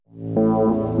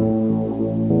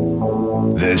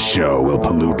This show will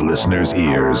pollute listeners'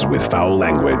 ears with foul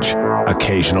language,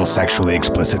 occasional sexually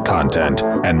explicit content,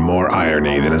 and more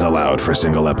irony than is allowed for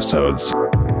single episodes.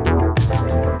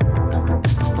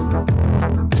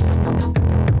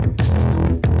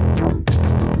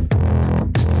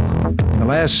 In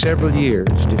the last several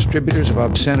years, distributors of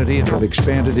obscenity have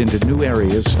expanded into new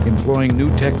areas, employing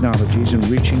new technologies and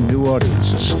reaching new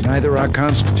audiences. Neither our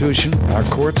Constitution, our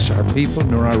courts, our people,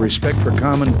 nor our respect for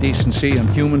common decency and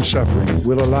human suffering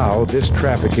will allow this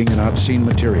trafficking in obscene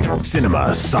material. Cinema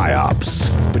Psyops.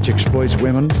 Which exploits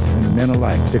women and men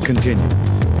alike to continue.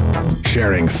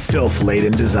 Sharing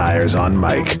filth-laden desires on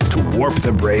mic to warp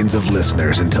the brains of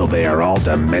listeners until they are all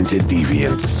demented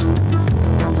deviants.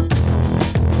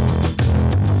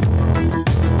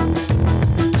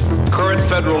 Current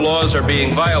federal laws are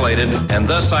being violated, and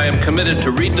thus I am committed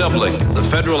to redoubling the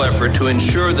federal effort to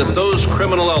ensure that those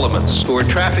criminal elements who are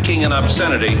trafficking in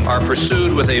obscenity are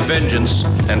pursued with a vengeance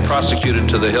and prosecuted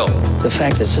to the hilt. The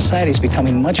fact that society is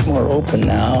becoming much more open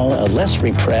now, less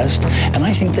repressed, and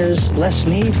I think there's less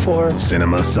need for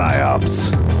Cinema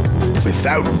Psyops.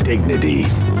 Without dignity,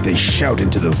 they shout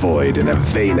into the void in a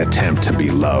vain attempt to be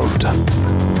loved.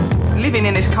 Living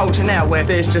in this culture now where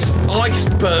there's just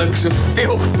icebergs of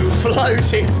filth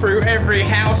floating through every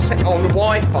house on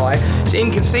Wi-Fi, it's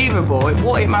inconceivable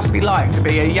what it must be like to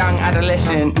be a young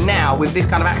adolescent now with this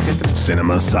kind of access to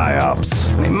Cinema Psyops.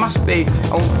 It must be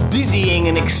dizzying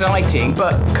and exciting,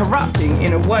 but corrupting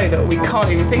in a way that we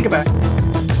can't even think about.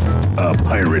 A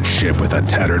pirate ship with a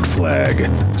tattered flag,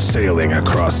 sailing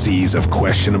across seas of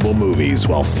questionable movies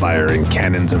while firing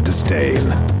cannons of disdain.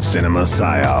 Cinema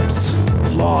Psyops.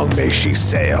 Long may she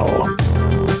sail.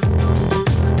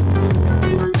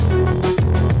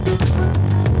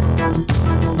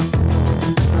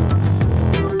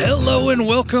 Hello and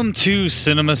welcome to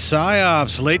Cinema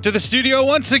Psyops. Late to the studio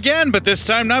once again, but this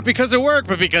time not because of work,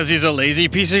 but because he's a lazy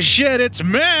piece of shit. It's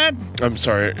Matt. I'm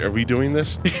sorry, are we doing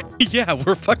this? Yeah,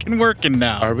 we're fucking working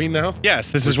now. Are we now? Yes,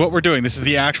 this is what we're doing. This is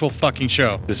the actual fucking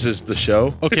show. This is the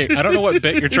show? Okay, I don't know what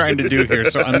bit you're trying to do here,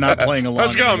 so I'm not playing along.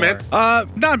 How's it going, man?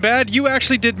 Not bad. You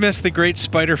actually did miss the great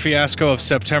spider fiasco of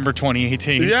September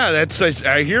 2018. Yeah,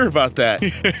 I hear about that.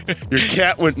 Your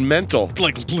cat went mental.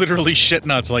 Like literally shit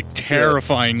nuts, like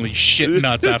terrifyingly shit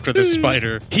nuts after this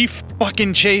spider. He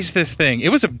fucking chased this thing. It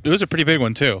was a pretty big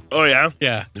one too. Oh yeah?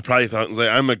 Yeah. He probably thought,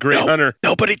 I'm a great hunter.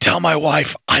 Nobody tell my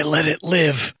wife I let it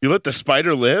live. You let the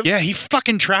spider live? Yeah, he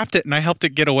fucking trapped it and I helped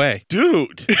it get away.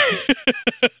 Dude.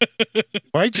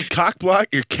 Why'd you cock block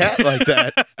your cat like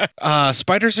that?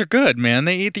 Spiders are good, man.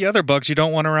 They eat the other bugs you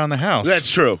don't want around the house. That's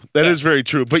true. That is very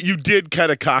true. But you did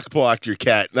kind of cock block your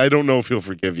cat, and I don't know if he'll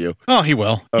forgive you. Oh, he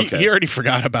will. Okay. He already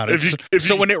forgot about it.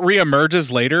 So when it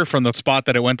reemerges later from the spot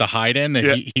that it went to hide in that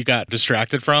he got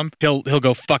distracted from, he'll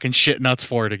go fucking shit nuts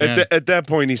for it again. At that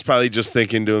point, he's probably just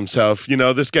thinking to himself,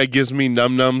 this guy gives me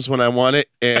num-nums when I want it,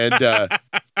 and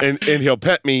and he'll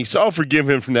pet me, so I'll forgive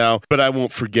him for now, but I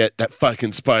won't forget that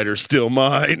fucking spider's still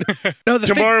mine. No,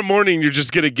 Tomorrow morning, you're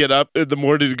just going to get up in the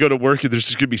morning to go to work, and there's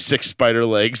just going to be 6 spider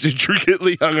legs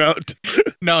intricately hung out.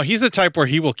 No, he's the type where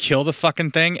he will kill the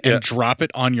fucking thing and drop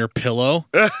it on your pillow.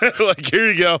 Like,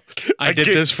 here you go. I did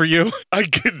this for you. I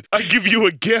give you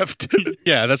a gift.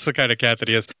 Yeah, that's the kind of cat that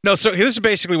he is. No, so this is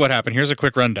basically what happened. Here's a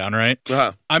quick rundown, right?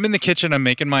 Uh-huh. I'm in the kitchen. I'm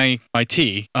making my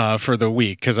tea for the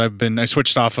week because I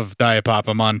switched off of Diet Pop.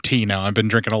 I'm on tea now. I've been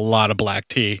drinking a lot of black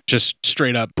tea, just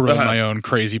straight up brewing my own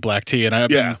crazy black tea. And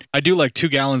I do like 2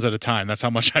 gallons at a time. That's how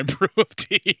much I brew of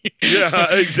tea.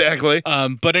 Yeah, exactly.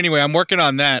 But anyway, I'm working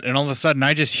on that, and all of a sudden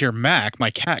I just hear Mac, my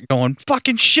cat, going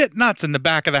fucking shit nuts in the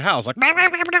back of the house, like,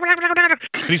 and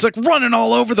he's like running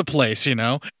all over the place.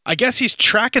 I guess he's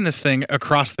tracking this thing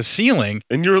across the ceiling.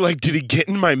 And you were like, did he get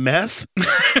in my meth?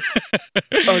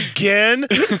 Again?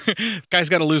 Guy's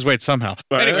got to lose weight somehow.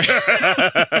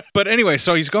 Anyway,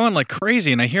 so he's going like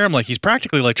crazy, and I hear him like he's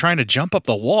practically like trying to jump up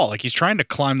the wall, like he's trying to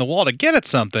climb the wall to get at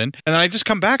something. And then I just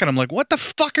come back and I'm like, what the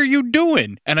fuck are you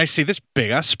doing? And I see this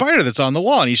big ass spider that's on the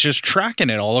wall, and he's just tracking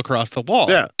it all across the wall.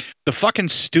 Yeah. The fucking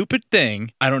stupid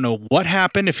thing, I don't know what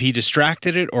happened, if he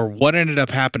distracted it or what ended up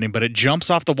happening, but it jumps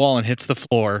off the wall and hits the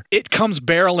floor. It comes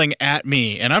barreling at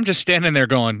me, and I'm just standing there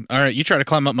going, all right, you try to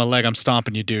climb up my leg, I'm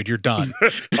stomping you, dude. You're done.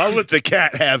 I'll let the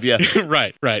cat have you.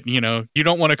 Right. You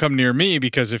don't want to come near me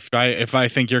because if I I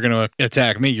think you're going to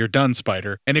attack me, you're done,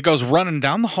 spider. And it goes running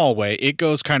down the hallway. It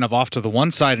goes kind of off to the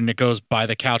one side and it goes by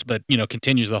the couch that,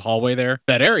 continues the hallway there,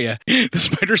 that area. The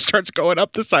spider starts going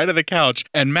up the side of the couch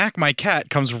and Mac, my cat,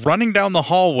 comes running down the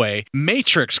hallway,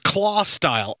 Matrix claw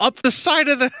style, up the side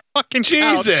of the fucking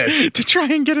couch to try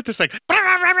and get it this like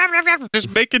just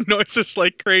making noises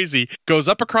like crazy. Goes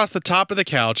up across the top of the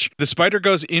couch. The spider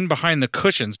goes in behind the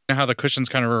cushions. You know how the cushions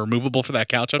kind of are removable for that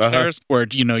couch upstairs where,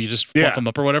 you just fluff them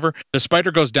up or whatever? The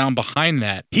spider goes down behind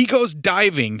that. He goes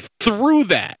diving through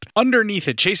that, underneath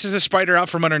it, chases the spider out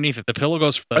from underneath it. The pillow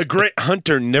goes... A great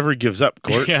hunter never gives up,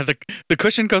 Court. Yeah, the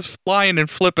cushion goes flying and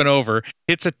flipping over.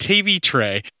 Hits a TV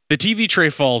tray. The TV tray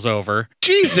falls over.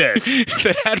 Jesus!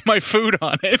 That had my food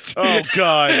on it. Oh,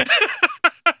 God.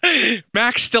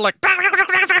 Mac's still like...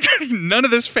 None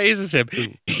of this phases him.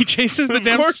 He chases the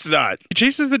damn... Of course not. He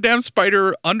chases the damn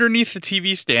spider underneath the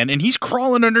TV stand, and he's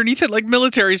crawling underneath it like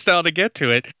military style to get to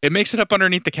it. It makes it up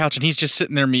underneath the couch, and he's just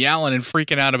sitting there meowing and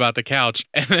freaking out about the couch.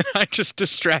 And then I just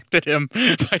distracted him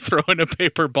by throwing a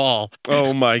paper ball.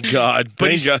 Oh, my God.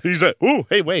 But he's like, ooh,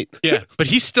 hey, wait. Yeah, but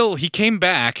he came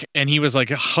back, and he was like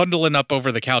huddling up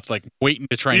over the couch, like waiting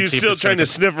to try and see if He's still trying to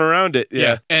sniff around it.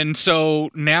 Yeah. And so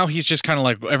now he's just kind of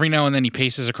like, every now and then he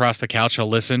paces across the couch, he'll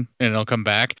listen, and he'll come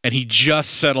back. And he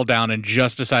just settled down and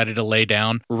just decided to lay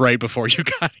down right before you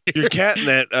got here. Your cat and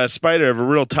that spider have a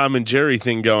real Tom and Jerry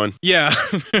thing going. Yeah.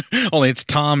 Only it's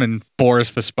Tom and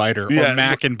Boris the spider. Yeah. Or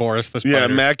Mac and Boris the spider. Yeah,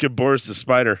 Mac and Boris the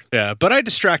spider. Yeah, but I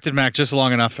distracted Mac just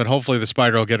long enough that hopefully the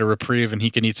spider will get a reprieve and he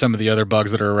can eat some of the other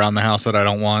bugs that are around the house that I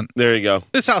don't want. There you go.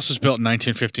 This house was built in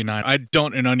 1959. I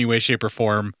don't in any way, shape, or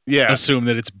form assume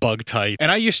that it's bug tight.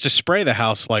 And I used to spray the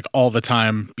house like all the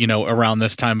time, around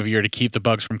this time of year to keep the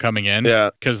bugs from coming in.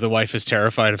 Yeah. Because the wife is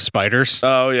terrified of spiders.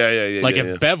 Oh, yeah. Like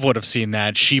if Bev would have seen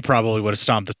that, she probably would have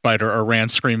stomped the spider or ran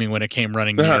screaming when it came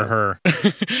running near her.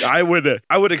 I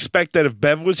would expect that if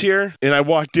Bev was here and I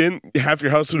walked in, half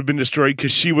your house would have been destroyed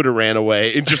because she would have ran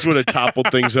away and just would have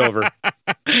toppled things over.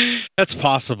 That's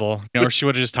possible. Or she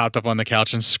would have just hopped up on the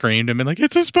couch and screamed and been like,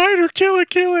 "It's a spider, kill it,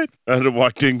 kill it." I would have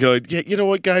walked in going, yeah, you know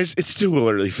what, guys? It's too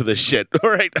early for this shit. All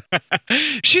right.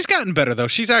 She's gotten better, though.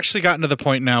 She's actually gotten to the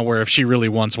point now where if she really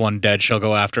wants one dead, she'll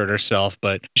go after it herself,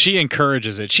 but she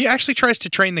encourages it. She actually tries to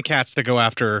train the cats to go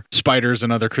after spiders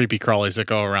and other creepy crawlies that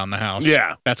go around the house.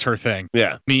 Yeah. That's her thing.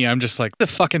 Yeah. Me, I'm just like, the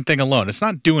fucking thing alone. It's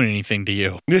not doing anything to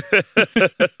you.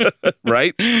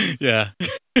 Right? Yeah.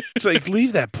 It's like,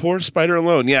 leave that poor spider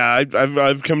alone. Yeah,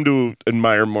 I've come to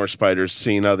admire more spiders,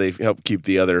 seeing how they help keep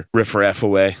the other riffraff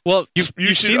away. Well,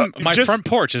 you've seen my front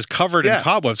porch is covered in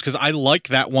cobwebs because I like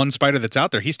that one spider that's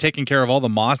out there. He's taking care of all the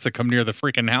moths that come near the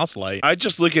freaking house light. I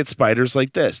just look at spiders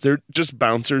like this. They're just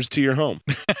bouncers to your home.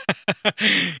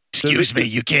 Excuse me,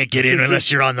 you can't get in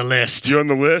unless you're on the list. You're on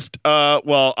the list?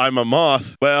 Well, I'm a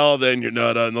moth. Well, then you're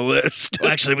not on the list. Well,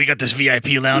 actually, we got this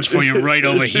VIP lounge for you right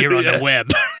over here on the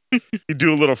web. You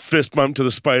do a little fist bump to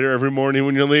the spider every morning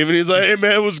when you're leaving. He's like, "Hey,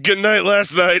 man, it was a good night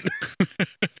last night."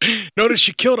 Notice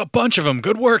you killed a bunch of them.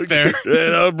 Good work there.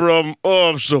 Yeah, bro. Oh,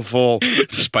 I'm so full.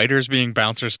 Spiders being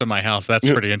bouncers to my house. That's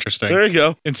pretty interesting. There you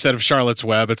go. Instead of Charlotte's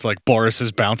Web, it's like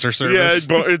Boris's bouncer service.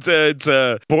 Yeah,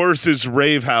 it's Boris's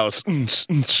rave house.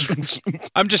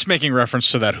 I'm just making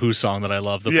reference to that Who song that I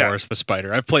love, the Boris the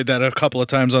Spider. I've played that a couple of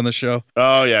times on the show.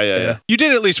 Oh, yeah. You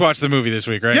did at least watch the movie this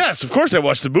week, right? Yes, of course I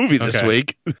watched the movie this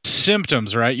week.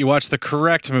 Symptoms, right? You watched the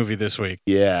correct movie this week.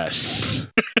 Yes.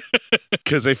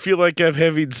 Because I feel like I'm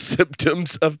having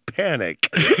symptoms of panic.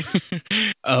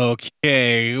 Okay.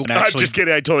 I'm just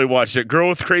kidding. I totally watched it. Girl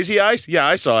with Crazy Eyes? Yeah,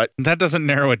 I saw it. That doesn't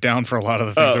narrow it down for a lot of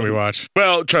the things that we watch.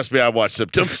 Well, trust me, I watched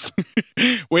Symptoms.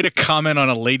 Way to comment on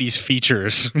a lady's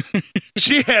features.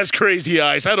 She has crazy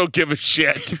eyes. I don't give a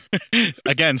shit.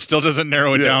 Again, still doesn't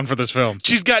narrow it down for this film.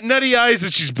 She's got nutty eyes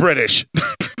and she's British.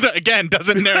 Again,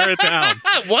 doesn't narrow it down.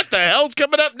 What the hell's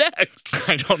coming up next?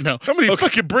 I don't know. How many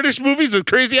fucking British movies with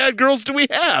crazy-eyed girls do we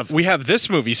have? We have this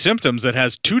movie, Symptoms, that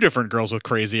has two different girls with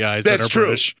crazy eyes That's that are true.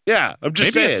 British. Yeah, I'm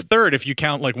just Maybe saying. a third if you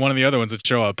count like one of the other ones that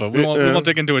show up, but we won't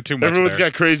dig into it too much. Everyone's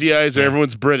got crazy eyes and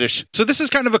everyone's British. So this is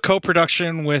kind of a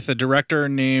co-production with a director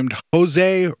named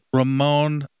Jose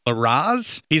Ramon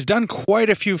Larraz. He's done quite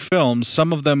a few films,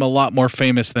 some of them a lot more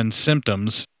famous than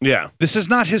Symptoms. Yeah. This is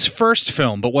not his first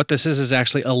film, but what this is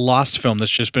actually a lost film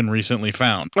that's just been recently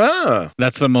found. Ah.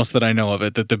 That's the most that I know of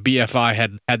it, that the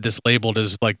BFI had this labeled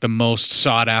as like the most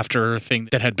sought after thing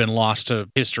that had been lost to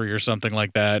history or something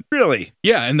like that. Really?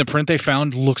 Yeah, and the print they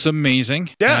found looks amazing.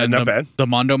 Yeah, and not bad. The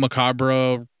Mondo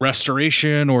Macabro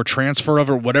restoration or transfer of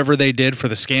or whatever they did for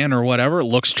the scan or whatever. It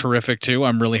looks terrific too.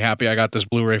 I'm really happy I got this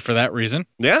Blu-ray for that reason.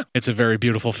 Yeah. It's a very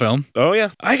beautiful film. Oh,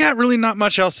 yeah. I got really not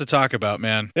much else to talk about,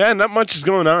 man. Yeah, not much is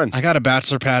going on. I got a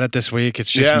bachelor pad it this week.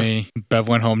 It's just me. Bev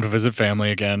went home to visit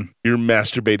family again. You're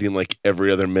masturbating like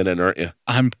every other minute, aren't you?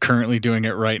 I'm currently doing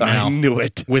it right now. I knew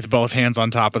it. With both hands on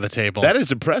top of the table. That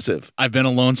is impressive. I've been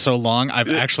alone so long, I've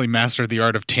actually mastered the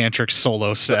art of tantric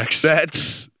solo sex.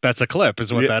 That's a clip,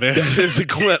 is what that is. That is a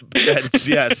clip.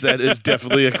 Yes, that is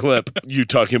definitely a clip. You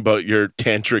talking about your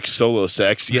tantric solo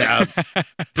sex. Yeah,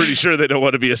 pretty sure they don't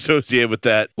want to be associated with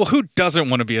that. Well, who doesn't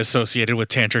want to be associated with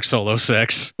tantric solo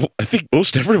sex? Well, I think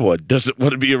most everyone doesn't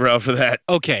want to be around for that.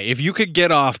 Okay, if you could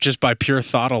get off just by pure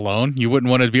thought alone, you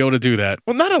wouldn't want to be able to do that.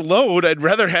 Well, not alone. I'd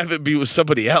rather have it be with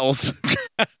somebody else.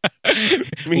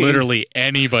 Literally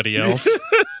anybody else.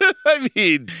 I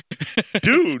mean,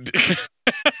 dude.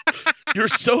 You're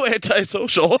so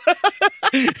antisocial.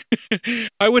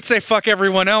 I would say fuck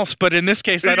everyone else, but in this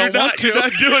case, I don't want to. You're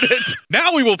not doing it.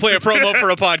 Now we will play a promo for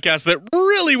a podcast that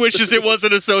really wishes it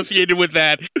wasn't associated with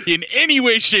that in any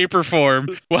way, shape, or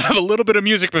form. We'll have a little bit of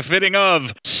music befitting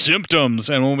of Symptoms,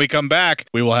 and when we come back,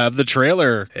 we will have the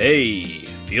trailer. Hey,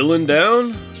 feeling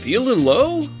down? Feeling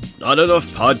low? Not enough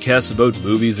podcasts about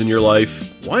movies in your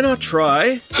life? Why not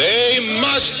try? They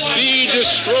must be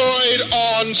destroyed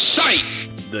on sight.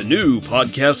 The new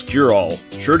Podcast Cure-All,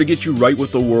 sure to get you right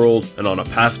with the world and on a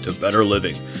path to better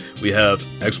living. We have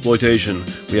exploitation,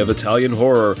 we have Italian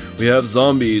horror, we have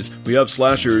zombies, we have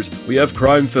slashers, we have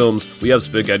crime films, we have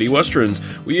spaghetti westerns,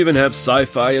 we even have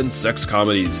sci-fi and sex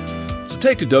comedies. So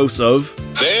take a dose of...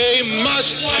 They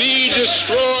must be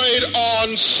destroyed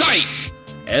on sight.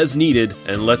 As needed,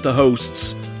 and let the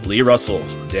hosts, Lee Russell,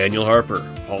 Daniel Harper,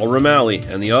 Paul Romali,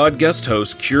 and the odd guest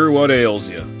host cure what ails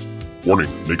you.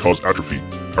 Warning, may cause atrophy,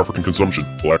 African consumption,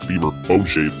 black fever, bone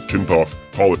shave, chin cough,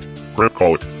 colic, cramp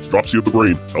colic, dropsy of the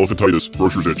brain, elephantitis,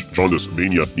 grocer's itch, jaundice,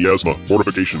 mania, miasma,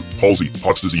 mortification, palsy,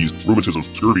 Pott's disease, rheumatism,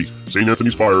 scurvy, St.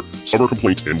 Anthony's fire, summer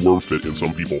complaint, and worm fit in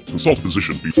some people. Consult a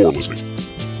physician before listening.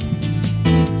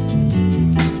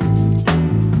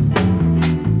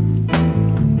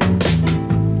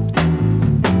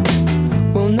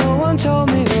 Well, no one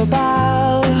told me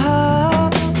about her,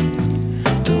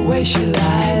 the way she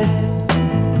lied.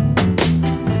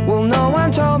 Well, no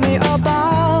one told me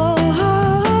about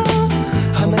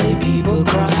her, how many people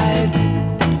cried.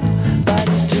 But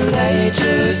it's too late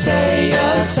to say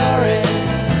you're sorry.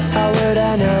 How would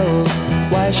I know?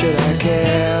 Why should I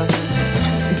care?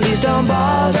 Please don't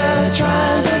bother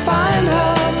trying to find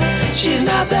her. She's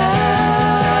not there.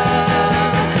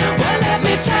 Well, let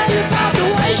me tell you about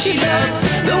the way she looked,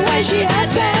 the way she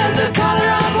had tan, the color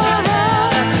of her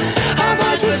hair. Her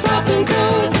voice was soft and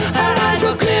cool, her eyes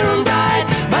were clear and bright,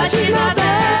 but she's not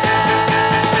there.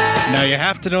 Now you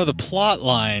have to know the plot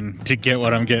line to get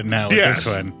what I'm getting at with this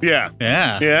one. Yeah.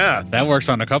 That works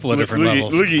on a couple of different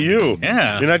levels. Look at you.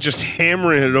 Yeah. You're not just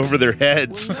hammering it over their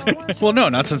heads. Well, no,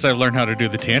 not since I've learned how to do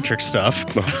the tantric stuff.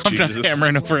 I'm not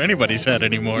hammering over anybody's head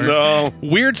anymore. No.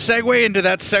 Weird segue into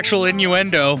that sexual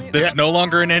innuendo that's no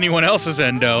longer in anyone else's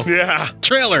endo. Yeah.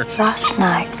 Trailer. Last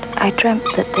night, I dreamt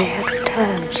that they had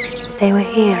returned. They were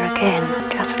here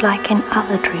again, just like in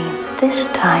other dreams. This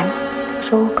time, I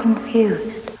was all confused.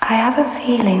 I have a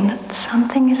feeling that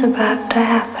something is about to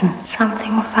happen.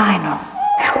 Something final.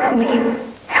 Help me.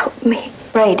 Help me.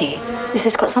 Brady. This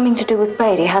has got something to do with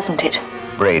Brady, hasn't it?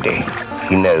 Brady.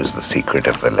 He knows the secret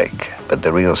of the lake, but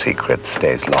the real secret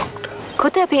stays locked.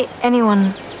 Could there be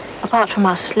anyone apart from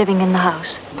us living in the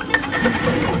house?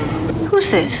 Who's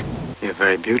this? You're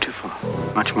very beautiful.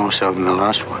 Much more so than the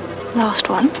last one. Last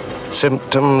one?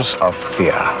 Symptoms of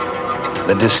fear.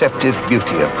 The deceptive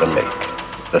beauty of the lake.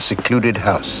 The secluded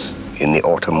house in the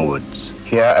autumn woods.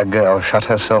 Here a girl shut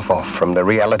herself off from the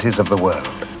realities of the world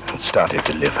and started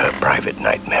to live her private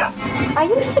nightmare. Are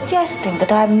you suggesting that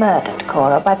I murdered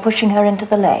Cora by pushing her into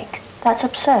the lake? That's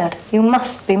absurd. You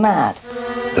must be mad.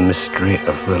 The mystery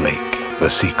of the lake. The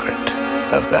secret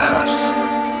of the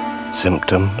house.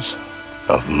 Symptoms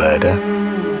of murder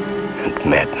and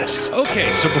madness. Okay,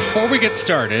 so before we get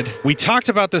started, we talked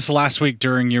about this last week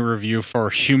during your review for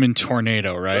Human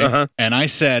Tornado, right? Uh-huh. And I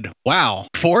said, wow,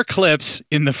 4 clips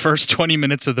in the first 20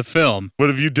 minutes of the film. What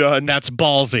have you done? That's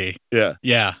ballsy. Yeah.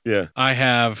 Yeah. I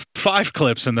have 5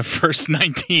 clips in the first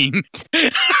 19.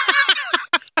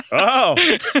 Oh,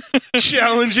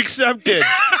 challenge accepted.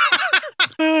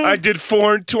 I did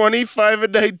 4 and 20, 5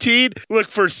 and 19. Look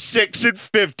for 6 and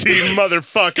 15,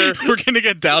 motherfucker. We're going to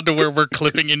get down to where we're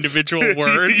clipping individual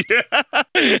words.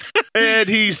 Yeah. And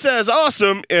he says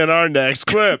awesome in our next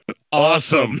clip.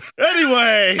 Awesome.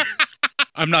 Anyway,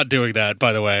 I'm not doing that,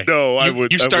 by the way. No, I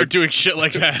would. You I start would- doing shit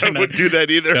like that. I wouldn't do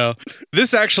that either. No.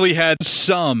 This actually had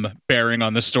some bearing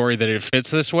on the story that it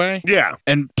fits this way. Yeah.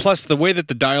 And plus, the way that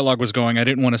the dialogue was going, I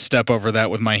didn't want to step over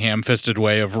that with my ham-fisted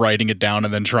way of writing it down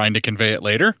and then trying to convey it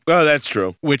later. Oh, that's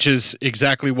true. Which is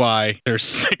exactly why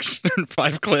there's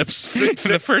 5 clips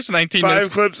in the first 19 minutes.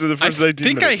 5 clips in the first 19 minutes. I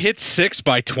think I hit 6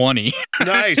 by 20.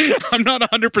 Nice. I'm not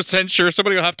 100% sure.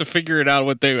 Somebody will have to figure it out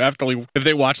what they if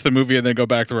they watch the movie and then go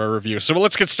back through our review. So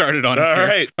let's get started on it. All here.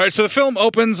 right. All right. So the film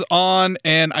opens on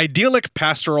an idyllic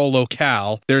pastoral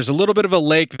locale. There's a little bit of a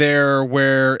lake there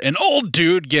where an old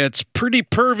dude gets pretty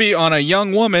pervy on a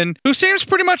young woman who seems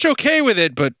pretty much okay with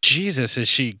it. But Jesus, has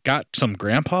she got some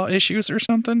grandpa issues or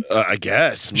something? I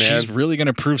guess, man. She's really going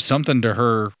to prove something to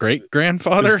her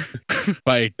great-grandfather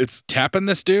by tapping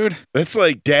this dude? That's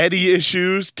like daddy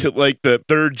issues to like the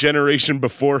 3rd generation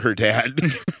before her dad.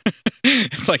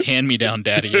 It's like hand-me-down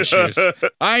daddy issues.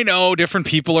 I know different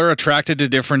people are attracted to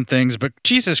different things, but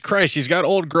Jesus Christ, he's got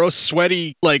old, gross,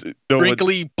 sweaty, like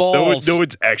wrinkly balls. No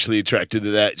one's actually attracted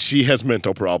to that. She has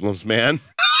mental problems, man.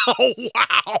 Oh,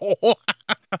 wow.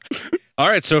 All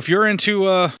right, so if you're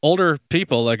into older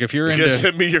people, like if you're into... Just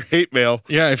send me your hate mail.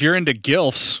 Yeah, if you're into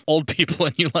GILFs, old people,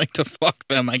 and you like to fuck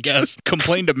them, I guess,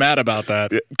 complain to Matt about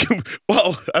that.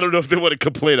 Well, I don't know if they want to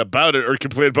complain about it or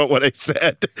complain about what I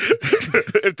said.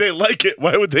 If they like it,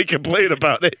 why would they complain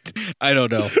about it? I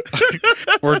don't know.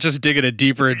 We're just digging a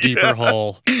deeper and deeper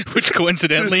hole, which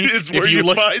coincidentally is where you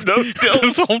find those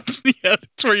GILFs. Yeah,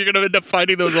 that's where you're going to end up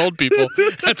finding those old people.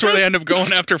 That's where they end up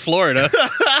going after Florida.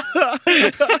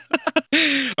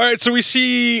 All right, so we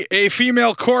see a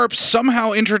female corpse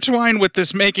somehow intertwined with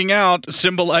this making out,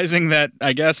 symbolizing that,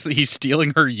 I guess, that he's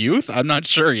stealing her youth? I'm not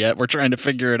sure yet. We're trying to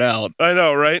figure it out. I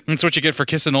know, right? That's what you get for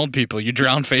kissing old people. You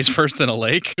drown face first in a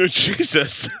lake. Oh,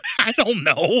 Jesus. I don't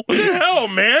know. What the hell,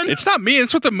 man? It's not me.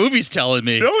 It's what the movie's telling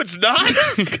me. No, it's not.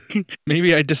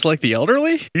 Maybe I dislike the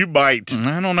elderly? You might.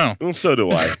 I don't know. Well, so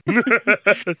do I.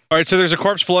 All right, so there's a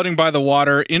corpse floating by the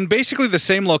water in basically the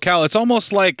same locale. It's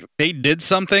almost like they did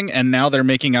something and now they're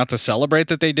making out to celebrate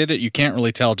that they did it. You can't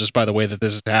really tell just by the way that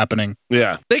this is happening.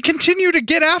 Yeah. They continue to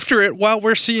get after it while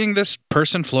we're seeing this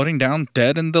person floating down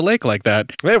dead in the lake like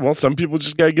that. Yeah, well, some people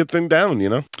just got to get them down, you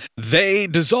know? They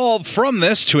dissolve from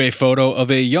this to a photo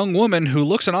of a young woman who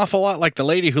looks an awful lot like the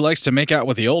lady who likes to make out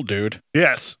with the old dude.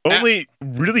 Yes. Only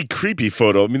really creepy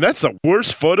photo. I mean, that's the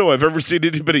worst photo I've ever seen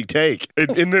anybody take.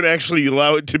 And then actually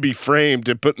allow it to be framed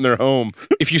and put in their home.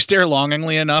 If you stare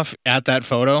longingly enough at that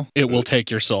photo, it will take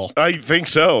your soul. I think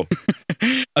so.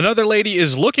 Another lady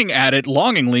is looking at it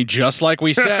longingly, just like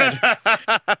we said.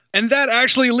 And that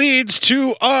actually leads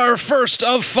to our first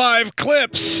of 5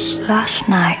 clips. Last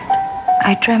night,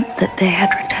 I dreamt that they had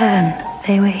returned.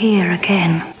 They were here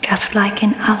again, just like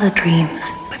in other dreams.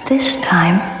 But this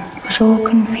time, I was all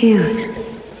confused.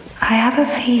 I have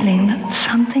a feeling that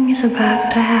something is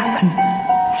about to happen.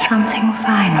 Something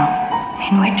final.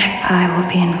 In which I will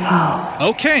be involved.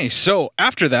 Okay, so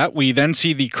after that, we then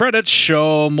see the credits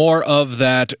show more of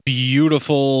that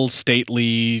beautiful,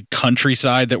 stately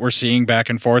countryside that we're seeing back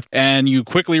and forth. And you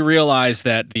quickly realize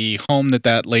that the home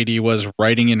that lady was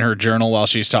writing in her journal while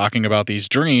she's talking about these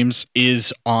dreams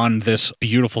is on this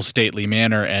beautiful, stately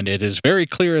manor. And it is very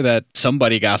clear that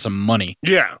somebody got some money.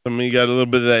 Yeah. I mean, you got a little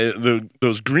bit of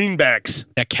those greenbacks.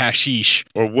 That cashish.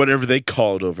 Or whatever they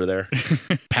call it over there.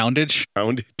 Poundage?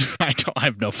 Poundage. I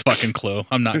have no fucking clue.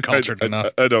 I'm not cultured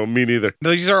enough. I don't mean either.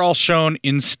 These are all shown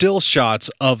in still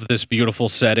shots of this beautiful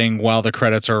setting while the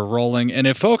credits are rolling, and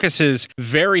it focuses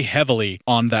very heavily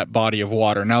on that body of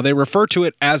water. Now, they refer to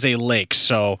it as a lake,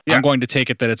 so I'm going to take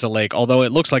it that it's a lake, although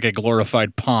it looks like a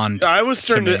glorified pond. I was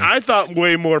I thought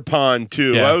way more pond,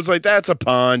 too. Yeah. I was like, that's a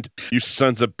pond, you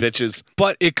sons of bitches.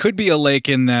 But it could be a lake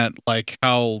in that, like,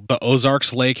 how the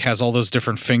Ozarks Lake has all those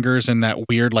different fingers and that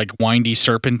weird, like, windy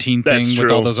serpentine thing That's with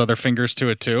true. all those other fingers to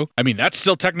it too. I mean, that's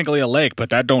still technically a lake,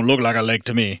 but that don't look like a lake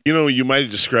to me. You know, you might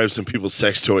have described some people's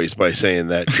sex toys by saying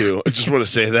that too. I just want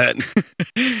to say that.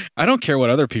 I don't care what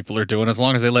other people are doing as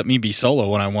long as they let me be solo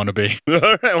when I want to be. All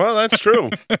right, well, that's true.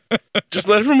 Just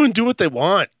let everyone do what they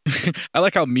want. I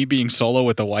like how me being solo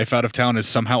with the wife out of town is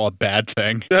somehow a bad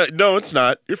thing. No, it's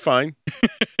not. You're fine.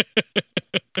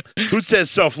 Who says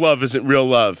self-love isn't real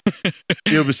love?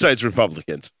 You know, besides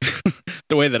Republicans.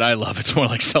 The way that I love, it's more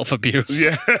like self-abuse.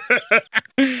 Yeah.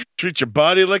 Treat your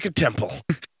body like a temple.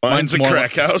 Mine's a more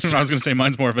crack house. I was going to say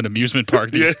mine's more of an amusement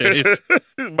park these days.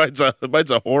 Mine's a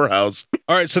whorehouse.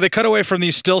 All right, so they cut away from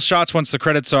these still shots once the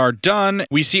credits are done.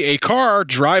 We see a car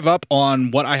drive up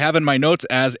on what I have in my notes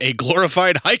as a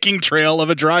glorified hiking trail of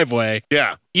a driveway.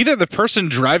 Yeah. Either the person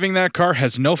driving that car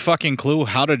has no fucking clue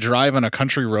how to drive on a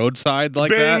country roadside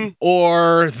like that. that.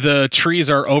 Or the trees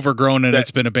are overgrown and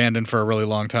it's been abandoned for a really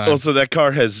long time. Also, that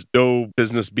car has no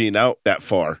business being out that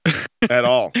far at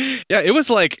all. Yeah, it was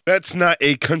like... That's not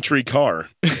a country car.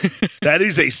 That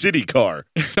is a city car.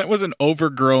 That was an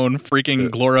overgrown, freaking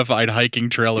glorified hiking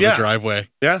trail of a driveway.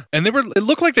 Yeah. And it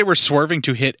looked like they were swerving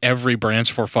to hit every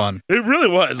branch for fun. It really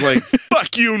was. Like,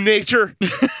 fuck you, nature.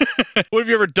 What have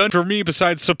you ever done for me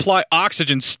besides supply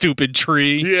oxygen, stupid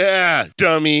tree? Yeah,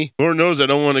 dummy. Lord knows I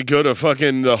don't want to go to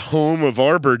fucking the home of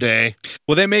Arbor Day.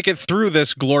 Well, they make it through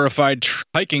this glorified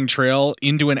hiking trail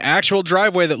into an actual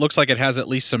driveway that looks like it has at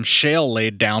least some shale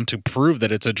laid down to prove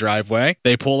that it's a driveway.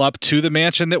 They pull up to the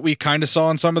mansion that we kind of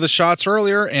saw in some of the shots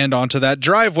earlier and onto that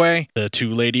driveway. The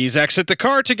two ladies exit the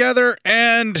car together,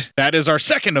 and that is our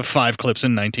second of 5 clips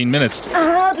in 19 minutes.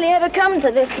 I hardly ever come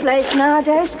to this place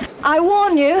nowadays. I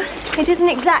warn you, it isn't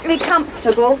exactly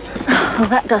comfortable. Oh,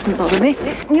 that doesn't bother me.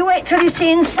 You wait till you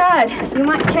see inside. You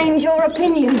might change your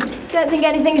opinion. Don't think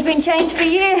anything's been changed for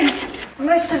years.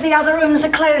 Most of the other rooms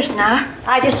are closed now.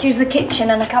 I just use the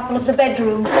kitchen and a couple of the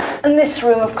bedrooms. And this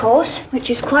room, of course, which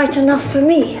is quite enough for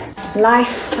me.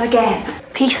 Life again.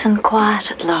 Peace and quiet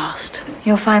at last.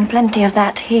 You'll find plenty of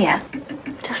that here.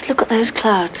 Just look at those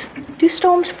clouds. Do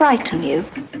storms frighten you?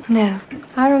 No.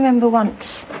 I remember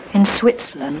once, in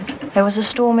Switzerland, there was a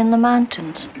storm in the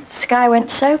mountains. The sky went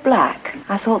so black,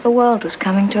 I thought the world was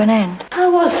coming to an end.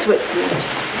 How was Switzerland?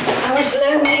 I was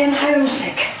lonely and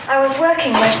homesick. I was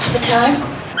working most of the time.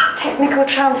 Technical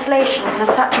translations are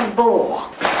such a bore.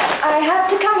 I had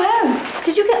to come home.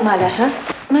 Did you get my letter?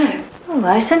 No. Oh,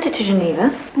 I sent it to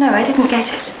Geneva. No, I didn't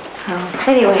get it. Oh.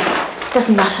 Anyway,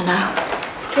 doesn't matter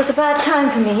now. It was a bad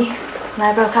time for me when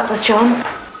I broke up with John.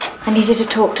 I needed to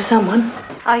talk to someone.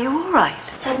 Are you all right?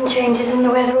 Sudden changes in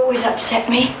the weather always upset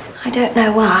me. I don't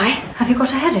know why. Have you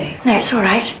got a headache? No, it's all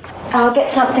right. I'll get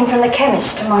something from the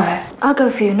chemist tomorrow. I'll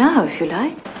go for you now, if you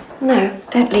like. No,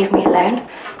 don't leave me alone.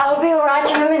 I'll be all right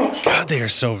in a minute. God, they are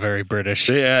so very British.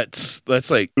 Yeah,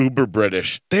 that's like uber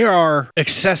British. They are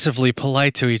excessively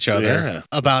polite to each other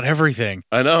about everything.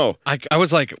 I know. I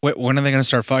was like, when are they going to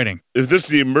start fighting? If this is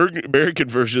the American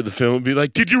version of the film, it'd be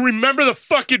like, did you remember the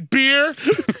fucking beer?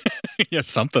 Yeah,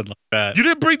 something like that. You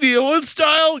didn't bring the Owen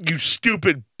style, you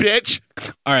stupid bitch.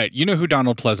 All right, you know who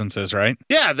Donald Pleasance is, right?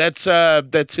 Yeah, that's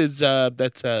his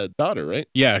daughter, right?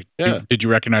 Yeah. Did you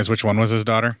recognize which one was his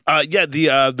daughter? Yeah,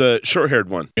 the short-haired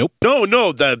one. Nope.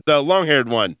 No, the long-haired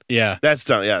one. Yeah, that's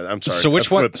done. Yeah, I'm sorry. So which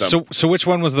one? So which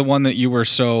one was the one that you were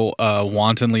so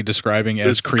wantonly describing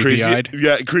as creepy-eyed?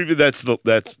 Yeah, creepy. That's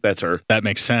her. That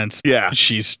makes sense. Yeah,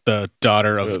 she's the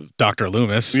daughter of Dr.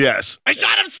 Loomis. Yes. I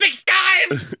shot him 6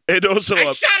 times. And also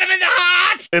I shot him in the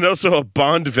heart. And also a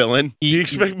Bond villain. You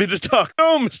expect me to talk?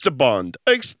 No, Mr. Bond.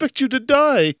 I expect you to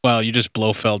die. Well, you just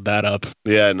Blofeld that up.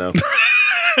 Yeah, I know.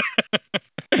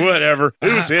 Whatever.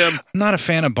 It was him. I'm not a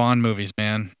fan of Bond movies,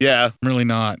 man. Yeah. I'm really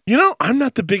not. You know, I'm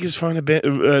not the biggest fan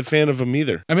of them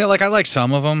either. I mean, like, I like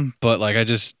some of them, but like, I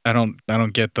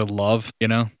don't get the love, you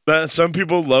know? Some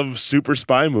people love super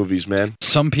spy movies, man.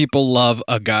 Some people love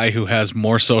a guy who has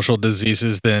more social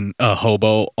diseases than a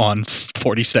hobo on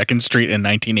 42nd Street in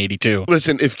 1982.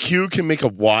 Listen, if Q can make a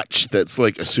watch that's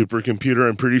like a supercomputer,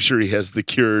 I'm pretty sure he has the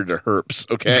cure to herpes,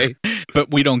 okay?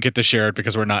 But we don't get to share it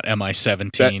because we're not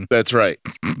MI-17. That's right.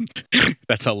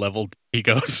 That's how leveled he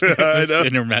goes in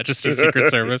Her Majesty's Secret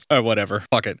Service. Or whatever.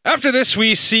 Fuck it. After this,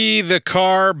 we see the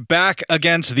car back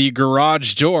against the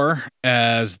garage door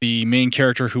as the main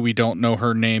character, who we don't know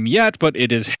her name yet, but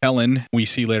it is Helen, we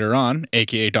see later on,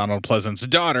 aka Donald Pleasance's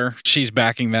daughter. She's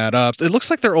backing that up. It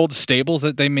looks like they're old stables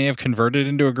that they may have converted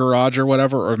into a garage or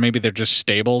whatever, or maybe they're just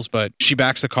stables, but she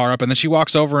backs the car up and then she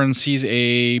walks over and sees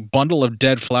a bundle of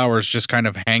dead flowers just kind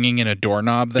of hanging in a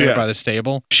doorknob there by the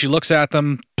stable. She looks at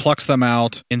them, plucks them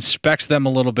out, inspects them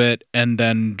a little bit, and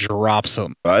then drops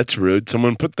them. Oh, that's rude.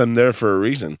 Someone put them there for a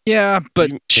reason. Yeah,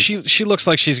 but she looks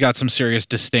like she's got some serious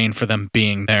disdain for them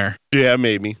being there. Yeah,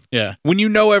 maybe. Yeah. When you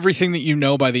know everything that you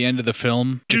know by the end of the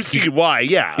film... You see why,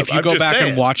 yeah. If you go back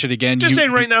and watch it again... Just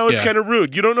saying right now it's kind of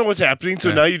rude. You don't know what's happening,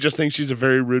 so now you just think she's a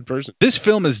very rude person. This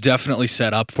film is definitely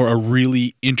set up for a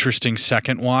really interesting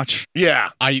second watch. Yeah.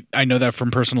 I know that from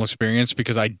personal experience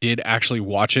because I did actually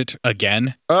watch it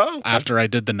again after I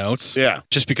did the notes. Yeah.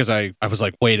 Just because I was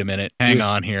like, wait a minute, hang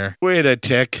on here. Wait a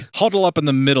tick. Huddle up in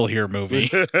the middle here, movie.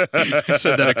 I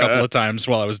said that a couple of times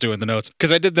while I was doing the notes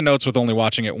because I did the notes with only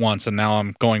watching it once and now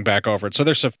I'm going back over it. So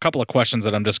there's a couple of questions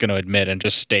that I'm just going to admit and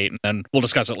just state and then we'll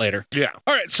discuss it later. Yeah.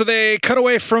 All right. So they cut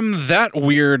away from that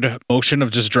weird motion of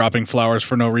just dropping flowers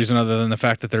for no reason other than the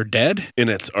fact that they're dead.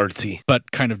 And it's artsy.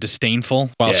 But kind of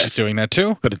disdainful while she's doing that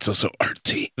too. But it's also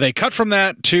artsy. They cut from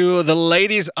that to the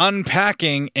ladies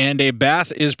unpacking and a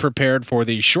bath is prepared for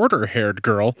the shorter-haired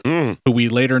girl, who we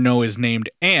later know is named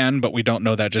Anne, but we don't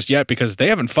know that just yet because they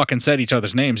haven't fucking said each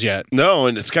other's names yet. No,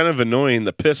 and it's kind of annoying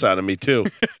the piss out of me, too.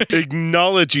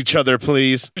 Acknowledge each other,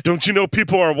 please. Don't you know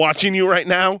people are watching you right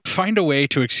now? Find a way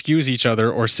to excuse each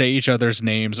other or say each other's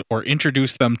names or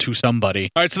introduce them to somebody.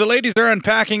 All right, so the ladies, they're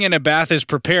unpacking and a bath is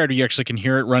prepared. You actually can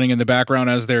hear it running in the background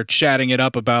as they're chatting it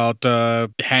up about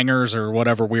hangers or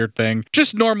whatever weird thing.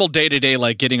 Just normal day-to-day,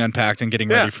 like getting unpacked and getting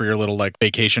ready for your little like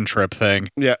vacation trip thing.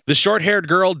 Yeah. The short-haired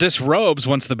girl disrobes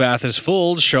once the bath is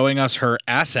full, showing us her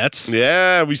assets.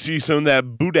 Yeah, we see some of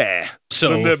that booty.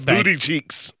 Some of that booty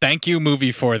cheeks. Thank you,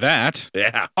 movie, for that.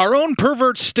 Yeah. Our own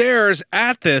pervert stares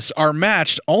at this are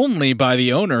matched only by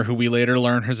the owner, who we later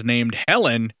learn is named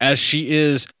Helen, as she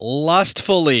is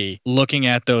lustfully looking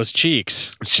at those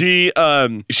cheeks. She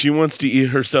wants to eat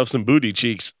herself some booty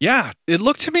cheeks. Yeah, it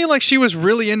looked to me like she was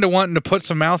really into wanting to put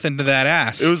some mouth into that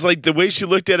ass. It was like the way she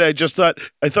looked at it,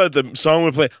 I thought the song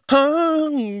would play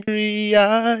Hungry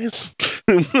Eyes.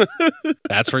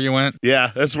 That's where you went?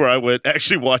 Yeah, that's where I went.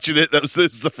 Actually watching it, this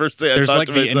is the first thing I thought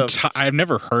to myself. I've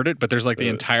never heard it, but there's like the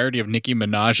entirety of Nicki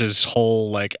Minaj's whole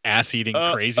like ass-eating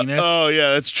craziness. Oh,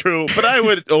 yeah, that's true. But I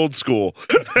went old school.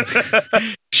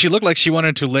 She looked like she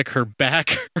wanted to lick her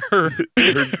back, her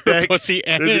neck, pussy,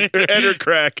 and her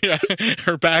crack. Yeah,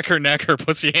 her back, her neck, her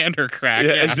pussy, and her crack.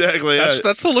 Yeah, exactly.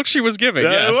 That's the look she was giving.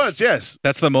 Yeah, yes. it was, yes.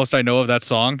 That's the most I know of that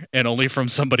song, and only from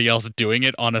somebody else doing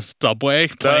it on a subway,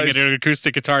 playing it on an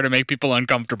acoustic guitar to make people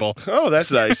uncomfortable. Oh,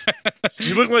 that's nice.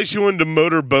 She looked like she wanted to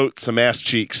motorboat some ass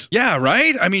cheeks. Yeah,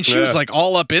 right? I mean, she was like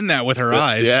all up in that with her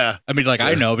eyes. Yeah. I mean, like,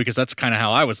 I know because that's kind of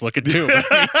how I was looking too.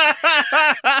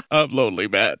 I'm lonely,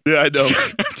 Matt. Yeah, I know.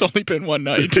 It's only been one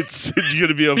night. You're going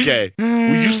to be okay.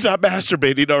 Will you stop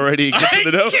masturbating already and get to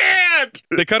the notes? I can't!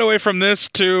 They cut away from this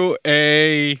to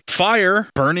a fire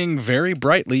burning very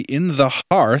brightly in the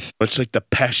hearth. Much like the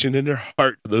passion in her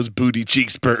heart, those booty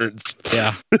cheeks burns.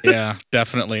 Yeah,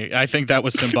 definitely. I think that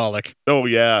was symbolic. Oh,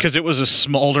 yeah. Because it was a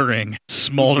smoldering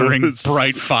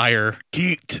bright fire.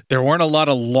 Heat. There weren't a lot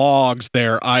of logs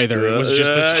there either. It was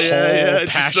just this whole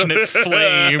passionate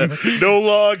flame. No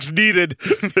logs needed.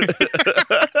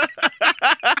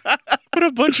 What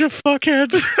a bunch of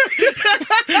fuckheads.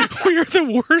 We are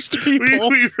the worst people.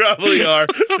 We probably are.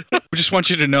 We just want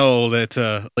you to know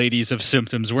that, ladies of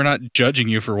symptoms, we're not judging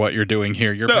you for what you're doing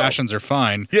here. Your passions are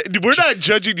fine. Yeah, we're not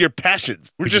judging your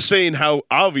passions. We're just saying how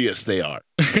obvious they are.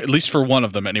 At least for one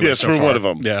of them, anyway. Yes, so for far. one of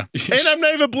them. Yeah. And I'm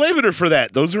not even blaming her for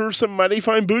that. Those are some mighty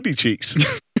fine booty cheeks.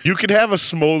 You can have a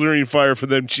smoldering fire for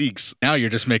them cheeks. Now you're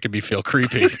just making me feel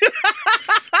creepy.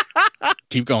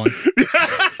 Keep going.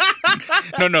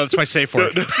 No, that's my safe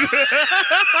word.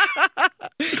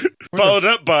 Followed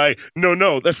up by,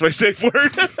 no, that's my safe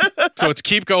word. So it's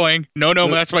keep going. No,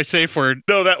 that's my safe word.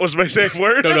 No, that was my safe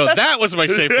word. No, that was my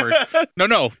safe word. No,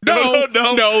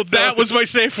 that was my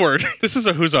safe word. This is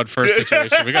a who's on first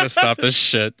situation. We got to stop this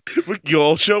shit. We can go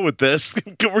all show with this.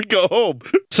 We go home.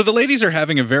 So the ladies are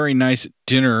having a very nice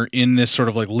dinner in this sort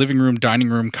of like living room, dining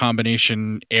room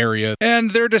combination area.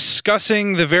 And they're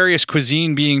discussing the various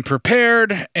cuisine being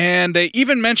prepared. And they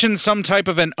even mention some type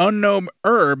of an unknown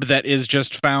herb that is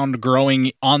just found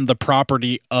growing on the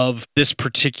property of this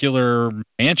particular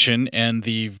mansion and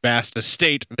the vast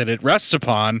estate that it rests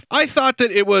upon. I thought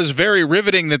that it was very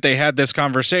riveting that they had this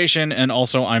conversation, and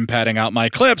also I'm padding out my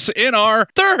clips in our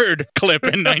third clip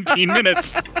in 19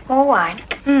 minutes. More wine?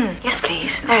 Yes,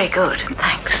 please. Very good.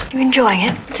 Thanks. You enjoying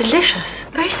it? Delicious.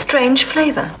 Very strange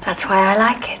flavour. That's why I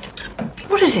like it.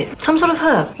 What is it? Some sort of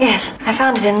herb? Yes, I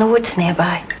found it in the woods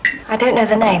nearby. I don't know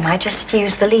the name, I just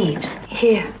use the leaves.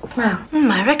 Here, smell.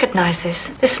 I recognise this.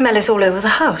 The smell is all over the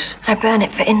house. I burn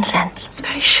it for incense. It's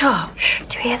very sharp. Shh,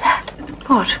 do you hear that?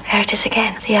 What? There it is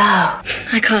again, the owl.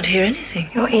 I can't hear anything.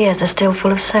 Your ears are still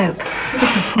full of soap. They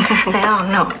are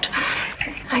not.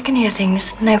 I can hear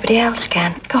things nobody else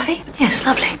can. Coffee? Yes,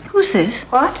 lovely. Who's this?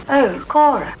 What? Oh,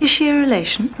 Cora. Is she a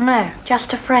relation? No,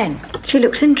 just a friend. She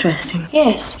looks interesting.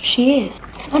 Yes, she is.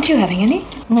 Aren't you having any?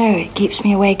 No, it keeps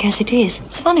me awake as it is.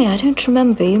 It's funny, I don't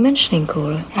remember you mentioning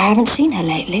Cora. I haven't seen her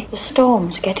lately. The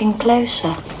storm's getting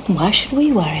closer. Why should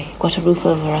we worry? Got a roof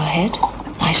over our head,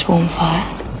 nice warm fire.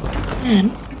 Anne,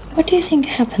 what do you think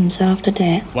happens after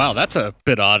death? Wow, that's a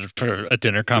bit odd for a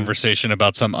dinner conversation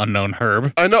about some unknown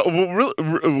herb. I know. Well,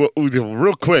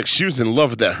 real quick, she was in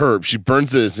love with that herb. She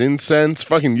burns it as incense,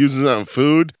 fucking uses it on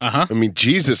food. Uh-huh. I mean,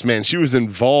 Jesus, man, she was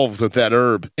involved with that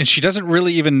herb. And she doesn't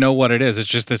really even know what it is. It's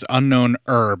just this unknown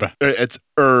herb. It's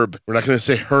herb. We're not going to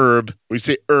say herb. We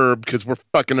say herb because we're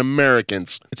fucking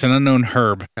Americans. It's an unknown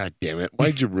herb. God damn it.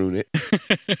 Why'd you ruin it?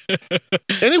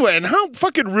 Anyway, and how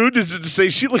fucking rude is it to say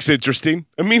she looks interesting?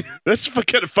 I mean, mean, that's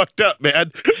kind of fucked up,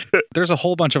 man. There's a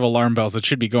whole bunch of alarm bells that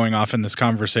should be going off in this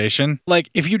conversation. Like,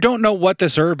 if you don't know what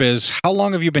this herb is, how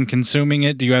long have you been consuming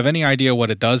it? Do you have any idea what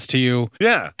it does to you?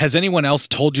 Yeah. Has anyone else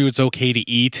told you it's okay to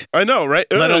eat? I know, right?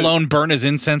 Let alone burn as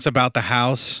incense about the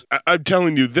house? I'm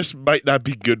telling you, this might not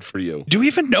be good for you. Do we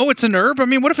even know it's an herb? I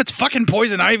mean, what if it's fucking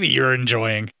poison ivy you're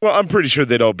enjoying? Well, I'm pretty sure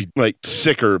they'd all be, like,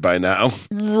 sicker by now.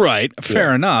 Right.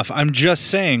 Fair enough. I'm just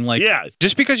saying, like,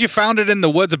 just because you found it in the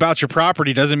woods about your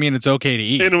property doesn't mean it's okay to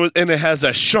eat. And it has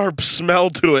a sharp smell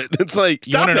to it. It's like,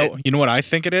 you want to know? You know what I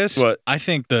think it is? What? I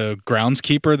think the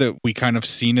groundskeeper that we kind of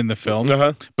seen in the film,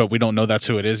 but we don't know that's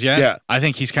who it is yet. Yeah. I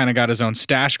think he's kind of got his own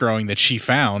stash growing that she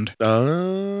found.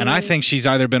 And I think she's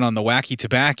either been on the wacky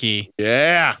tobacco,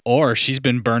 or she's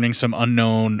been burning some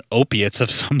unknown opiates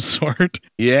of some sort.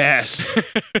 Yes.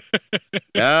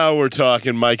 Now we're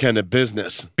talking my kind of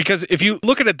business. Because if you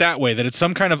look at it that way, that it's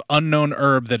some kind of unknown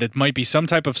herb, that it might be some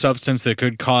type of substance that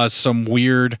could cause some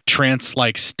weird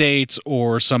trance-like states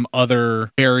or some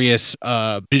other various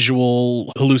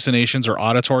visual hallucinations or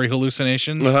auditory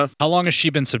hallucinations. How long has she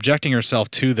been subjecting herself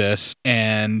to this?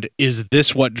 And is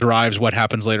this what drives what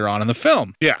happens later on in the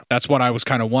film? Yeah. That's what I was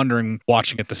kind of wondering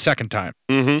watching it the second time.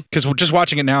 Mm-hmm. Because just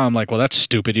watching it now, I'm like, well, that's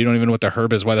stupid. You don't even know what the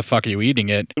herb is. Why the fuck are you eating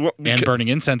it? And burning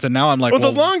incense. And now I'm like, well,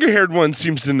 the longer-haired one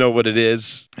seems to know what it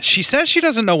is. She says she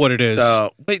doesn't know what it is.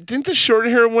 Wait, didn't the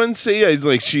short-haired one say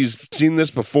like she's seen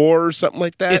this before or something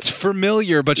like that? It's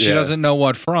familiar, but she doesn't know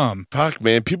what from. Fuck,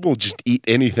 man. People just eat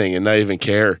anything and not even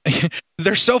care.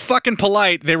 They're so fucking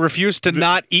polite, they refuse to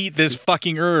not eat this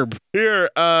fucking herb. Here,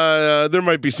 there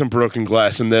might be some broken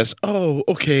glass in this. Oh,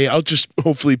 okay. I'll just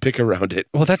hopefully pick around it.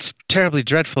 Well, that's terribly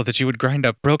dreadful that you would grind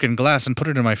up broken glass and put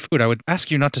it in my food. I would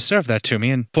ask you not to serve that to me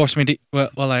and force me to...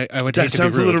 Well, I would hate to be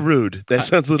rude. That sounds a little rude. That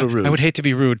sounds a little rude. I would hate to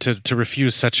be rude to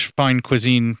refuse such fine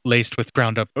cuisine laced with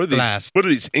ground up glass. What are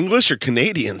these, English or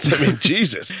Canadians? I mean,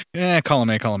 Jesus. Yeah, call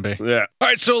them A, call them B. Yeah. All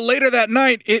right, so later that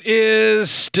night, it is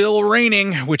still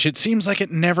raining, which it seems like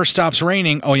it never stops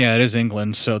raining. Oh, yeah, it is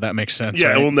England, so that makes sense. Yeah,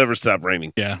 right? it will never stop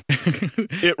raining. Yeah.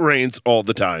 It rains all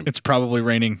the time. It's probably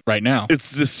raining right now.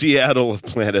 It's the Seattle of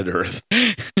planet Earth.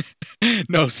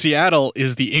 No, Seattle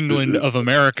is the England of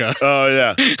America. Oh,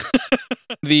 yeah.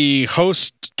 The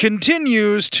host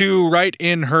continues to write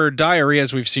in her diary,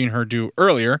 as we've seen her do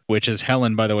earlier, which is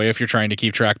Helen, by the way, if you're trying to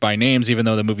keep track by names, even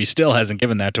though the movie still hasn't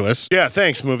given that to us. Yeah,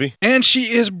 thanks, movie. And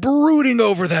she is brooding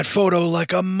over that photo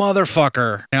like a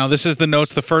motherfucker. Now, this is the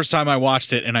notes the first time I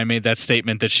watched it, and I made that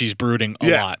statement that she's brooding a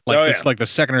lot. Like, this like the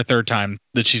second or third time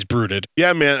that she's brooded.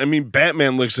 Yeah, man. I mean,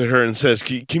 Batman looks at her and says,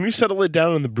 can you settle it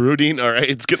down on the brooding? All right,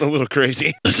 it's getting a little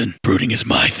crazy. Listen, brooding is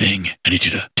my thing. I need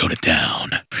you to tone it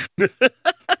down.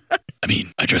 I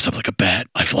mean, I dress up like a bat,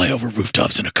 I fly over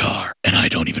rooftops in a car, and I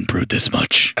don't even brood this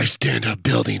much. I stand up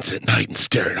buildings at night and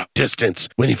stare at a distance,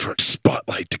 waiting for a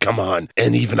spotlight to come on,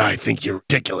 and even I think you're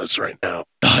ridiculous right now.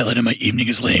 The highlight of my evening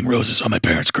is laying roses on my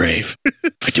parents' grave.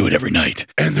 I do it every night.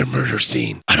 And their murder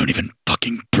scene. I don't even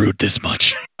fucking brood this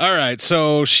much. All right,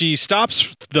 so she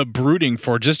stops the brooding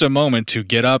for just a moment to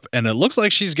get up, and it looks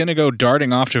like she's going to go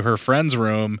darting off to her friend's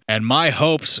room, and my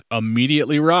hopes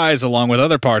immediately rise along with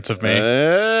other parts of me.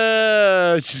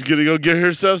 She's going to go get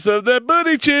herself some of that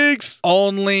booty cheeks.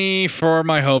 Only for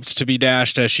my hopes to be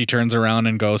dashed as she turns around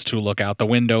and goes to look out the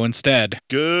window instead.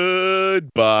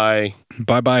 Goodbye.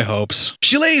 Bye-bye, hopes.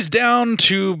 She lays down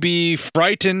to be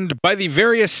frightened by the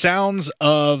various sounds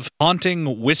of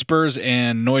haunting whispers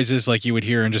and noises like you would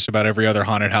hear in just about every other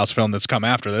haunted house film that's come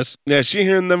after this. Yeah, she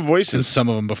hearing them voices. And some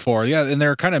of them before. Yeah, and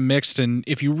they're kind of mixed, and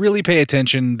if you really pay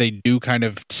attention, they do kind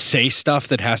of say stuff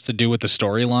that has to do with the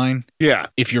storyline. Yeah.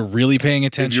 If you're really paying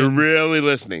attention. If you're really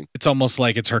listening. It's almost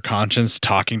like it's her conscience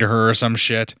talking to her or some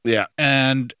shit. Yeah.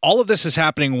 And all of this is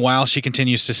happening while she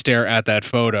continues to stare at that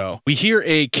photo. We hear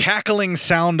a cackling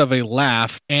sound of a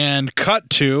laugh and cut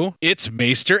to, it's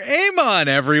Maester Aemon,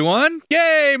 everyone.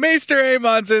 Yay, Maester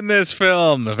Aemon's in this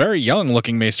film. A very young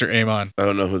looking Maester Aemon. I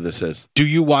don't know who this is. Do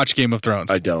you watch Game of Thrones?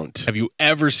 I don't. Have you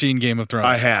ever seen Game of Thrones?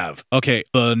 I have. Okay,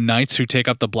 the knights who take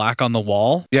up the black on the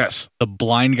wall? Yes. The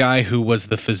blind guy who was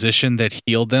the physician that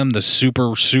healed them, the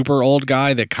super, super old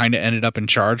guy that kind of ended up in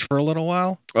charge for a little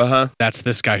while? Uh-huh. That's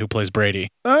this guy who plays Brady.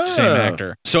 Oh. Same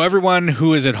actor. So everyone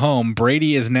who is at home,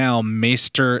 Brady is now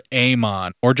Maester Aemon.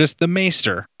 Amon, or just the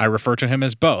Maester. I refer to him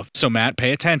as both. So, Matt,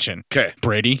 pay attention. Okay.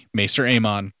 Brady, Maester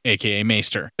Amon, a.k.a.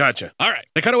 Maester. Gotcha. All right.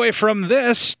 They cut away from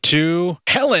this to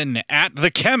Helen at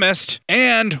the chemist,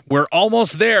 and we're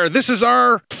almost there. This is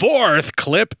our 4th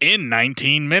clip in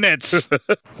 19 minutes.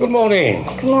 Good morning.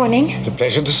 Good morning. It's a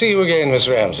pleasure to see you again, Miss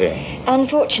Ramsey.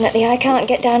 Unfortunately, I can't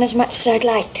get down as much as I'd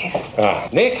like to.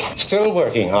 Nick, still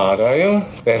working hard, are you?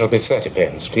 That'll be 30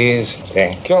 pence, please.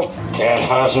 Thank you. And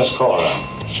how's Miss Cora?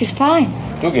 She's fine.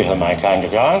 Do give her my kind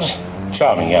regards.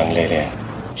 Charming young lady.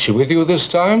 She with you this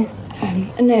time?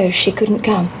 No, she couldn't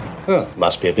come. Oh,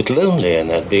 must be a bit lonely in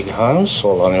that big house,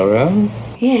 all on your own.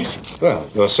 Yes. Well,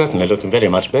 you're certainly looking very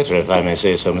much better, if I may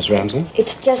say so, Miss Ramsey.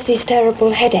 It's just these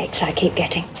terrible headaches I keep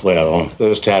getting. Well,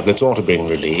 those tablets ought to bring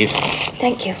relief.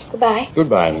 Thank you. Goodbye.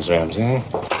 Goodbye, Miss Ramsey.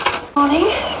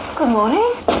 Morning. Good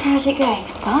morning. How's it going?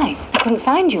 Fine. I couldn't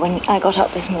find you when I got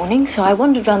up this morning, so I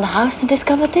wandered around the house and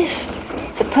discovered this.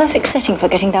 It's a perfect setting for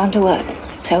getting down to work.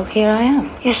 So here I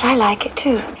am. Yes, I like it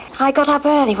too. I got up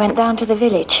early, went down to the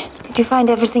village. Did you find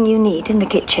everything you need in the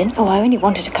kitchen? Oh, I only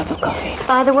wanted a cup of coffee.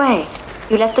 By the way,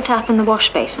 you left the tap in the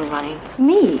wash basin running.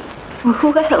 Me? Well,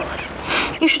 who else?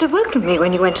 You should have welcomed me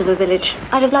when you went to the village.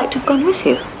 I'd have liked to have gone with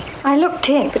you. I looked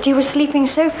in, but you were sleeping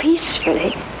so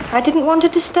peacefully. I didn't want to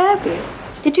disturb you.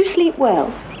 Did you sleep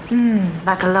well?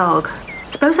 Like a log.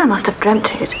 Suppose I must have dreamt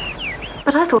it.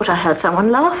 But I thought I heard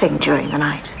someone laughing during the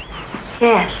night.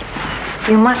 Yes,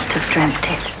 you must have dreamt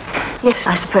it. Yes,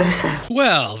 I suppose so.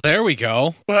 Well, there we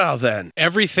go. Well, then.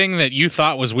 Everything that you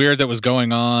thought was weird that was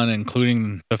going on,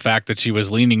 including the fact that she was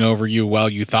leaning over you while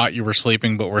you thought you were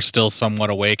sleeping but were still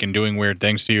somewhat awake and doing weird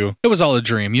things to you, it was all a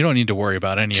dream. You don't need to worry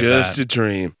about any of that. Just a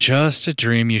dream. Just a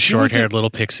dream, you short-haired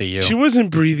little pixie, you. She wasn't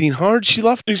breathing hard. She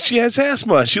has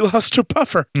asthma. She lost her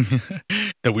puffer.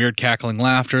 The weird cackling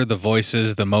laughter, the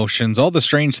voices, the motions, all the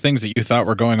strange things that you thought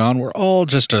were going on were all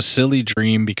just a silly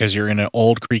dream because you're in an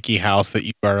old creaky house that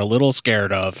you are a little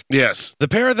scared of. Yes. The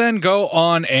pair then go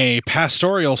on a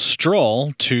pastoral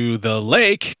stroll to the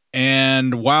lake,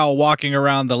 and while walking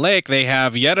around the lake, they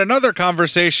have yet another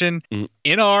conversation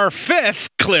in our 5th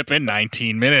clip in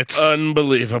 19 minutes.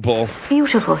 Unbelievable. It's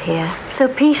beautiful here. So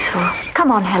peaceful.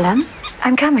 Come on, Helen.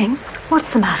 I'm coming.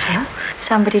 What's the matter?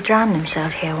 Somebody drowned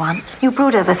himself here once. You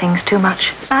brood over things too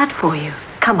much. It's bad for you.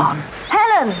 Come on.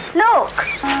 Helen, look!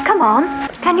 Come on.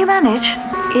 Can you manage?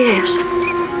 Yes.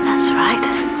 That's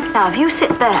right. Now, if you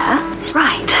sit there...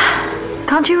 Right.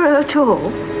 Can't you row at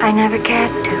all? I never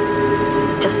cared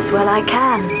to. Just as well I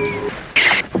can.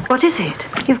 What is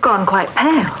it? You've gone quite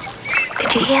pale.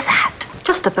 Did you hear that?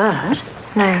 Just a bird.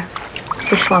 No.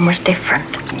 This one was different.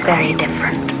 Very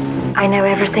different. I know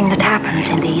everything that happens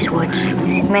in these woods.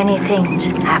 Many things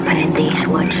happen in these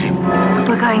woods.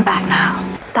 We're going back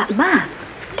now. That man.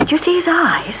 Did you see his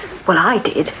eyes? Well, I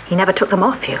did. He never took them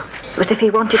off you. It was as if he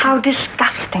wanted to... How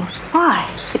disgusting. Why?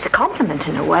 It's a compliment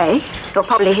in a way. You're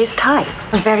probably his type.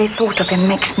 The very thought of him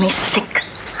makes me sick.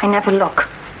 I never look,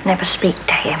 never speak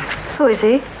to him. Who is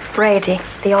he? Brady,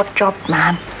 the odd job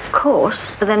man. Of course,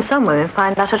 but then some women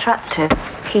find that attractive.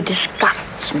 He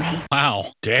disgusts me.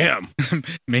 Wow. Damn.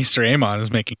 Maester Amon is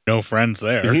making no friends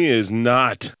there. He is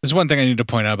not. There's one thing I need to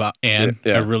point out about Anne.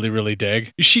 I really, really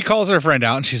dig. She calls her friend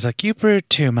out and she's like, you brood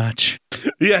too much.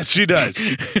 Yes, she does.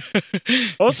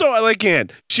 Also, I like Anne.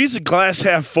 She's a glass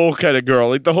half full kind of girl.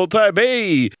 Like the whole time,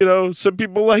 hey, some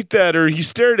people like that, or he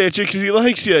stared at you because he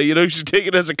likes you. You should take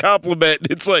it as a compliment.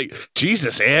 It's like,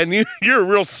 Jesus, Anne, you're a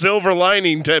real silver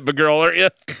lining type of girl, aren't you?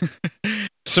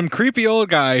 Some creepy old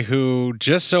guy who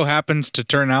just so happens to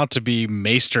turn out to be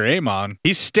Maester Amon.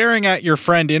 He's staring at your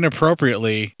friend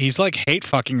inappropriately. He's like hate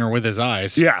fucking her with his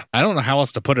eyes. Yeah. I don't know how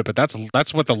else to put it, but that's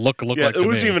what the look like to me. It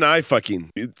wasn't even eye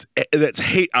fucking. That's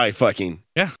hate eye fucking.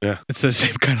 Yeah. It's the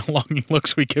same kind of longing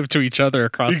looks we give to each other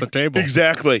across the table.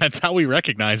 Exactly. That's how we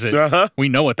recognize it. Uh-huh. We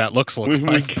know what that looks like.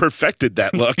 We've perfected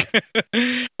that look.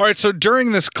 All right, so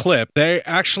during this clip, they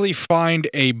actually find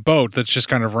a boat that's just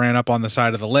kind of ran up on the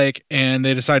side of the lake, and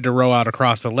they decide to row out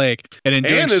across the lake. And in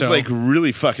doing Anne is like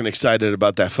really fucking excited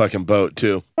about that fucking boat,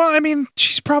 too. Well, I mean,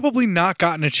 she's probably not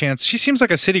gotten a chance. She seems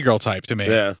like a city girl type to me.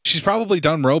 Yeah. She's probably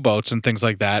done rowboats and things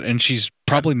like that, and she's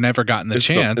probably never gotten the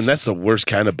chance. And that's the worst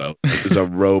kind of boat, is a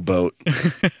rowboat.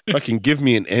 Fucking give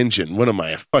me an engine. What am I,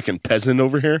 a fucking peasant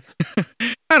over here?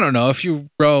 I don't know. If you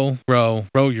row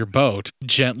your boat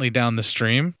gently down the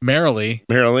stream, merrily,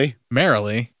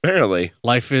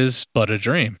 life is but a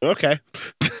dream. Okay.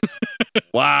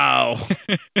 Wow.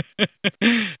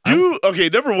 Okay,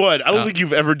 number one, I don't think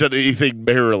you've ever done anything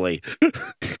merrily.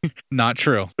 Not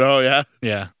true. Oh, yeah?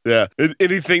 Yeah. Yeah.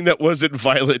 Anything that wasn't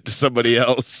violent to somebody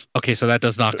else. Okay, so that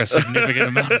does knock a significant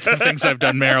amount of the things I've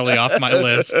done merrily off my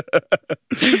list.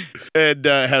 And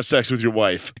have sex with your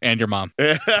wife. And your mom.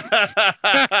 God,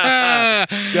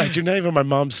 you're not even my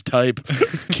mom's type.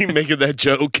 Keep making that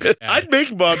joke. I'd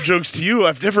make mom jokes to you.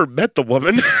 I've never met the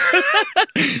woman.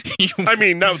 I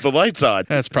mean, not with the lights on.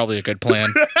 That's probably a good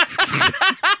plan.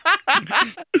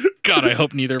 God, I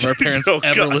hope neither of our parents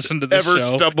ever listen to this show. Ever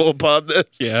stumble upon this.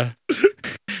 Yeah.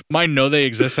 Mine know they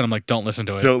exist, and I'm like, don't listen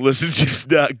to it. Don't listen to it. It's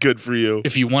not good for you.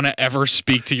 If you want to ever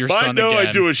speak to your Mine son know again.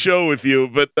 I do a show with you,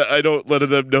 but I don't let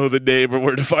them know the name or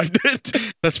where to find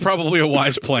it. That's probably a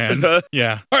wise plan.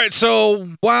 Yeah. All right, so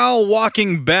while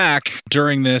walking back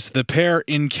during this, the pair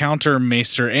encounter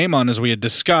Maester Aemon, as we had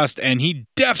discussed, and he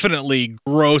definitely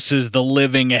grosses the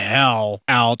living hell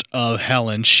out of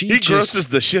Helen. He grosses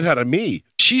the shit out of me.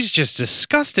 She's just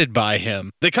disgusted by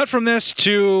him. They cut from this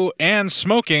to Anne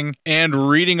smoking and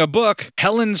reading a book.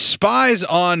 Helen spies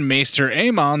on Maester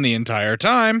Aemon the entire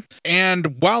time,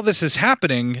 and while this is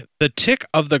happening, the tick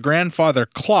of the grandfather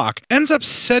clock ends up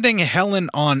setting Helen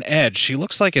on edge. She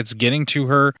looks like it's getting to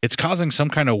her. It's causing some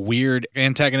kind of weird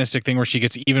antagonistic thing where she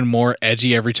gets even more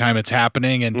edgy every time it's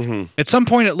happening, and at some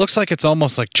point it looks like it's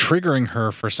almost like triggering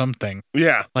her for something.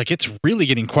 Yeah. Like it's really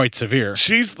getting quite severe.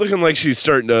 She's looking like she's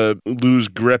starting to lose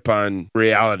grip on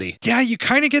reality. Yeah, you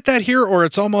kind of get that here, or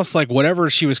it's almost like whatever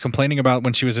she was complaining about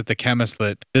when she was at the chemist,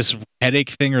 that this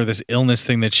headache thing or this illness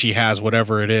thing that she has,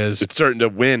 whatever it is. It's starting to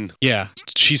win. Yeah,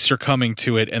 she's succumbing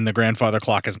to it, and the grandfather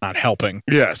clock is not helping.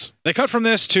 Yes. They cut from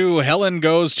this to Helen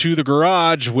goes to the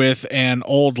garage with an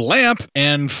old lamp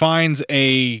and finds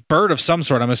a bird of some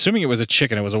sort. I'm assuming it was a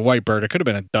chicken. It was a white bird. It could have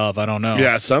been a dove. I don't know.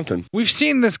 Yeah, something. We've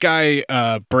seen this guy,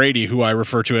 Brady, who I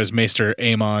refer to as Maester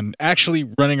Aemon, actually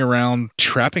running around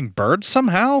trapping birds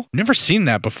somehow. Never seen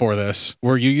that before this,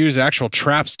 where you use actual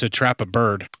traps to trap a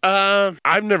bird.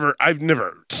 I've never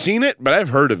seen it, but I've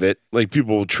heard of it. Like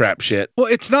people will trap shit. Well,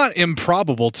 it's not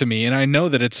improbable to me, and I know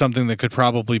that it's something that could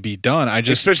probably be done.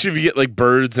 Especially if you get like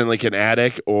birds in like an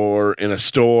attic or in a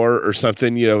store or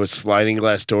something, with sliding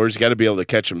glass doors, you got to be able to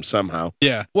catch them somehow.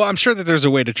 Yeah. Well, I'm sure that there's a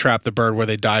way to trap the bird where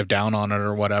they dive down on it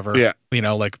or whatever. Yeah.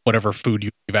 Like whatever food you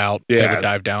leave out, they would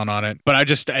dive down on it. But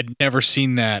I'd never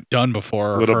seen that done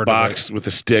before. Or Little heard box of it. with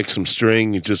a stick, some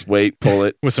string, you just wait, pull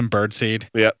it. With some bird seed.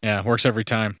 Yep. Yeah, works every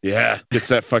time. Yeah. Gets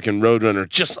that fucking Roadrunner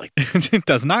just like It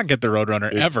does not get the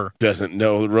Roadrunner ever. Doesn't.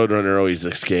 No, the Roadrunner always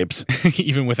escapes.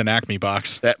 Even with an Acme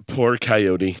box. That poor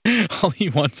coyote. All he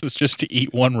wants is just to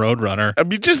eat one Roadrunner. I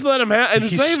mean, just let him have it.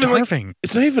 He's starving.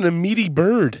 It's not even a meaty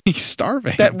bird. He's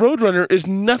starving. That Roadrunner is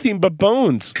nothing but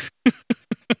bones.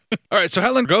 All right, so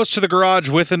Helen goes to the garage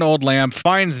with an old lamp,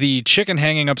 finds the chicken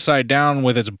hanging upside down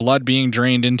with its blood being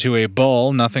drained into a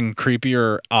bowl. Nothing creepy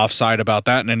or offside about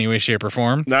that in any way, shape, or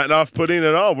form. Not off-putting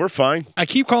at all. We're fine. I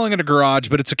keep calling it a garage,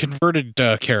 but it's a converted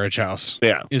carriage house.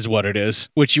 Yeah. Is what it is,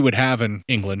 which you would have in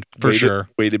England, for sure.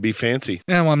 Way to be fancy.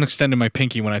 Yeah, well, I'm extending my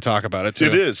pinky when I talk about it, too.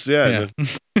 It is, yeah.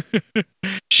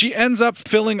 She ends up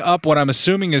filling up what I'm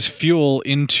assuming is fuel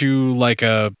into like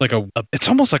a it's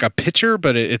almost like a pitcher,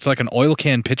 but it's like an oil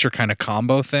can pitcher kind of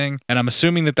combo thing. And I'm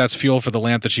assuming that that's fuel for the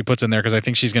lamp that she puts in there, because I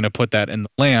think she's going to put that in the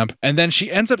lamp. And then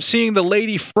she ends up seeing the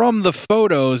lady from the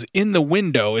photos in the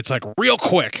window. It's like real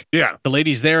quick. Yeah. The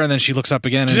lady's there, and then she looks up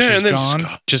again, and she's gone.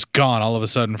 Just gone all of a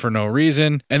sudden for no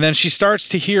reason. And then she starts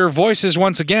to hear voices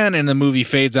once again, and the movie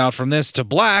fades out from this to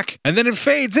black. And then it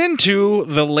fades into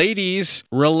the ladies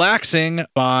relaxing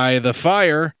by the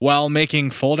fire while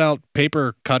making fold-out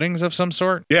paper cuttings of some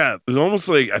sort. Yeah, it was almost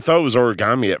like, I thought it was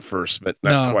origami at first, but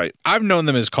not quite. I've known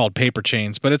them as called paper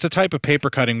chains, but it's a type of paper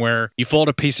cutting where you fold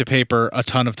a piece of paper a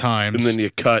ton of times. And then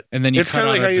you cut. And then you it's cut kind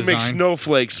of like out how a you make design.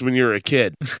 snowflakes when you're a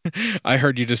kid. I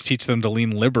heard you just teach them to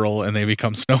lean liberal and they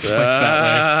become snowflakes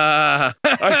that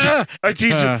way.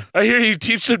 I hear you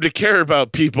teach them to care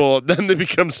about people, and then they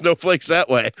become snowflakes that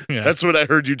way. Yeah. That's what I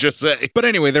heard you just say. But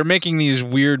anyway, they're making these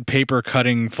weird paper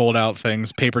cutting fold-out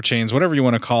things, paper chains, whatever you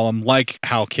want to call them, like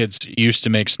how kids used to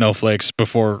make snowflakes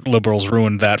before liberals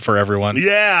ruined that for everyone.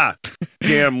 Yeah.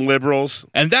 Damn liberals.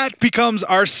 And that becomes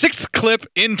our 6th clip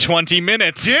in 20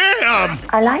 minutes. Damn!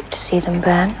 I like to see them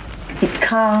burn. It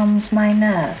calms my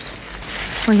nerves.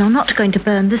 Well, you're not going to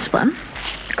burn this one,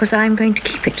 because I'm going to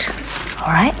keep it. All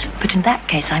right, but in that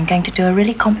case, I'm going to do a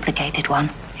really complicated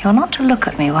one. You're not to look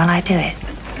at me while I do it.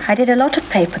 I did a lot of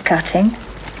paper cutting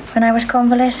when I was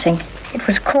convalescing. It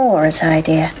was Cora's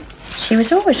idea. She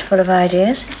was always full of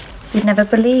ideas. You'd never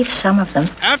believe some of them.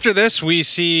 After this, we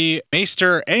see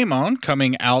Maester Aemon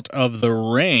coming out of the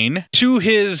rain to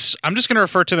his, I'm just going to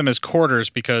refer to them as quarters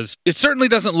because it certainly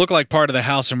doesn't look like part of the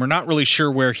house and we're not really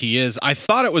sure where he is. I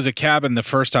thought it was a cabin the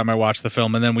first time I watched the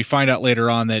film, and then we find out later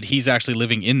on that he's actually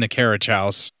living in the carriage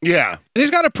house. Yeah. And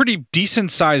he's got a pretty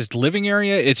decent sized living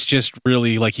area. It's just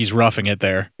really like he's roughing it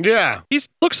there. Yeah. He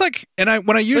looks like, and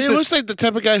when I use this, looks like the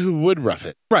type of guy who would rough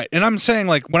it. Right. And I'm saying,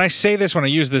 like, when I say this, when I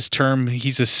use this term,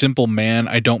 he's a simple man.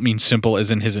 I don't mean simple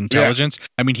as in his intelligence. Yeah.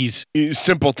 I mean, he's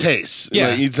simple tastes. Yeah.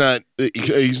 Like,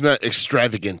 he's not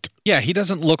extravagant. Yeah, he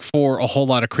doesn't look for a whole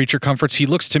lot of creature comforts. He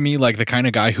looks to me like the kind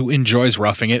of guy who enjoys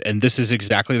roughing it, and this is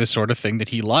exactly the sort of thing that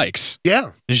he likes.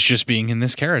 Yeah. Is just being in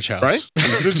this carriage house. Right?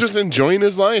 He's just enjoying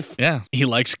his life. Yeah. He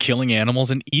likes killing animals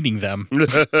and eating them.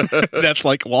 That's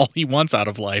like all he wants out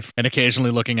of life. And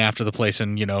occasionally looking after the place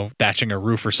and, thatching a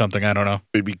roof or something. I don't know.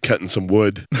 Maybe cutting some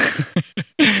wood.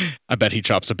 I bet he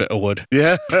chops a bit of wood.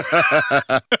 Yeah.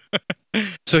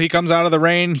 So he comes out of the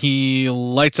rain, he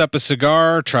lights up a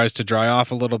cigar, tries to dry off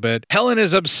a little bit. Helen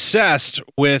is obsessed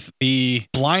with the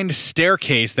blind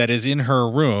staircase that is in her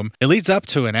room. It leads up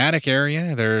to an attic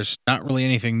area. There's not really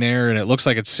anything there, and it looks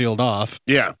like it's sealed off.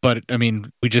 Yeah. But, I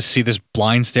mean, we just see this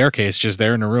blind staircase just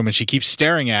there in her room, and she keeps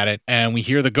staring at it, and we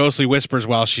hear the ghostly whispers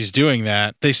while she's doing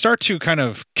that. They start to kind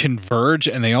of converge,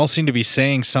 and they all seem to be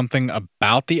saying something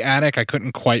about the attic. I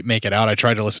couldn't quite make it out. I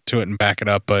tried to listen to it and back it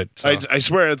up, but... I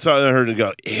swear I thought I heard it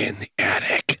go, in the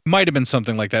attic. Might have been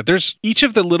something like that. There's each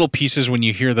of the little pieces when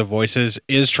you hear the voices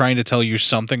is trying to tell you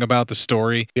something about the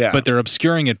story, but they're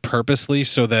obscuring it purposely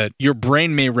so that your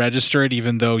brain may register it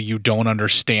even though you don't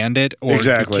understand it or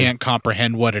you can't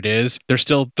comprehend what it is. They're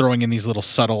still throwing in these little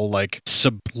subtle, like,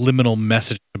 subliminal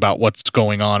messages about what's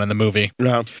going on in the movie.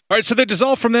 Yeah. All right, so they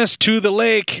dissolve from this to the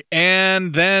lake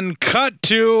and then cut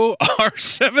to our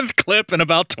 7th clip in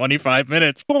about 25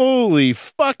 minutes. Holy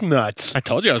fuck nuts. I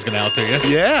told you I was going to out to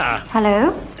you. Yeah.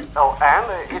 Hello? Oh,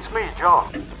 Anne, it's me,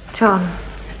 John. John.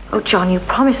 Oh, John, you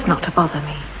promised not to bother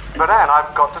me. But Anne,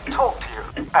 I've got to talk to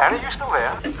you. Anne, are you still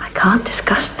there? I can't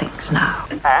discuss things now.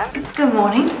 Anne? Good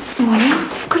morning. Morning.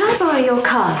 Could I borrow your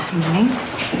car this morning?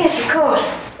 Yes, of course.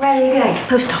 Where are you going?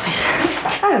 Post office.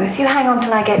 Oh, if you hang on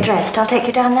till I get dressed, I'll take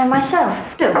you down there myself.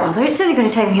 Don't bother, it's only going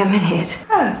to take me a minute.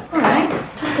 Oh, all right.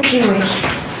 Just as you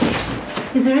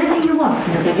wish. Is there anything you want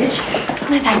from the village?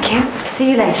 No, thank you.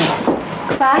 See you later.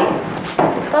 Bye.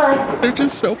 Bye. They're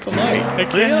just so polite. I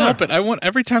can't help it. I want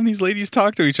every time these ladies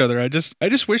talk to each other, I just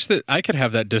wish that I could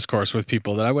have that discourse with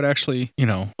people, that I would actually,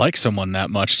 like someone that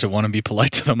much to want to be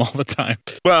polite to them all the time.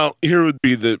 Well, here would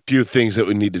be the few things that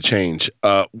would need to change.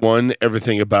 1,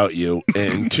 everything about you,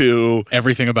 and 2,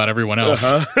 everything about everyone else.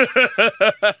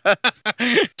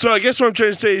 So I guess what I'm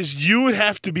trying to say is you would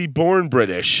have to be born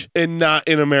British and not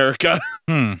in America.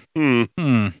 I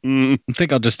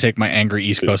think I'll just take my angry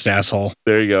East Coast asshole.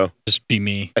 There you go. Just be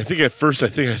me. I think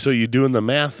I saw you doing the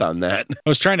math on that. I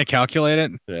was trying to calculate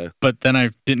it, but then I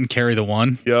didn't carry the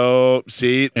 1. Yo,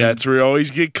 see, that's where you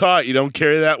always get caught. You don't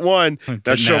carry that 1.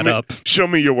 Now show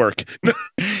me your work.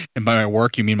 And by my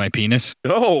work, you mean my penis?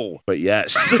 No, but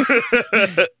yes.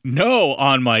 No,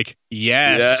 on mic.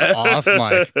 Yes, off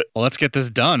mic. Well, let's get this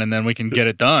done, and then we can get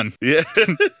it done. Yeah.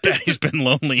 Daddy's been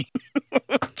lonely.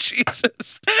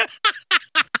 Jesus.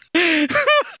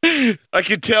 I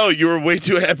could tell you were way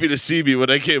too happy to see me when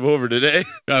I came over today.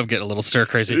 I'm getting a little stir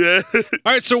crazy. Yeah. All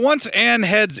right, so once Anne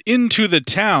heads into the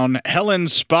town, Helen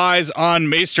spies on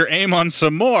Maester Aemon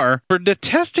some more for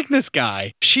detesting this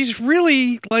guy. She's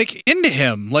really, into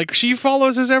him. She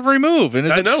follows his every move and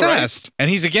is obsessed. Right? And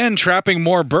he's again trapping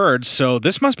more birds, so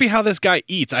this must be how this guy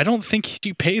eats. I don't think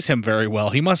he pays him very well.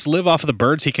 He must live off of the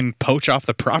birds he can poach off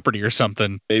the property or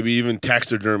something. Maybe even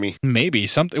taxidermy. Maybe.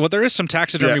 Something. Well, there is some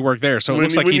taxidermy work there, so it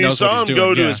looks like he knows what he's doing. When you saw him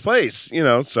go to his place,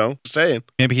 so saying.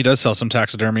 Maybe he does sell some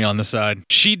taxidermy on the side.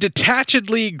 She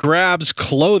detachedly grabs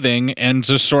clothing and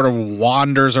just sort of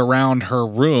wanders around her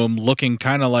room looking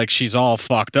kind of like she's all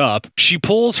fucked up. She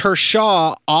pulls her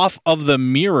shawl off of the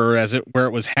mirror where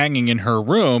it was hanging in her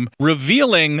room,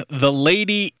 revealing the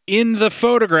lady in the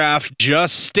photograph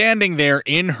just standing there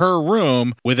in her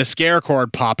room with a scare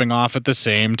cord popping off at the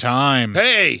same time.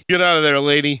 Hey, get out of there,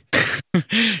 lady.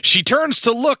 She turns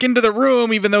to look into the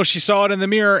room even though she saw it in the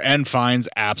mirror and finds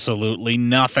absolutely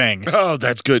nothing. Oh,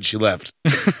 that's good. She left.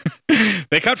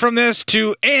 They cut from this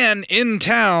to Anne in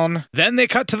town. Then they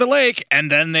cut to the lake,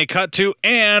 and then they cut to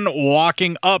Anne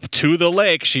walking up to the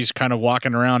lake. She's kind of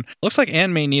walking around. Looks like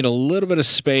Anne may need a little bit of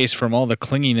space from all the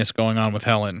clinginess going on with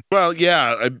Helen. Well,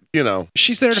 yeah,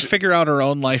 she's there to figure out her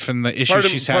own life and the issues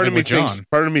she's having with John.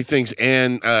 Part of me thinks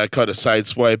Anne caught a side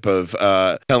swipe of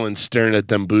Helen staring at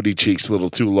them booty cheeks a little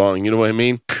too long. You know what I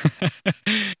mean?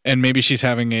 And maybe she's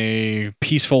having a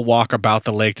peaceful walk about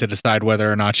the lake to decide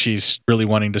whether or not she's really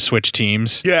wanting to switch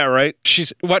teams. Yeah, right.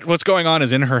 She's what's going on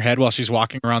is in her head while she's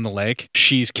walking around the lake,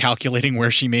 she's calculating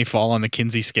where she may fall on the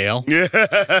Kinsey scale. Yeah.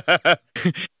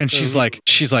 And she's like,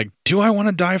 do I want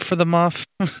to dive for the muff?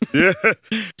 Yeah.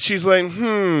 She's like,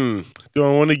 do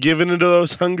I want to give into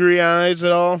those hungry eyes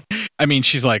at all? I mean,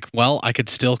 she's like, well, I could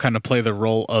still kind of play the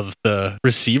role of the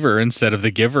receiver instead of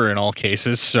the giver in all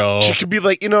cases. So she could be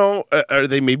like,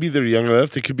 maybe they're young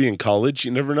enough. They could be in college.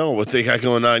 You never know what they got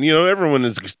going on. Everyone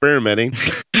is experimenting.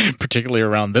 Particularly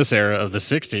around this era of the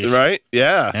 60s. Right?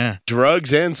 Yeah.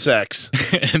 Drugs and sex.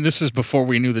 And this is before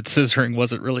we knew that scissoring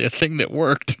wasn't really a thing that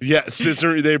worked. Yeah,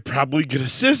 they're probably going to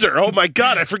scissor. Oh my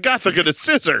God, I forgot they're going to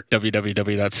scissor.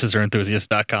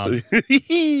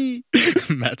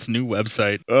 www.scissorenthusiast.com. Matt's new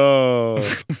website. Oh,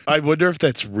 I wonder if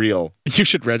that's real. You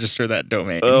should register that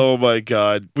domain. Oh my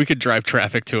God. We could drive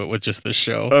traffic to it with just this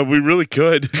show. We really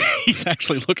could. He's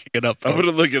actually looking it up, folks. I'm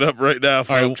going to look it up right now,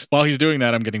 folks. All right, while he's doing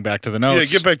that, I'm getting back to the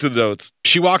notes. Yeah, get back to the notes.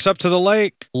 She walks up to the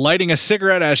lake, lighting a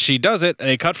cigarette as she does it.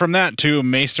 They cut from that to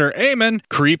Maester Aemon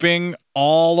creeping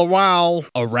all the while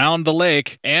around the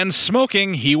lake and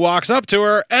smoking. He walks up to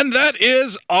her, and that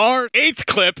is our 8th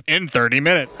clip in 30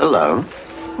 minutes. Hello.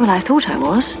 Well, I thought I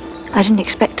was. I didn't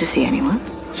expect to see anyone.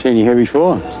 Seen you here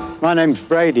before. My name's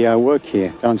Brady. I work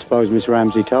here. Don't suppose Miss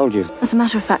Ramsey told you. As a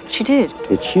matter of fact, she did.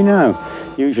 Did she know?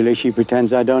 Usually she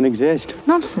pretends I don't exist.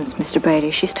 Nonsense, Mr.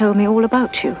 Brady. She's told me all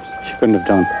about you. She couldn't have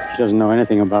done. She doesn't know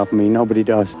anything about me. Nobody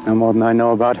does. No more than I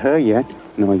know about her yet.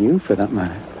 Nor you, for that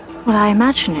matter. Well, I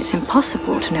imagine it's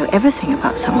impossible to know everything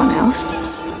about someone else.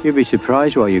 You'll be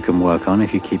surprised what you can work on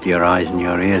if you keep your eyes and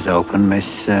your ears open,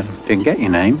 Miss... didn't get your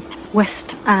name.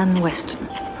 West Anne Weston.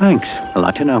 Thanks. I'd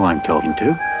like to know who I'm talking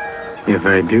to. You're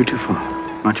very beautiful.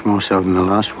 Much more so than the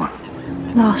last one.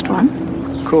 Last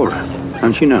one? Cora.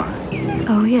 Don't you know her?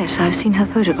 Oh, yes. I've seen her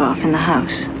photograph in the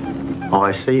house. Oh,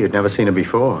 I see. You'd never seen her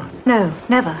before. No,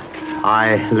 never.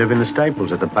 I live in the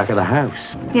stables at the back of the house.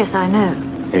 Yes, I know.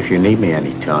 If you need me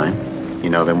any time, you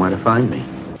know then where to find me.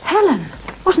 Helen!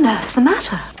 What on earth's the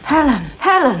matter? Helen!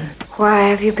 Helen! Why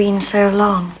have you been so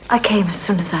long? I came as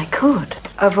soon as I could.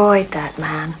 Avoid that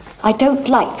man. I don't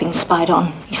like being spied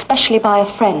on, especially by a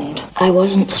friend. I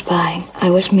wasn't spying. I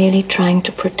was merely trying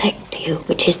to protect you,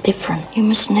 which is different. You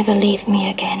must never leave me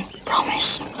again.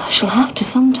 Promise. I shall have to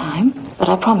sometime, but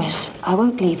I promise I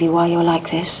won't leave you while you're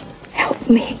like this. Help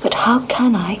me. But how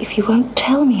can I if you won't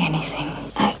tell me anything?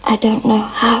 I don't know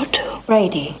how to.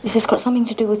 Brady. This has got something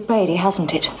to do with Brady,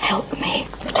 hasn't it? Help me.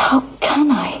 But how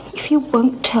can I if you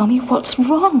won't tell me what's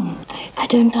wrong? I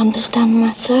don't understand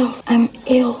myself. I'm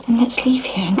ill. Then let's leave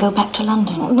here and go back to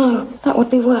London. No, that would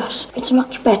be worse. It's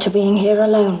much better being here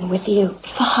alone with you.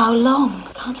 For how long?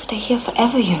 I can't stay here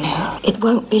forever, you know. It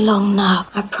won't be long now.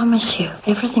 I promise you.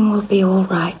 Everything will be all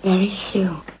right very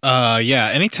soon. Yeah,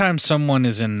 anytime someone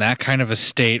is in that kind of a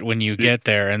state when you get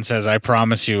there and says, I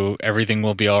promise you everything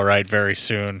will be all right very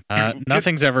soon,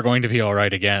 nothing's ever going to be all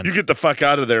right again. You get the fuck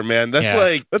out of there, man.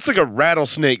 That's like a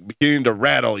rattlesnake beginning to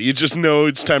rattle. You just know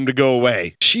it's time to go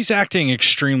away. She's acting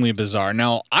extremely bizarre.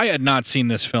 Now, I had not seen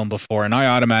this film before, and I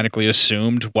automatically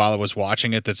assumed while I was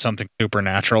watching it that something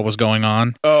supernatural was going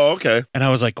on. Oh, okay. And I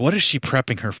was like, what is she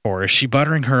prepping her for? Is she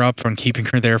buttering her up and keeping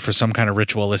her there for some kind of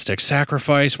ritualistic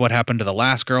sacrifice? What happened to the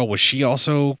last girl? Was she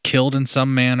also killed in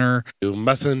some manner? You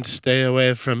mustn't stay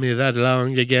away from me that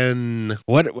long again.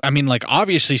 What? I mean, like,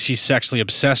 obviously she's sexually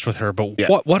obsessed with her, but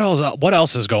what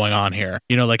else is going on here?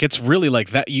 You know, like, it's really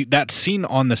like that scene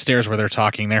on the stairs where they're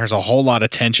talking, there's a whole lot of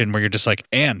tension where you're just like,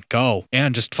 Anne, go.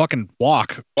 Anne, just fucking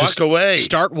walk. Walk away.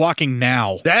 Start walking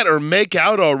now. That or make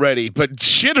out already, but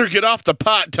shit or get off the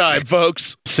pot time,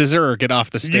 folks. Scissor or get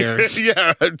off the stairs.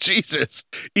 Yeah, Jesus.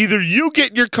 Either you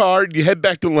get in your car and you head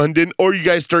back to London, or you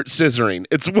guys start scissoring.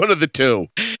 It's one of the two.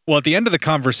 Well, at the end of the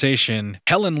conversation,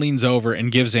 Helen leans over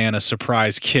and gives Anne a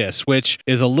surprise kiss, which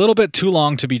is a little bit too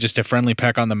long to be just a friendly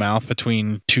peck on the mouth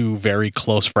between two very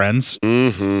close friends.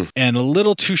 Mm-hmm. And a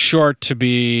little too short to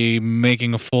be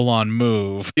making a full-on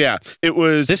move. Yeah, it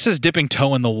was... This is dipping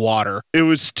toe in the water. It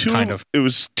was too... Kind of. It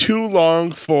was too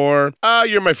long for,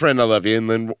 you're my friend, I love you, and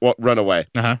then run away.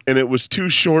 Uh-huh. And it was too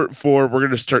short for, we're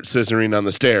going to start scissoring on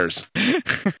the stairs.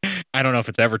 I don't know if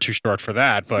it's ever too short for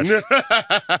that, but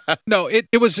no, it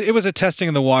was a testing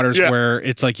in the waters where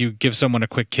it's like you give someone a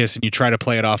quick kiss and you try to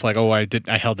play it off like, oh, I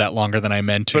held that longer than I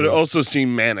meant to. But it also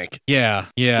seemed manic. Yeah.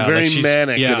 Very like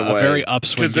manic in a way. Very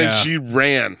upswing. Because then she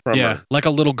ran from her. Like a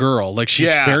little girl. Like she's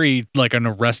very like an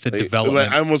arrested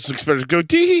development. I almost expected to go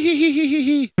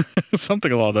dee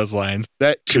something along those lines.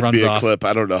 That She could runs be a off. clip.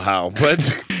 I don't know how, but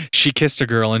She kissed a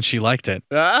girl and she liked it.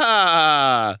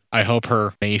 I hope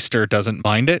her maester doesn't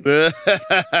mind it.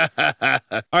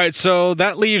 All right, so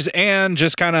that leaves Anne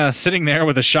just kind of sitting there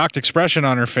with a shocked expression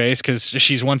on her face because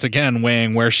she's once again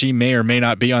weighing where she may or may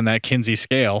not be on that Kinsey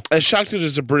scale. As shocked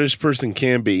as a British person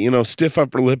can be, stiff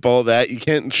upper lip, all that, you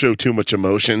can't show too much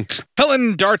emotion.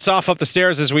 Helen darts off up the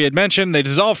stairs as we had mentioned. They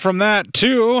dissolve from that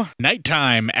to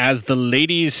nighttime as the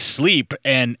ladies sleep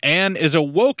and Anne is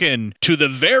awoken to the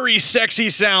very sexy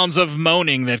sounds of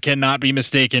moaning that cannot be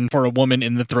mistaken for a woman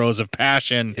in the throes of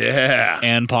passion. Yeah.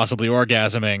 And possibly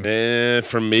orgasming.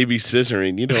 From maybe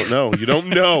scissoring. You don't know. You don't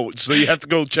know. So you have to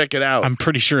go check it out. I'm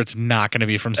pretty sure it's not going to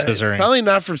be from scissoring. Probably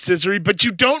not from scissoring, but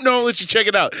you don't know unless you check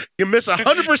it out. You miss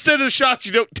 100% of the shots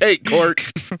you don't take, Court.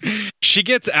 She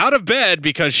gets out of bed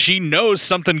because she knows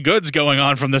something good's going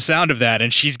on from the sound of that,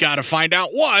 and she's got to find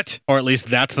out what. Or at least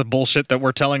that's the bullshit that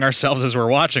we're telling ourselves as we're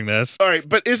watching this. All right,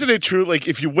 but isn't it true, like,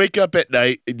 if you wake up at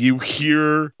night and you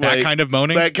hear that kind of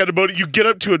moaning, you get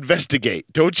up to investigate,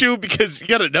 don't you? Because you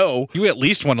got to know. You at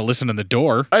least want to listen to the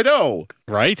door. I know.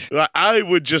 Right? I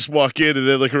would just walk in and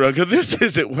then look around and go, this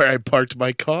isn't where I parked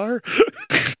my car.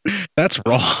 That's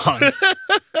wrong.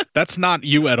 That's not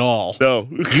you at all. No.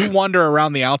 You wander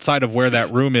around the outside of where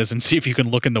that room is and see if you can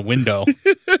look in the window.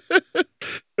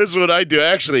 This is what I do,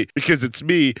 actually, because it's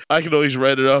me. I can always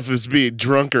write it off as being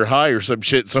drunk or high or some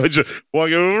shit. So I just walk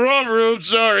in the wrong room,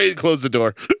 sorry, and close the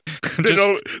door.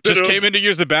 Just came in to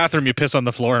use the bathroom, you piss on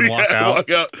the floor and walk out. Walk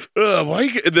out.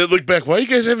 And then look back, why are you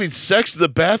guys having sex in the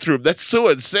bathroom? That's so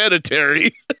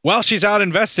unsanitary. While she's out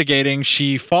investigating,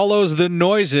 she follows the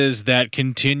noises that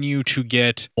continue to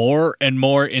get more and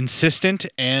more insistent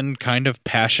and kind of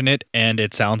passionate, and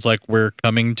it sounds like we're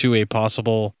coming to a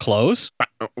possible close.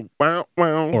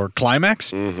 Or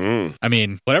climax. Mm-hmm. I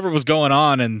mean, whatever was going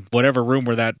on in whatever room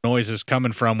where that noise is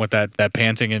coming from with that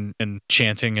panting and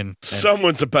chanting and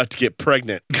someone's about to get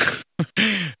pregnant.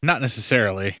 Not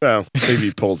necessarily. Well, maybe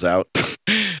he pulls out.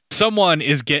 Someone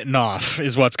is getting off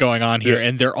is what's going on here,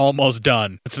 and they're almost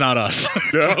done. It's not us.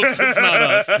 Folks, it's not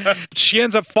us. She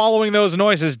ends up following those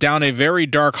noises down a very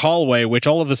dark hallway, which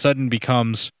all of a sudden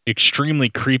becomes extremely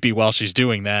creepy while she's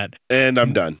doing that. And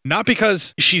I'm done. Not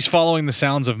because she's following the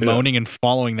sounds of moaning and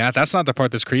following that. That's not the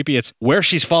part that's creepy. It's where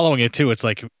she's following it to. It's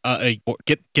like,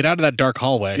 get out of that dark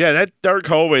hallway. Yeah, that dark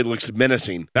hallway looks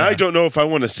menacing. Now, I don't know if I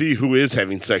want to see who is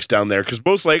having sex down there, because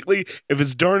most likely, if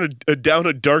it's down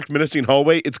a dark, menacing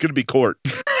hallway, it's going to be Court.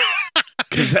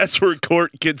 Because that's where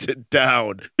Court gets it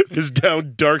down, is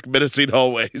down dark, menacing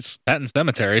hallways. That and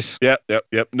cemeteries. Yep.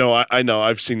 No, I know.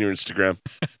 I've seen your Instagram.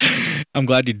 I'm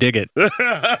glad you dig it.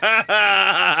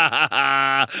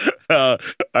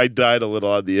 I died a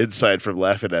little on the inside from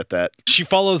laughing at that. She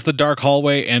follows the dark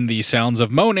hallway and the sounds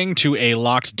of moaning to a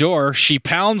locked door. She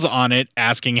pounds on it,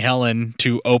 asking Helen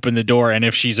to open the door and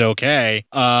if she's okay.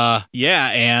 Yeah,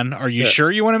 Anne, are you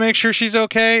sure you want to make sure she's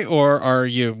okay? Or are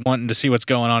you wanting to see what's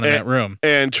going on in that room?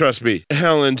 And trust me,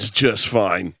 Helen's just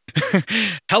fine.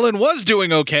 Helen was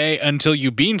doing okay until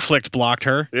you bean flicked blocked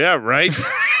her. Yeah, right?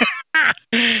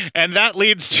 And that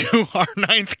leads to our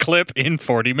 9th clip in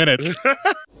 40 minutes.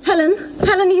 Helen,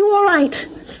 are you all right?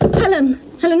 Helen,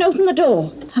 open the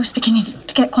door. I was beginning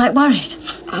to get quite worried.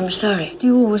 I'm sorry. Do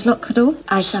you always lock the door?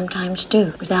 I sometimes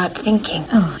do, without thinking.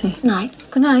 Oh, see. Night.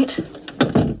 Good night.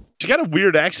 She got a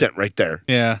weird accent right there.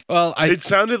 Yeah. Well, it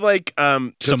sounded like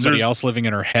somebody else living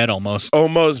in her head almost.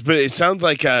 Almost, but it sounds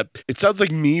like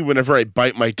me whenever I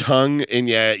bite my tongue, and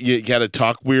you got to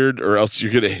talk weird, or else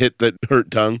you're gonna hit the hurt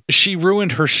tongue. She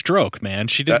ruined her stroke, man.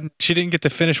 She didn't get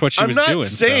to finish what she was doing. I'm not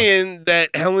saying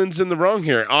that Helen's in the wrong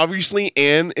here. Obviously,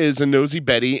 Anne is a nosy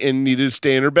Betty and needed to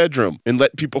stay in her bedroom and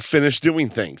let people finish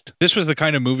doing things. This was the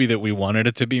kind of movie that we wanted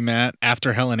it to be, Matt.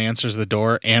 After Helen answers the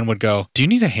door, Anne would go, "Do you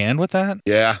need a hand with that?"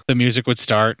 Yeah. The music would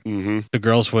start. Mm-hmm. The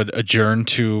girls would adjourn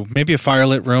to maybe a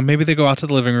firelit room. Maybe they go out to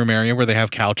the living room area where they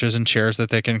have couches and chairs that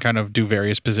they can kind of do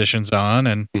various positions on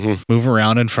and move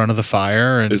around in front of the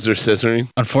fire. And is there scissoring?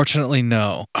 Unfortunately,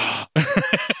 no.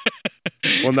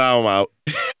 Well, now I'm out.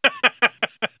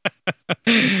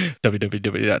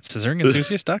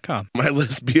 www.scissoringenthusiast.com. My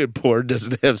lesbian porn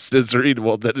doesn't have scissoring.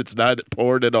 Well, then it's not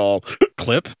porn at all.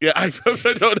 Clip? Yeah, I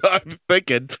don't know. I'm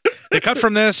thinking. They cut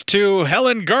from this to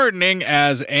Helen gardening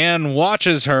as Anne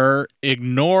watches her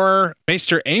ignore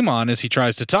Maester Amon as he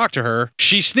tries to talk to her,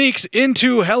 she sneaks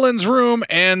into Helen's room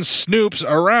and snoops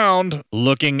around,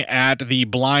 looking at the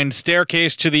blind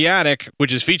staircase to the attic,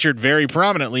 which is featured very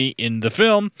prominently in the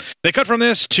film. They cut from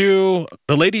this to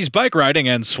the ladies bike riding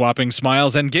and swapping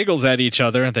smiles and giggles at each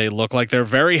other. They look like they're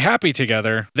very happy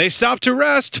together. They stop to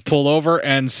rest, pull over,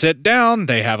 and sit down.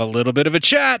 They have a little bit of a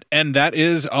chat, and that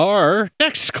is our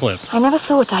next clip. I never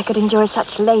thought I could enjoy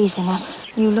such laziness.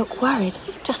 You look worried.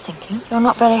 Just thinking. You're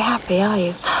not very happy, are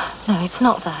you? No, it's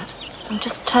not that. I'm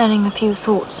just turning a few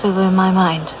thoughts over in my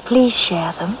mind. Please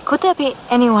share them. Could there be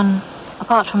anyone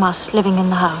apart from us living in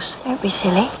the house? Don't be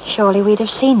silly. Surely we'd have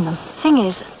seen them. Thing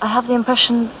is, I have the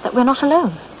impression that we're not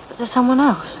alone. That there's someone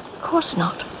else. Of course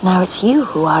not. Now it's you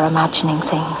who are imagining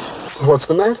things. What's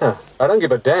the matter? I don't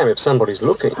give a damn if somebody's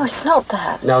looking. Oh, it's not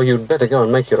that. Now you'd better go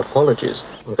and make your apologies.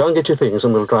 Go and get your things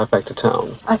and we'll drive back to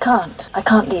town. I can't. I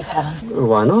can't leave Helen.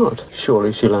 Why not?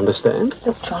 Surely she'll understand.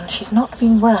 Look, John, she's not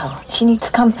been well. She needs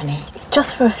company. It's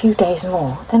just for a few days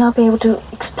more. Then I'll be able to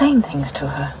explain things to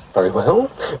her. Very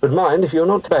well. But mind, if you're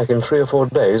not back in 3 or 4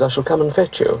 days, I shall come and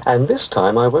fetch you. And this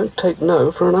time I won't take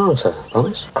no for an answer.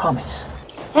 Promise? Promise.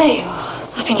 There you are.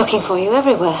 I've been looking for you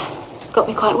everywhere. Got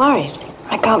me quite worried.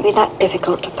 I can't be that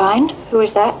difficult to find. Who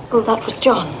is that? Oh, that was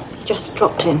John. He just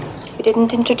dropped in. You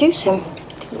didn't introduce him.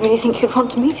 Didn't really think you'd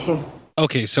want to meet him.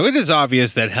 Okay, so it is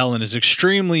obvious that Helen is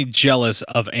extremely jealous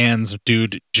of Anne's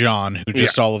dude, John, who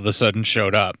just all of a sudden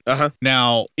showed up.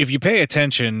 Now, if you pay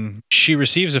attention, she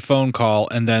receives a phone call,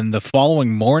 and then the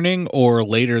following morning or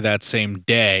later that same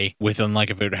day, within like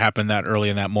if it happened that early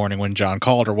in that morning when John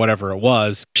called or whatever it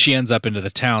was, she ends up into the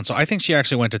town. So I think she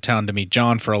actually went to town to meet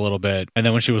John for a little bit. And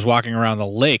then when she was walking around the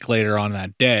lake later on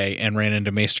that day and ran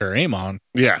into Maester Amon,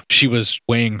 she was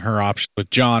weighing her options with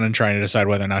John and trying to decide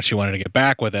whether or not she wanted to get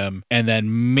back with him. And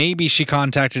then maybe she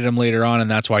contacted him later on and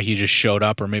that's why he just showed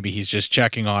up, or maybe he's just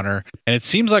checking on her. And it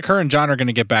seems like her and John are going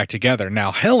to get back together.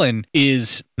 Now, Helen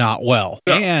is not well.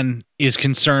 Anne is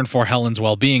concerned for Helen's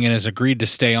well-being and has agreed to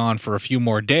stay on for a few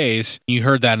more days. You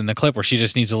heard that in the clip where she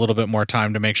just needs a little bit more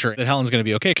time to make sure that Helen's going to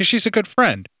be okay because she's a good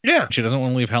friend. Yeah. She doesn't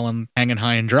want to leave Helen hanging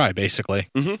high and dry, basically.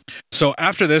 So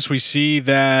after this, we see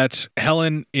that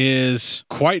Helen is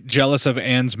quite jealous of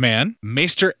Anne's man.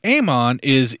 Maester Amon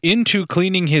is into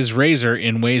cleaning his razor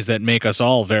in ways that make us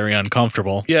all very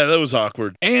uncomfortable. Yeah, that was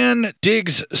awkward. Anne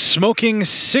digs smoking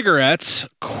cigarettes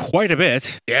quite a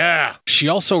bit. Yeah. She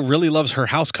also really loves her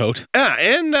house coat. Yeah,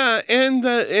 and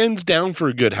Anne's down for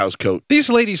a good house coat. These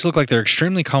ladies look like they're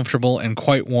extremely comfortable and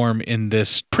quite warm in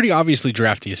this pretty obviously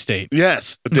drafty estate.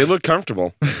 Yes, but they look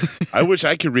comfortable. I wish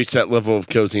I could reach that level of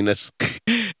coziness.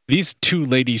 These two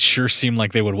ladies sure seem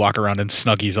like they would walk around in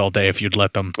Snuggies all day if you'd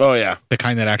let them. Oh, yeah. The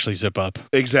kind that actually zip up.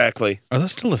 Exactly. Are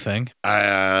those still a thing?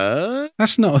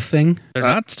 That's not a thing. They're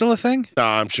not still a thing? No,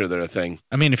 I'm sure they're a thing.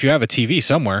 I mean, if you have a TV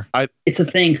somewhere. It's a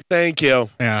thing. Thank you.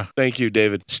 Yeah. Thank you,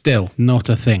 David. Still not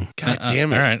a thing. God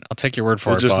damn it. All right, I'll take your word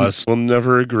for it, Boz. We'll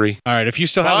never agree. All right, if you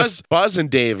still have Boz and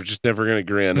Dave are just never going to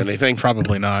agree on anything.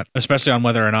 Probably not, especially on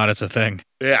whether or not it's a thing.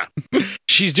 Yeah.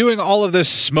 She's doing all of this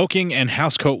smoking and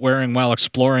housecoat wearing while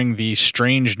exploring the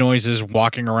strange noises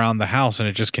walking around the house, and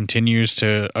it just continues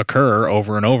to occur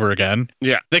over and over again.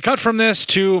 Yeah. They cut from this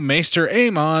to Maester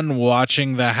Amon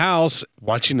watching the house.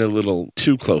 Watching a little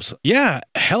too close. Yeah,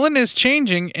 Helen is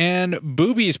changing, and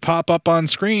boobies pop up on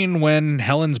screen when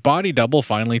Helen's body double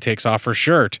finally takes off her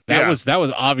shirt. That was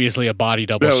obviously a body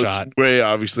double shot. Was way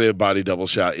obviously a body double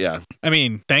shot, yeah. I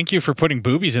mean, thank you for putting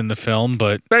boobies in the film,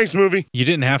 but... Thanks, movie. You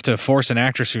didn't have to force an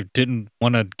actress who didn't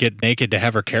want to get naked to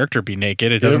have her character be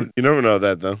naked. It doesn't... You never know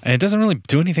that, though. And it doesn't really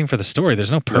do anything for the story.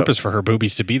 There's no purpose for her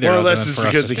boobies to be there. Well, that's just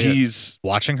because he's...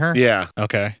 Watching her? Yeah.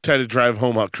 Okay. Try to drive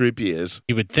home how creepy he is.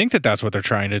 You would think that that's what they're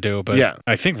trying to do, but yeah.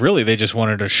 I think really they just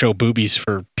wanted to show boobies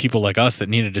for people like us that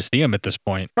needed to see them at this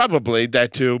point. Probably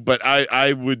that too, but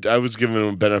I was giving them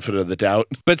a benefit of the doubt.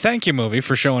 But thank you, movie,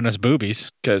 for showing us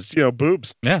boobies. Because,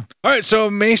 boobs. Yeah. All right, so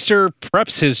Maester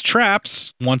preps his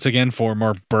traps once again for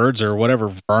more birds or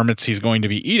whatever varmints he's going to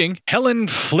be eating. Helen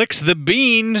flicks the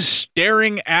bean,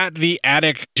 staring at the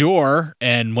attic door.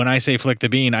 And when I say flick the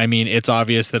bean, I mean it's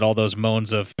obvious that all those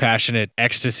moans of passionate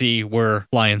ecstasy were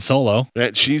flying solo.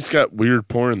 She's got weird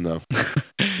porn, though.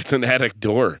 It's an attic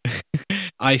door.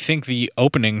 I think the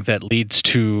opening that leads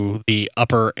to the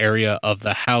upper area of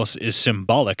the house is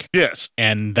symbolic. Yes.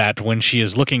 And that when she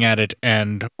is looking at it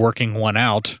and working one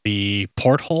out, the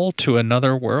porthole to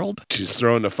another world. She's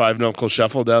throwing a 5-knuckle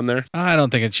shuffle down there. I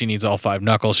don't think that she needs all 5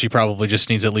 knuckles. She probably just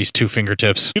needs at least 2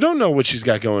 fingertips. You don't know what she's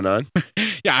got going on.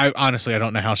 Yeah, honestly, I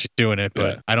don't know how she's doing it,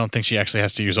 but I don't think she actually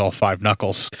has to use all 5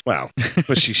 knuckles. Wow.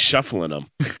 But she's shuffling them.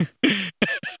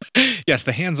 Yes,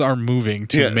 the hands are moving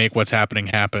to Yes. make what's happening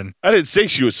happen. I didn't say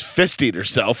she was fisting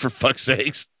herself, for fuck's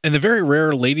sakes. And the very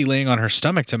rare lady laying on her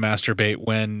stomach to masturbate,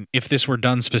 when if this were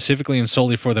done specifically and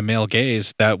solely for the male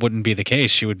gaze, that wouldn't be the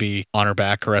case. She would be on her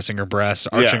back, caressing her breasts,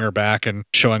 arching Yeah. her back, and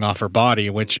showing off her body,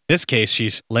 which in this case,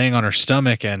 she's laying on her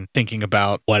stomach and thinking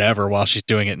about whatever while she's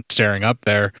doing it and staring up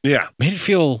there. Yeah. Made it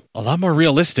feel a lot more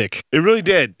realistic. It really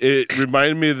did. It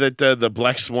reminded me of that the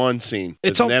Black Swan scene.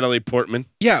 It's With Natalie Portman.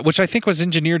 Yeah, which I think was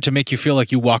engineered to make you feel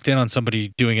like you walked in on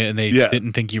somebody doing it and they Yeah.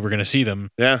 didn't think you were going to see them.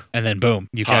 Yeah. And then boom,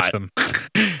 you catch Hot. them.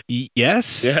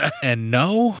 Yes. Yeah. And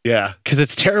no. Yeah. Because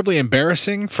it's terribly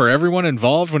embarrassing for everyone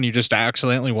involved when you just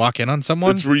accidentally walk in on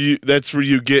someone. That's where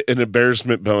you get an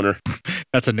embarrassment boner.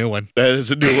 That's a new one. That is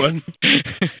a new one.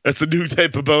 That's a new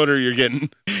type of boner you're getting.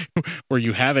 Where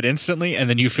you have it instantly and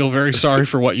then you feel very sorry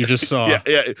for what you just saw.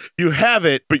 Yeah. You have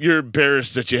it, but you're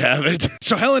embarrassed that you have it.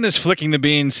 So Helen is flicking the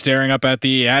beans, staring up at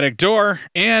the attic door,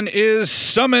 and is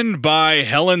summoned by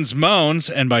Helen's moans.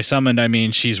 And by summoned, I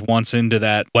mean she's once into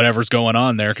that whatever's going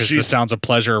on there because the sounds of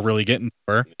pleasure are really getting to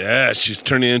her. Yeah, she's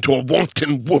turning into a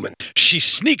wanton woman. She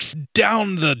sneaks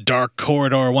down the dark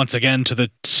corridor once again to the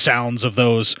sounds of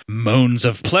those moans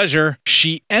of pleasure.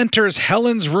 She enters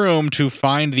Helen's room to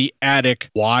find the attic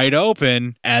wide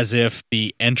open, as if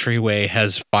the entryway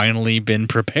has finally been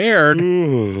prepared.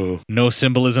 Ooh. No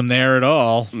symbolism there at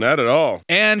all. Not at all.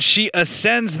 And she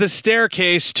ascends the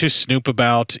staircase to snoop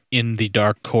about in the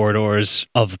dark corridors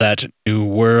of that new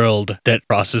world that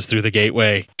crosses through the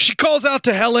gateway. She calls out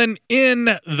to Helen in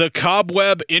the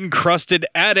cobweb encrusted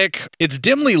attic. It's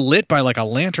dimly lit by like a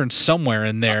lantern somewhere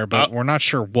in there, but we're not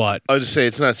sure what. I'll just say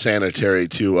it's not sanitary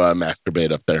to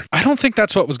masturbate up there. I don't think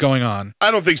that's what was going on.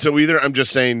 I don't think so either. I'm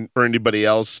just saying for anybody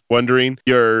else wondering,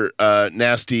 your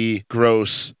nasty,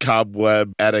 gross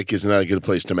cobweb attic is not a good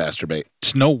place to masturbate.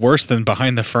 It's no worse than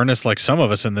behind the furnace like some of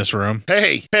us in this room.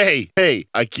 Hey,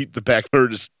 I keep the back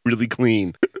furnace really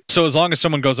clean. So as long as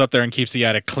someone goes up there and keeps the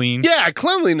attic clean. Yeah,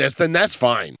 cleanliness, then that's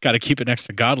fine. Got to keep it next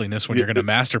to godliness when you're going to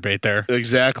masturbate there.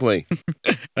 Exactly.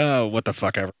 Oh, what the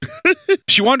fuck ever.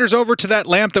 She wanders over to that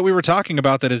lamp that we were talking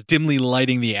about that is dimly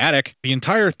lighting the attic. The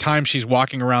entire time she's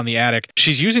walking around the attic,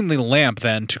 she's using the lamp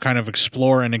then to kind of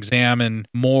explore and examine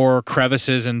more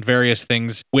crevices and various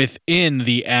things within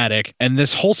the attic. And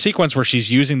this whole sequence where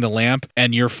she's using the lamp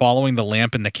and you're following the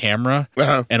lamp in the camera,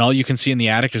 and all you can see in the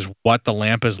attic is what the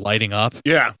lamp is lighting up.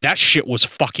 Yeah. That shit was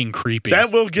fucking creepy.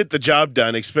 That will get the job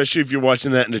done, especially if you're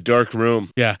watching that in a dark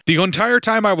room. Yeah. The entire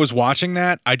time I was watching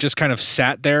that, I just kind of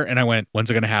sat there and I went,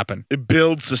 when's it going to happen? It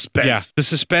builds suspense. Yeah. The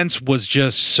suspense was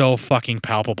just so fucking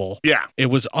palpable. Yeah. It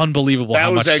was unbelievable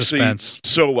how much suspense.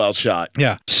 So well shot.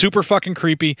 Yeah. Super fucking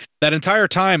creepy. That entire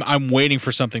time, I'm waiting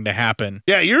for something to happen.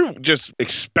 Yeah, you're just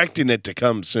expecting it to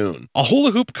come soon. A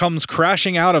hula hoop comes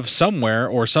crashing out of somewhere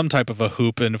or some type of a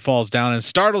hoop and falls down and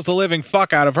startles the living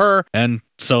fuck out of her. And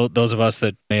so those of us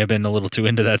that may have been a little too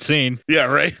into that scene. Yeah,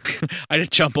 right. I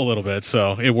did jump a little bit,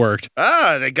 so it worked.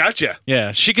 Ah, they got you.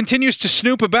 Yeah, she continues to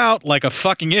snoop about like a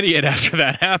fucking idiot after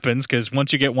that happens, because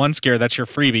once you get one scare, that's your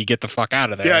freebie. Get the fuck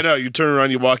out of there. Yeah, I know. You turn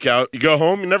around, you walk out, you go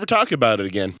home, you never talk about it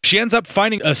again. She ends up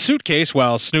finding a suitcase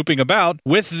while snooping about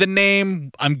with the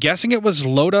name, I'm guessing it was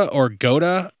Loda or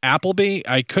Goda Appleby.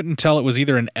 I couldn't tell it was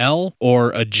either an L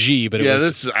or a G, but it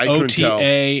was I couldn't tell.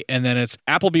 OTA, and then it's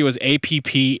Appleby was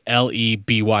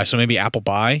APPLEBY, so maybe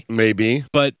Appleby. Maybe.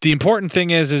 But the important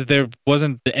thing is there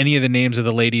wasn't any of the names of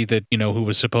the lady that, you know, who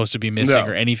was supposed to be missing No.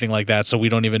 or anything like that, so we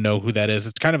don't even know who that is.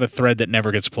 It's kind of a thread that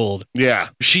never gets pulled. Yeah.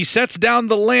 She sets down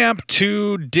the lamp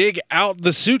to dig out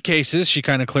the suitcases. She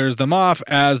kind of clears them off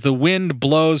as the wind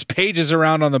blows pages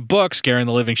around on the book, scaring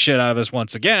the living shit out of us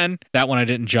once again. That one I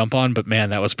didn't jump on, but man,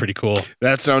 that was pretty cool.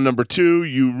 That's now number 2.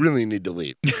 You really need to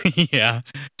leave. Yeah.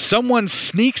 Someone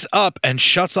sneaks up and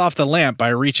shuts off the lamp by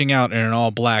reaching out in an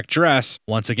all black dress,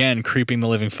 once again creeping the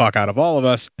living fuck out of all of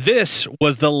us. This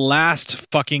was the last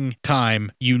fucking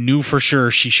time you knew for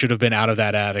sure she should have been out of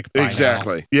that attic by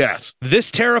Exactly. now. Yes. This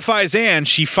terrifies Anne.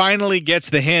 She finally gets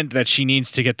the hint that she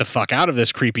needs to get the fuck out of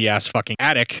this creepy ass fucking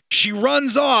attic. She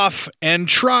runs off and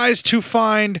tries to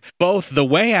find both the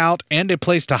way out and a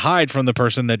place to hide from the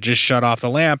person that just shut off the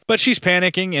lamp, but she's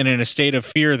panicking and in a state of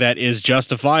fear that is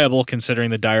justifiable considering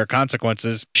the dire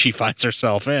consequences she finds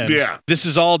herself in. Yeah. This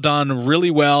is all done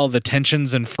really well. The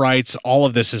tensions and frights, all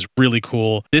of this is really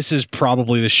cool. This is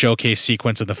probably the showcase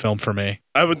sequence of the film for me.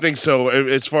 I would think so.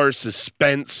 As far as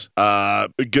suspense, a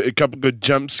couple good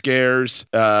jump scares,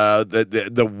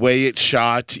 the way it's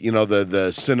shot, you know, the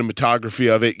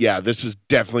cinematography of it. Yeah, this is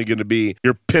definitely going to be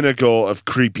your pinnacle of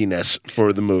creepiness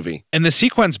for the movie. And the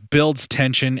sequence builds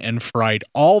tension and fright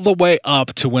all the way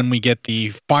up to when we get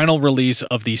the final release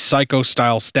of the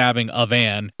Psycho-style stabbing of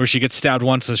Anne, where she gets stabbed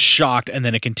once as shocked, and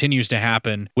then it continues to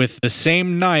happen with the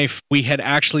same knife we had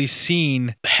actually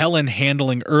seen Helen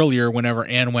handling earlier whenever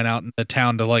Anne went out in the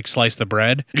town to like slice the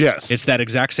bread. Yes. It's that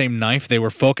exact same knife. They were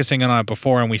focusing on it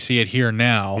before, and we see it here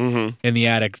now in the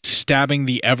attic, stabbing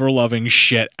the ever-loving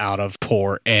shit out of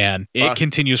poor Anne. It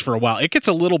continues for a while. It gets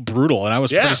a little brutal, and I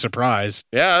was pretty surprised.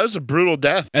 Yeah, it was a brutal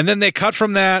death. And then they cut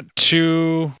from that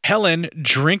to Helen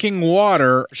drinking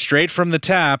water straight from the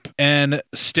tap and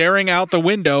staring out the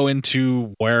window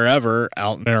into wherever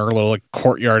out in her little like,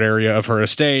 courtyard area of her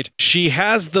estate. She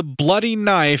has the bloody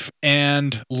knife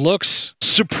and looks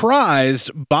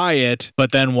surprised by it,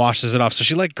 but then washes it off. So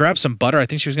she like grabs some butter. I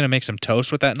think she was going to make some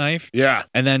toast with that knife. Yeah.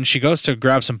 And then she goes to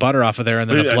grab some butter off of there, and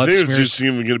then the blood I think smears. it's just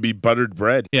even going to be buttered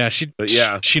bread. Yeah,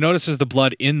 she notices the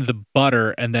blood in the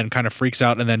butter and then kind of freaks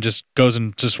out and then just goes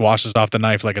and just washes off the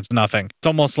knife like it's nothing. It's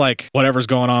almost like whatever's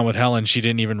going on with Helen, she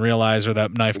didn't even realize, or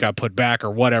that knife got put back,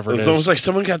 or whatever it is. It's almost like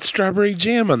someone got strawberry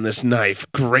jam on this knife.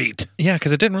 Great. Yeah,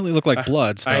 because it didn't really look like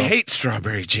blood. So. I hate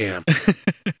strawberry jam.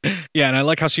 Yeah, and I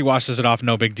like how she washes it off,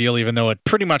 no big deal, even though it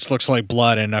pretty much looks like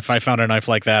blood. And if I found a knife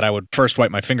like that, I would first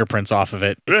wipe my fingerprints off of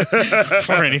it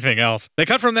before anything else. They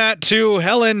cut from that to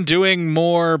Helen doing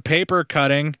more paper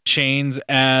cutting chains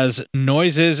as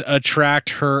noises attract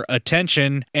her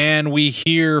attention, and we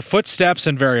hear footsteps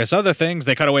and various other things.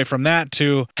 They cut away from that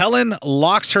to Helen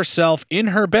locks herself in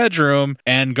her bedroom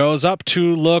and goes up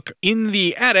to look in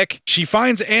the attic. She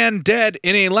finds Anne dead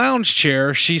in a lounge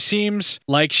chair. She seems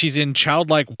like she's in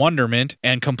childlike wonderment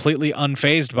and completely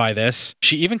unfazed by this.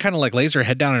 She even kind of like lays her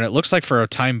head down, and it looks like for a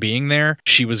time being there,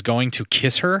 she was going to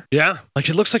kiss her. Yeah. Like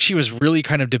it looks like she was really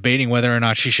kind of debating whether or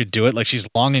not she should do it. Like she's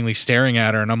longingly staring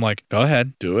at her, and I'm like, go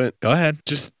ahead. Do it. Go ahead.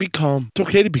 Just be calm. It's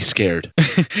okay to be scared.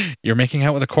 You're making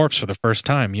out with a corpse for the first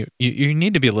time. You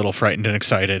need to be a little frightened and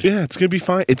excited. Yeah, it's going to be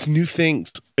fine. It's new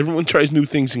things. Everyone tries new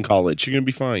things in college. You're going to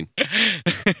be fine.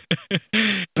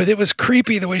 But it was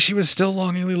creepy the way she was still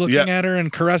longingly looking at her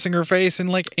and caressing her face, and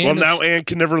like Anne now Anne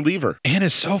can never leave her. Anne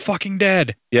is so fucking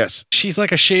dead. Yes. She's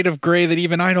like a shade of gray that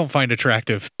even I don't find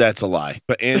attractive. That's a lie.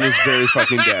 But Anne is very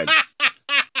fucking dead.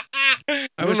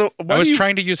 I was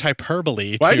trying to use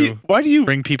hyperbole why do you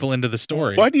bring people into the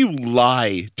story. Why do you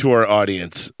lie to our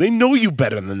audience? They know you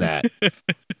better than that.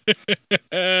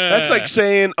 That's like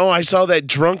saying, oh, I saw that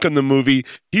drunk in the movie.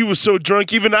 He was so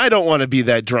drunk, even I don't want to be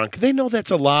that drunk. They know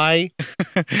that's a lie.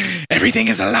 Everything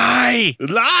is a lie.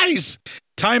 Lies.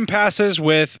 Time passes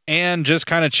with Anne just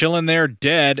kind of chilling there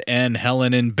dead, and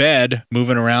Helen in bed,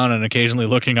 moving around and occasionally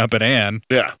looking up at Anne.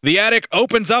 Yeah. The attic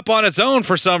opens up on its own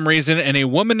for some reason, and a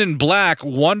woman in black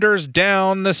wanders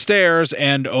down the stairs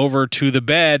and over to the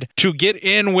bed to get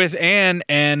in with Anne,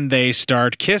 and they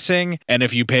start kissing. And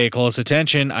if you pay close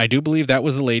attention, I do believe that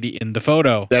was the lady in the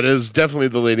photo. That is definitely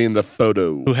the lady in the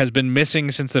photo. Who has been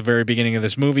missing since the very beginning of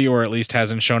this movie, or at least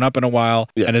hasn't shown up in a while,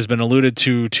 and has been alluded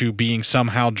to being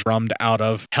somehow drummed out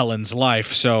of Helen's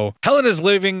life. So Helen is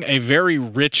living a very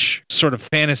rich sort of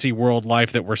fantasy world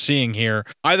life that we're seeing here.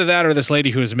 Either that or this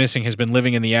lady who is missing has been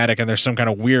living in the attic, and there's some kind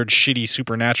of weird, shitty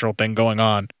supernatural thing going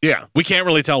on. Yeah. We can't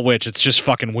really tell which. It's just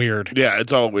fucking weird. Yeah,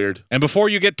 it's all weird. And before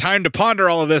you get time to ponder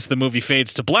all of this, the movie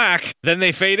fades to black. Then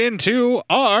they fade into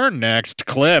our next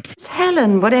clip.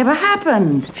 Helen, whatever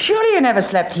happened? Surely you never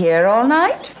slept here all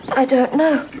night? I don't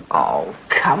know. Oh,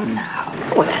 come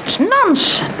now. Well, that's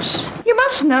nonsense. You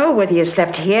must know whether you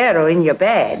slept here or in your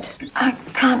bed. I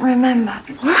can't remember.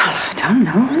 Well, I don't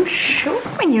know, I'm sure.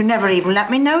 I mean, you never even let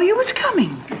me know you was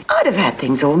coming. I'd have had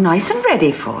things all nice and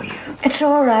ready for you. It's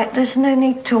all right. There's no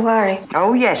need to worry.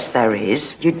 Oh, yes, there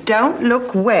is. You don't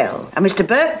look well. And Mr.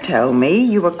 Burke told me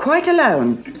you were quite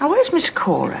alone. Now, where's Miss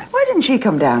Cora? Why didn't she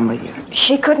come down with you?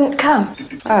 She couldn't come.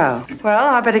 Oh, well,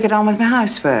 I better get on with my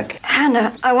housework.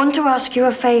 Hannah, I want to ask you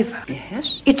a favor.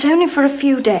 Yes? It's only for a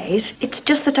few days. It's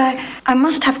just that I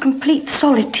must have complete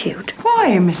solitude.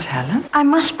 Why, Miss Helen? I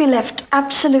must be left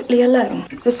absolutely alone.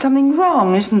 There's something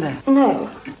wrong, isn't there? No,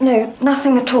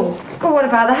 nothing at all. Well, what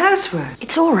about the housework?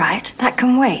 It's all right. That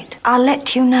can wait. I'll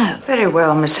let you know. Very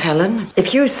well, Miss Helen.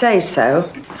 If you say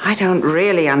so. I don't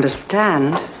really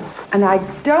understand. And I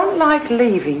don't like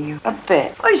leaving you a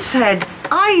bit. I said,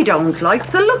 I don't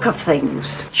like the look of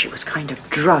things. She was kind of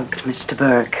drugged, Mr.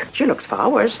 Burke. She looks far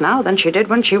worse now than she did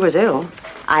when she was ill.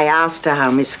 I asked her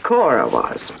how Miss Cora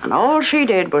was, and all she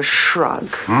did was shrug.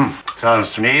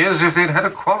 Sounds to me as if they'd had a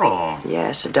quarrel.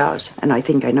 Yes, it does. And I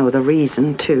think I know the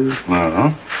reason, too.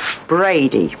 Uh-huh.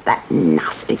 Brady, that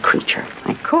nasty creature.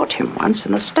 I caught him once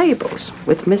in the stables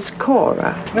with Miss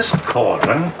Cora. Miss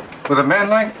Cora? With a man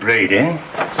like Brady?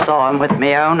 Saw him with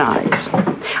my own eyes.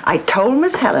 I told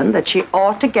Miss Helen that she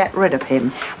ought to get rid of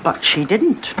him, but she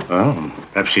didn't. Oh,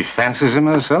 perhaps she fancies him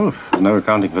herself. No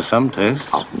accounting for some taste.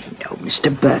 Oh, no,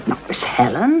 Mr. Burt, not Miss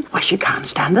Helen. Why, she can't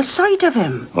stand the sight of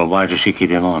him. Well, why does she keep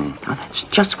him on? Oh, that's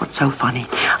just what's so funny.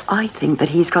 I think that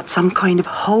he's got some kind of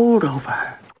hold over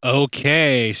her.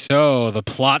 Okay, so the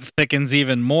plot thickens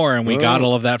even more, and we got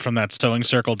all of that from that sewing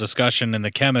circle discussion in The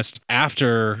Chemist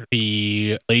after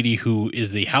the lady who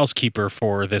is the housekeeper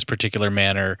for this particular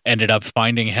manor ended up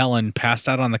finding Helen passed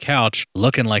out on the couch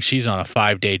looking like she's on a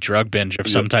 5-day drug binge of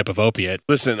some type of opiate.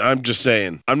 Listen, I'm just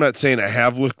saying. I'm not saying I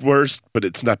have looked worse, but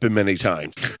it's not been many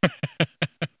times.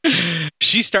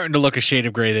 She's starting to look a shade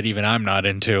of gray that even I'm not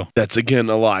into. That's again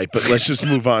a lie, but let's just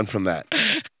move on from that.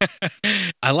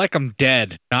 I like them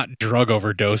dead, not drug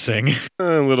overdosing.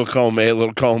 A little column A, a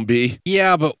little column B.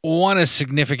 Yeah, but one is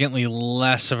significantly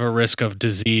less of a risk of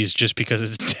disease just because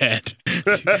it's dead.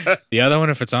 The other one,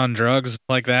 if it's on drugs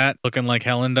like that, looking like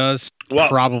Helen does,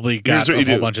 probably got a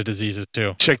whole bunch of diseases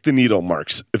too. Check the needle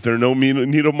marks. If there are no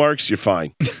needle marks, you're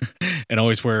fine. And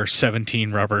always wear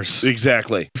 17 rubbers.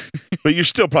 Exactly. But you're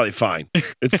still probably fine.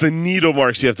 It's the needle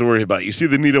marks you have to worry about. You see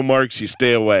the needle marks, you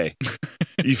stay away.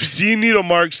 If you see needle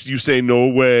marks, you say no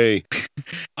way.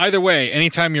 Either way,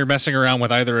 anytime you're messing around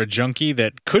with either a junkie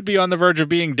that could be on the verge of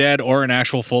being dead or an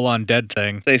actual full-on dead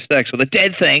thing. Safe sex with a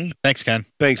dead thing. Thanks, Ken.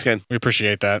 Thanks, Ken. We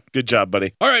appreciate that. Good job,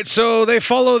 buddy. All right, so they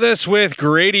follow this with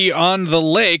Grady on the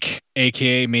lake,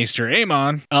 a.k.a. Maester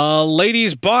Aemon. A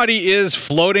lady's body is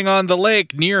floating on the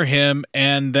lake near him,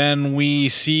 and then we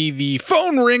see the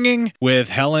phone ringing with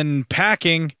Helen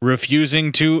packing,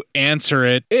 refusing to answer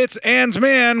it. It's Anne's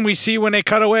man we see when they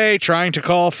cut away, trying to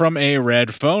call from a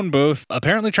red phone booth,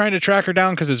 apparently trying to track her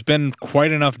down because it's been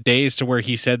quite enough days to where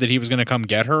he said that he was going to come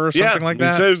get her or something like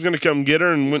that. He said he was going to come get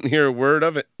her and wouldn't hear a word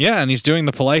of it. Yeah, and he's doing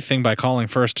the polite thing by calling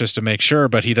first just to make sure,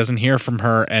 but he doesn't hear from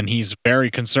her, and he's very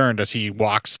concerned as he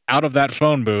walks out of that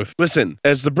phone booth. Listen,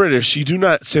 as the British, you do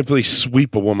not simply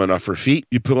sweep a woman off her feet.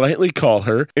 You politely call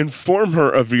her, inform her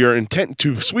of your intent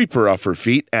to sweep her off her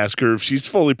feet, ask her if she's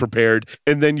fully prepared,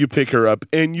 and then you pick her up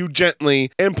and you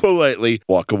gently and politely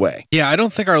walk away. Yeah, I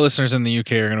don't think our listeners in the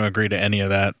UK are going to agree to any of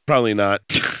that. Probably not.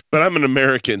 But I'm an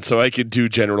American, so I could do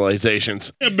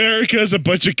generalizations. America's a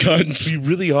bunch of cunts. We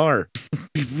really are.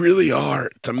 We really are.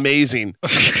 It's amazing.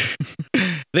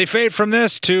 They fade from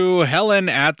this to Helen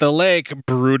at the lake,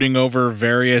 brooding over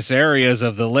various areas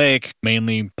of the lake,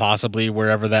 mainly possibly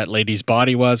wherever that lady's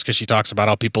body was, because she talks about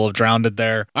how people have drowned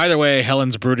there. Either way,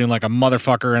 Helen's brooding like a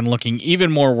motherfucker and looking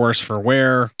even more worse for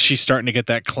wear. She's starting to get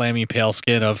that clammy pale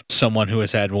skin of someone who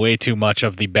has had way too much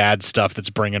of the bad stuff that's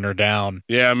bringing her down.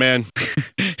 Yeah, man.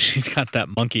 She's got that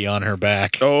monkey on her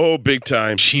back. Oh, big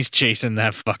time. She's chasing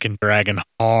that fucking dragon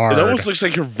hard. It almost looks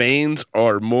like her veins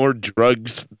are more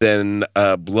drugs than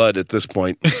blood at this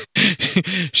point.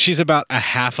 She's about a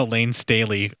half Elaine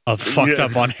Staley of fucked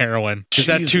up on heroin. Is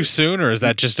that too soon, or is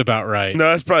that just about right?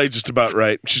 No, that's probably just about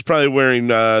right. She's probably wearing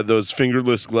those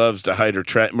fingerless gloves to hide her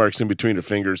track marks in between her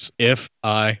fingers. If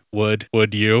I would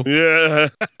you? Yeah.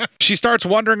 She starts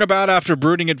wandering about after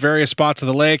brooding at various spots of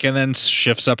the lake and then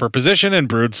shifts up her position and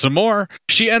broods some more.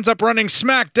 She ends up running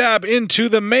smack dab into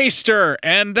the Maester,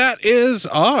 and that is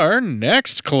our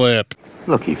next clip.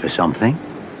 Looking for something?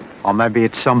 Or maybe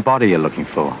it's somebody you're looking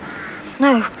for.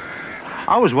 No,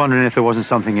 I was wondering if there wasn't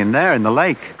something in there in the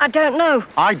lake. I don't know.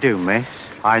 I do, miss.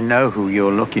 I know who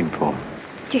you're looking for.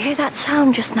 Do you hear that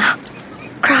sound just now?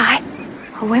 Cry?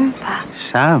 A whimper?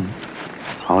 Sound?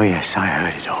 Oh, yes, I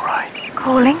heard it all right.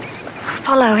 Calling?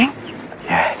 Following?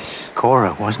 Yes,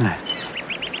 Cora, wasn't it?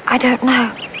 I don't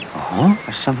know. Oh,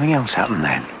 there's something else happened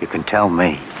then. You can tell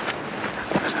me.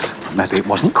 Maybe it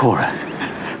wasn't Cora.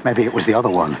 Maybe it was the other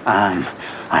one, Anne.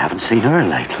 I haven't seen her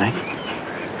lately.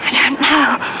 I don't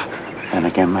know. Then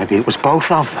again, maybe it was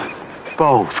both of them.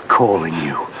 Both calling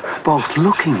you. Both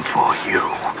looking for you.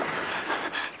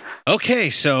 Okay,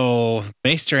 so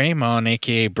Maester Amon,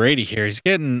 aka Brady here, he's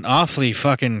getting awfully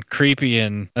fucking creepy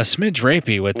and a smidge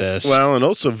rapey with this. Well, and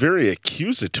also very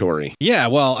accusatory. Yeah,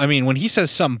 well, I mean, when he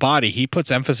says some body, he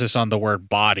puts emphasis on the word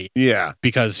body. Yeah.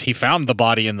 Because he found the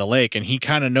body in the lake and he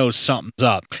kind of knows something's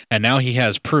up. And now he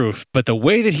has proof. But the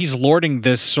way that he's lording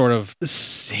this sort of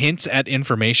hints at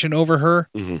information over her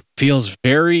feels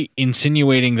very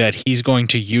insinuating that he's going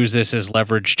to use this as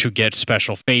leverage to get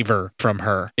special favor from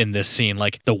her in this scene.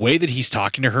 Like, the way that he's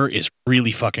talking to her is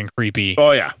really fucking creepy.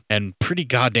 Oh, yeah. And pretty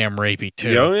goddamn rapey,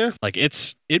 too. Oh, yeah? Like,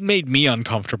 it made me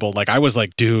uncomfortable. Like, I was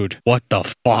like, dude, what the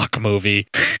fuck, movie?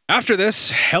 After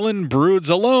this, Helen broods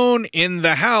alone in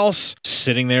the house,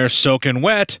 sitting there soaking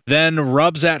wet, then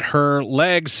rubs at her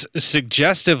legs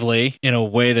suggestively in a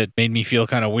way that made me feel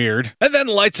kind of weird, and then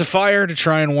lights a fire to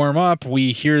try and warm up.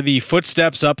 We hear the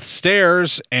footsteps up the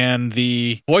stairs and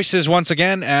the voices once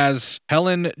again as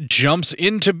Helen jumps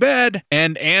into bed,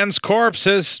 and Anne's corpse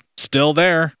is still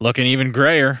there, looking even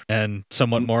grayer and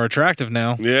somewhat more attractive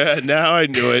now. Yeah, now I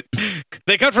knew it.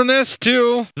 They cut from this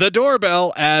to the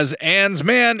doorbell as Anne's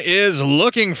man is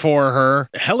looking for her.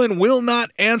 Helen will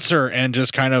not answer and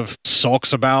just kind of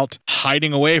sulks about,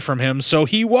 hiding away from him. So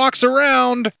he walks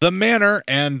around the manor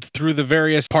and through the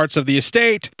various parts of the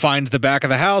estate, finds the back of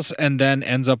the house, and then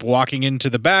ends up walking into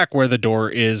the back where the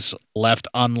door is left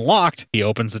unlocked. He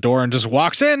opens the door and just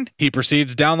walks in. He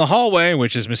proceeds down the hallway,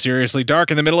 which is mysteriously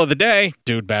dark in the middle of the day.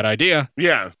 Dude, bad idea.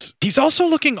 Yeah. He's also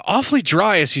looking awfully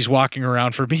dry as he's walking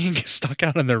around for being stuck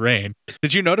out in the rain.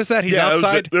 Did you notice that? He's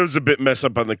outside. There was a bit mess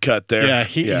up on the cut there. Yeah,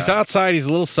 he's outside. He's a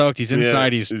little soaked. He's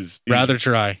inside. He's rather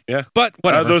dry. Yeah. But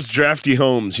whatever. Those drafty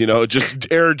homes, just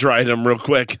air dried them real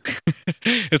quick.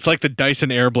 It's like the Dyson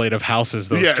Airblade of houses,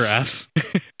 those drafts.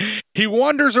 He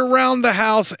wanders around the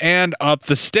house and up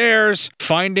the stairs,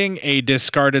 finding a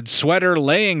discarded sweater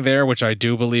laying there, which I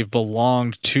do believe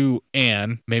belonged to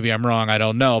Anne. Maybe I'm wrong, I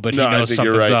don't know, but he knows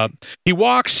something's up. He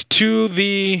walks to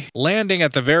the landing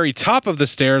at the very top of the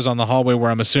stairs on the hallway where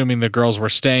I'm assuming the girls were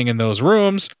staying in those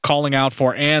rooms, calling out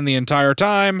for Anne the entire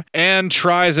time, and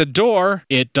tries a door.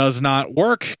 It does not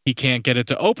work. He can't get it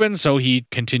to open, so he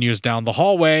continues down the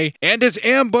hallway and is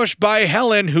ambushed by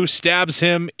Helen, who stabs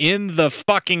him in the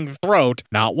fucking throat,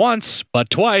 not once, but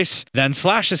twice, then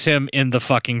slashes him in the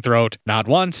fucking throat, not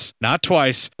once, not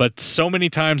twice, but so many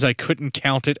times I couldn't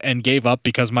count it and gave up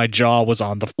because my jaw was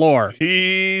on the floor.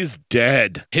 He's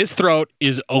dead. His throat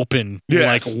is open,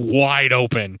 like wide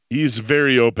open. He's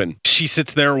very open. She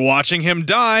sits there watching him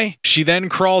die. She then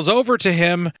crawls over to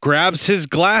him, grabs his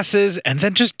glasses, and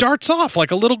then just darts off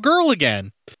like a little girl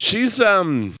again. She's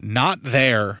not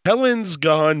there. Helen's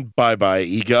gone. Bye-bye,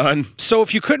 Egon. So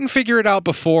if you couldn't figure it out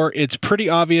before, it's pretty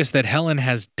obvious that Helen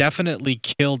has definitely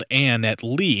killed Anne at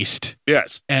least.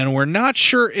 Yes. And we're not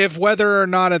sure if whether or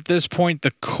not at this point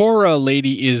the Cora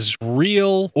lady is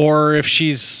real or if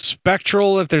she's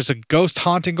spectral, if there's a ghost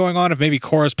haunting going on, if maybe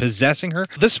Cora's possessing her.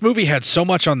 This movie had so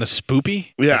much on the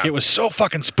spoopy. Yeah. Like, it was so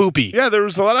fucking spoopy. Yeah, there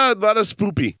was a lot of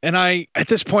spoopy. And I, at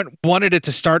this point, wanted it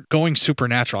to start going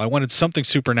supernatural. I wanted something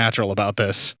supernatural about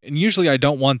this. And usually I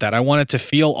don't want that. I want it to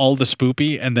feel all the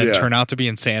spoopy and then turn out to be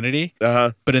insanity.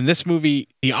 Uh-huh. But in this movie,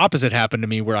 the opposite happened to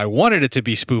me where I wanted it to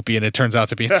be spoopy and it turns out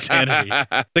to be insanity.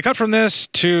 They cut from this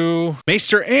to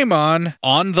Maester Amon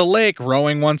on the lake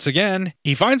rowing once again.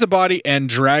 He finds a body and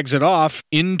drags it off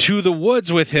into the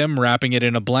woods with him, wrapping it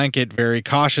in a blanket very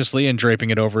cautiously and draping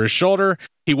it over his shoulder.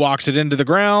 He walks it into the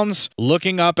grounds,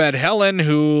 looking up at Helen,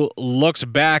 who looks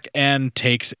back and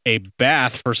takes a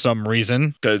bath for some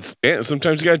reason. Because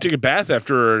sometimes you gotta take a bath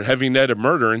after a heavy night of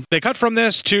murdering. They cut from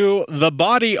this to the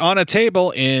body on a table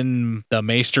in the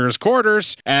Maester's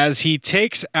quarters as he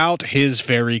takes out his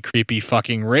very creepy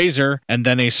fucking razor and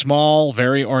then a small,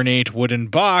 very ornate wooden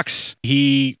box.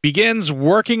 He begins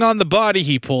working on the body.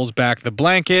 He pulls back the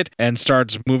blanket and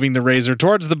starts moving the razor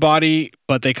towards the body,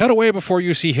 but they cut away before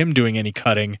you see him doing any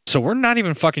cutting. So we're not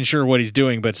even fucking sure what he's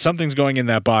doing, but something's going in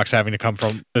that box having to come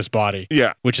from this body.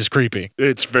 Yeah. Which is creepy.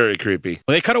 It's very creepy.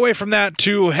 They cut away from that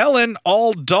to Helen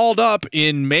all dolled up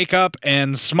in makeup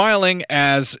and smiling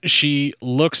as she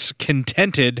looks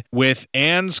contented with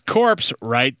Anne's corpse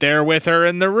right there with her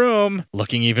in the room,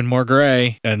 looking even more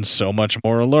gray and so much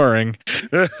more alluring.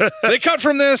 They cut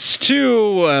from this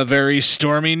to a very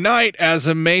stormy night as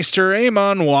a Maester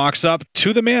Amon walks up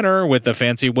to the manor with the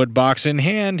fancy wood box in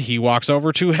hand. He walks over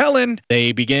to Helen.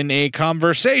 They begin a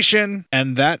conversation,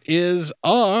 and that is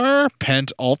our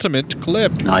penultimate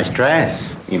clip. Nice dress.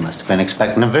 You must have been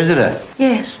expecting a visitor.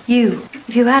 Yes, you.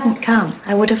 If you hadn't come,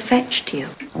 I would have fetched you.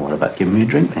 What about giving me a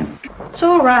drink then? It's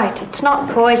all right. It's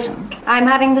not poison. I'm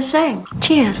having the same.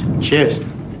 Cheers. Cheers.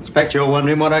 Expect you're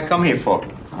wondering what I come here for.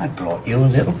 I brought you a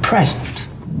little present.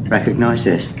 Recognize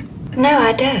this? No,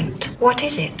 I don't. What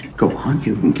is it? Go on,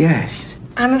 you can guess.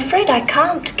 I'm afraid I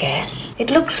can't guess.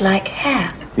 It looks like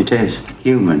hair. It is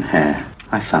human hair.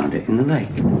 I found it in the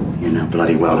lake. You know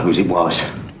bloody well whose it was.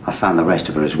 I found the rest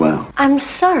of her as well. I'm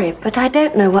sorry, but I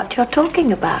don't know what you're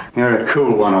talking about. You're a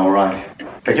cool one, all right.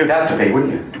 But you'd have to be,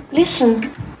 wouldn't you?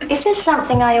 Listen, if there's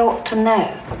something I ought to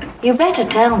know, you better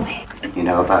tell me. You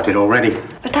know about it already.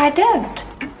 But I don't.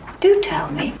 Do tell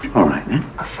me. All right, then.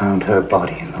 I found her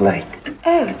body in the lake.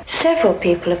 Oh, several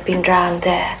people have been drowned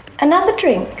there. Another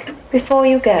drink before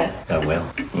you go. I will.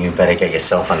 You better get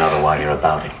yourself another while you're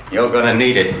about it. You're gonna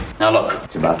need it. Now look,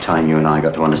 it's about time you and I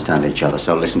got to understand each other,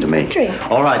 so listen to me. Drink.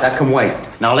 All right, that can wait.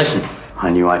 Now listen.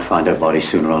 I knew I'd find her body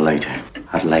sooner or later.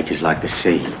 That lake is like the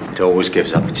sea. It always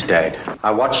gives up its dead. I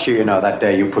watched you, that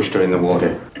day you pushed her in the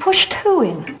water. Pushed who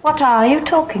in? What are you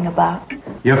talking about?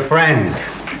 Your friend,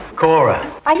 Cora.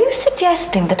 Are you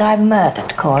suggesting that I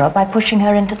murdered Cora by pushing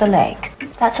her into the lake?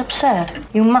 That's absurd.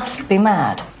 You must be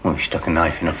mad. Well, you stuck a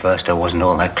knife in her first. I wasn't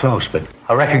all that close, but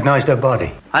I recognized her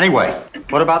body. Anyway,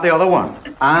 what about the other one?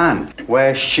 Anne,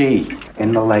 where's she?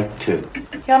 In the lake, too.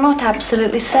 You're not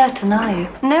absolutely certain, are you?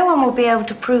 No one will be able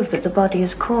to prove that the body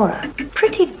is Cora.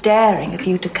 Pretty daring of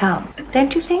you to come,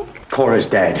 don't you think? Cora's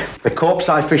dead. The corpse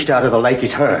I fished out of the lake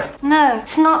is her. No,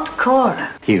 it's not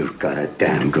Cora. You've got a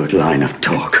damn good line of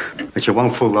talk. But you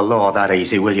won't fool the law that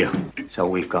easy, will you? So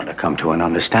we've got to come to an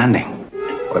understanding.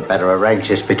 We'd better arrange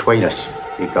this between us.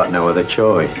 You've got no other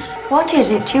choice. What is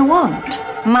it you want?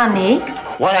 Money?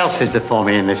 What else is there for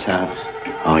me in this house?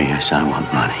 Oh, yes, I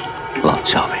want money.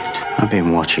 Lots of it. I've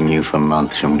been watching you for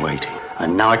months and waiting.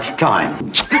 And now it's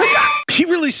time. He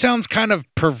really sounds kind of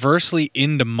perversely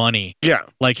into money. Yeah.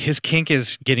 Like his kink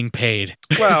is getting paid.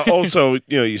 Well, also,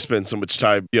 you spend so much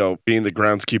time, being the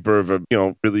groundskeeper of a,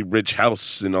 really rich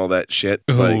house and all that shit.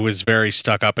 Who is very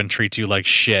stuck up and treats you like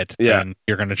shit. Yeah. And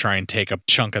you're going to try and take a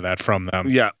chunk of that from them.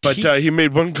 Yeah, but he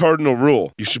made one cardinal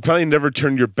rule. You should probably never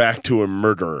turn your back to a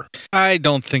murderer. I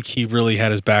don't think he really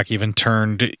had his back even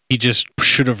turned. He just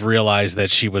should have realized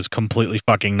that she was completely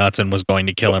fucking nuts and was going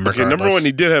to kill him regardless. Okay, number one,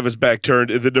 he did have his back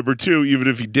turned. And then number two, even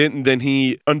if he didn't, then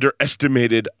he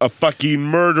underestimated a fucking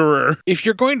murderer. If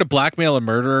you're going to blackmail a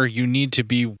murderer, you need to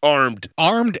be armed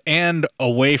and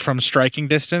away from striking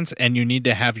distance, and you need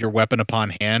to have your weapon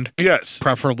upon hand. Yes.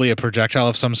 Preferably a projectile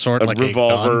of some sort, like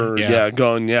revolver, a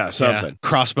gun. Something. Yeah.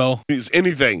 Crossbow.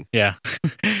 Anything. Yeah.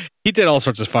 He did all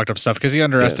sorts of fucked up stuff because he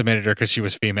underestimated her because she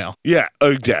was female. Yeah,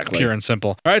 exactly. Pure and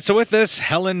simple. All right, so with this,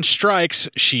 Helen strikes.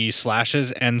 She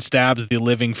slashes and stabs the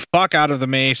living fuck out of the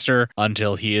maester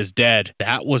until he is dead.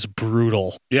 That was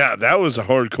brutal. Yeah, that was a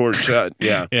hardcore shot.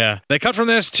 Yeah. Yeah. They cut from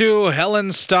this to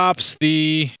Helen stops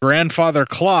the grandfather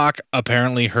clock.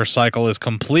 Apparently, her cycle is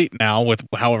complete now with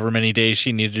however many days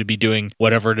she needed to be doing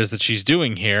whatever it is that she's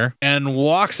doing here, and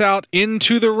walks out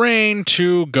into the rain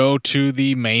to go to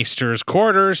the maester's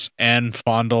quarters and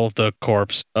fondle the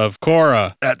corpse of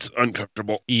Cora. That's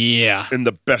uncomfortable. Yeah. In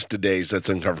the best of days, that's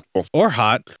uncomfortable. Or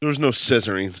hot. There was no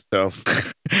scissoring, so.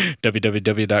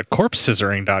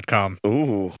 www.corpsescissoring.com.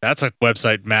 Ooh. That's a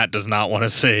website Matt does not want to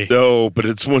see. No, but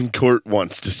it's one Court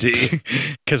wants to see.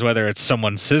 Because whether it's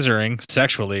someone scissoring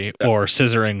sexually or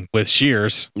scissoring with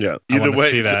shears. Yeah. Either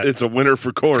way, it's a winner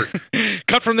for Court.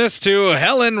 Cut from this to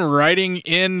Helen writing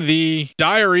in the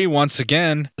diary once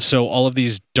again. So all of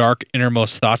these dark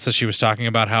innermost thoughts that she was talking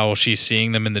about, how she's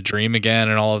seeing them in the dream again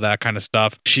and all of that kind of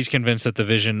stuff. She's convinced that the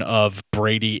vision of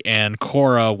Brady and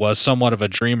Cora was somewhat of a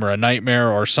dream or a nightmare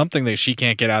or something that she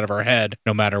can't get out of her head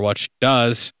no matter what she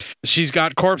does. She's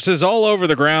got corpses all over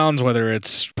the grounds, whether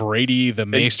it's Brady, the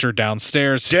maester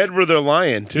downstairs. Dead where they're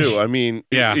lying, too. I mean,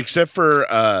 yeah. Except for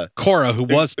Cora, who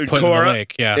was put in the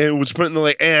lake. Yeah. And was put in the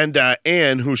lake. And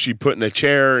Anne, who she put in a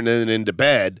chair and then into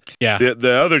bed. Yeah.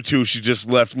 The other two, she just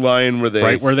left lying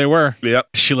right where they were. Yep.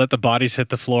 She let the bodies hit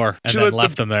the floor and then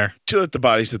left them there. She let the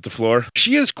bodies hit the floor.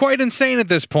 She is quite insane at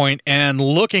this point and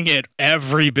looking at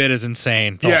every bit as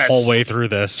insane the whole way through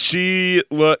this. She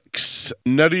looks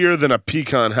nuttier than a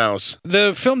pecan house.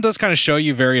 The film does kind of show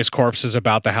you various corpses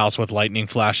about the house with lightning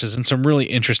flashes and some really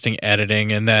interesting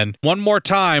editing. And then one more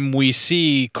time, we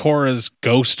see Cora's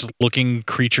ghost-looking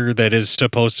creature that is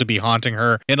supposed to be haunting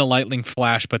her in a lightning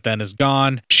flash, but then is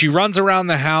gone. She runs around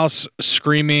the house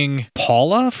screaming, Polly?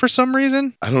 Paula for some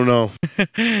reason. I don't know.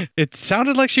 It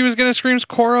sounded like she was going to scream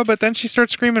Cora, but then she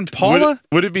starts screaming Paula.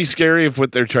 Would it be scary if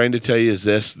what they're trying to tell you is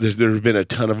this? There have been a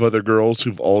ton of other girls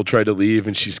who've all tried to leave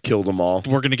and she's killed them all.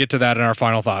 We're going to get to that in our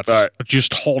final thoughts. All right.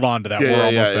 Just hold on to that. Yeah, We're yeah,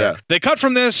 almost yeah, there. yeah. They cut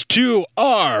from this to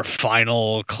our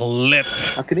final clip.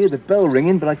 I can hear the bell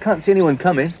ringing, but I can't see anyone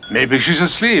coming. Maybe she's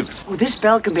asleep. Oh, this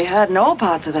bell can be heard in all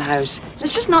parts of the house.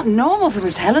 It's just not normal for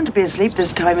Miss Helen to be asleep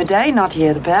this time of day, not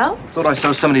hear the bell. Thought I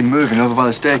saw somebody moving over by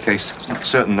the staircase. Not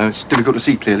certain, though. It's difficult to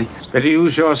see clearly. Better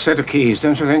use your set of keys,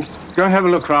 don't you think? Go and have a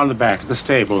look round the back, the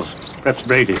stables. Perhaps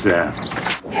Brady's there.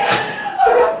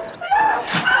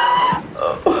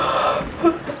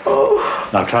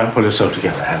 Now try and pull yourself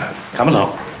together, Helen. Come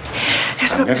along.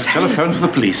 Yes, I'm but going Miss to telephone to the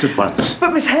police at once.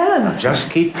 But Miss Helen! Now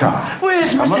just keep calm.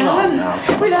 Where's Miss Come along Helen?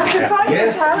 now. We'll have to find Yes,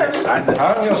 Miss Helen. yes, right.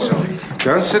 Calm yourself.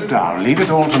 Don't sit down. Leave it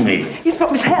all to me. Yes,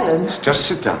 but Miss Helen. Just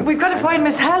sit down. We've got to find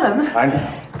Miss Helen. I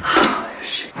know.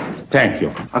 Thank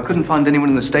you. I couldn't find anyone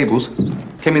in the stables.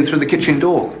 Came in through the kitchen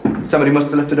door. Somebody must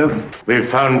have left it open. We've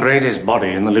found Brady's body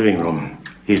in the living room.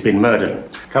 He's been murdered.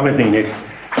 Come with me, Nick.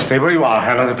 Stay where you are,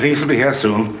 Helen. The police will be here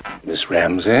soon. Miss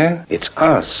Ramsey, it's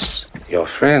us, your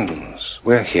friends.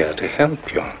 We're here to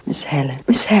help you. Miss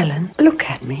Helen, look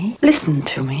at me. Listen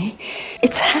to me.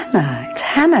 It's Hannah. It's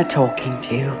Hannah talking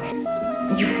to you.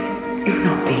 You're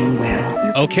not being well.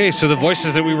 Okay, so the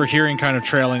voices that we were hearing kind of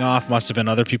trailing off must have been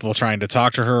other people trying to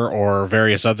talk to her or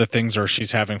various other things, or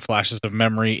she's having flashes of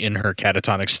memory in her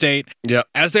catatonic state. Yep.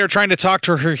 As they're trying to talk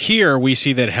to her here, we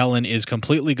see that Helen is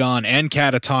completely gone and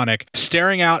catatonic,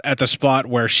 staring out at the spot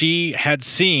where she had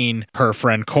seen her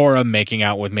friend Cora making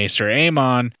out with Maester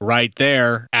Aemon, right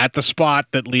there at the spot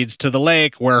that leads to the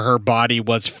lake where her body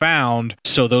was found.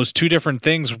 So those two different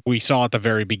things we saw at the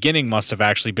very beginning must have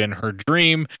actually been her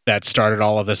dream that started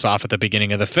all of this off at the beginning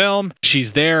of the film.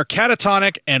 She's there,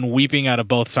 catatonic and weeping out of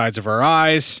both sides of her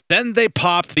eyes. Then they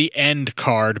popped the end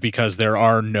card because there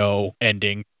are no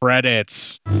ending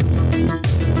credits.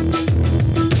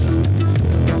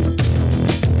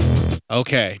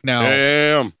 Okay, now,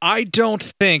 Damn. I don't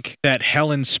think that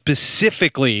Helen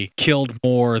specifically killed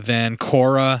more than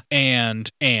Cora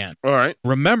and Anne. All right.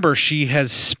 Remember, she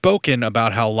has spoken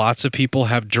about how lots of people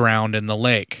have drowned in the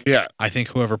lake. Yeah. I think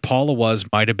whoever Paula was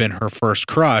might have been her first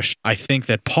crush. I think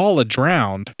that Paula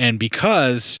drowned, and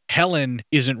because Helen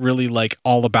isn't really like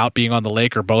all about being on the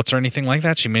lake or boats or anything like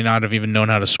that, she may not have even known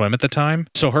how to swim at the time.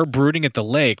 So her brooding at the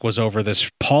lake was over this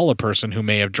Paula person who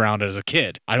may have drowned as a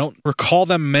kid. I don't recall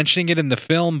them mentioning it in the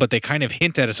film, but they kind of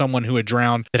hint at someone who had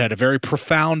drowned that had a very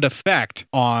profound effect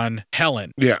on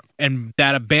Helen. Yeah. And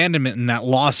that abandonment and that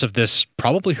loss of this,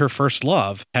 probably her first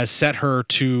love, has set her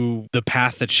to the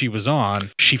path that she was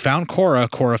on. She found Cora.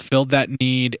 Cora filled that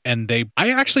need, and I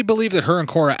actually believe that her and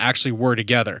Cora actually were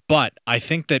together. But I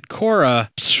think that Cora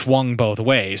swung both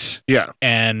ways. Yeah.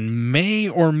 And may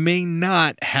or may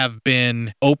not have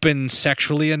been open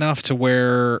sexually enough to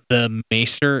where the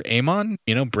Maester Aemon,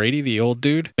 Brady, the old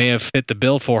dude, may have fit the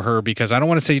bill for her, because I don't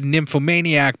want to say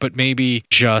nymphomaniac, but maybe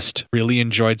just really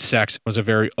enjoyed sex, was a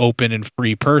very open and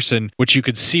free person, which you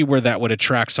could see where that would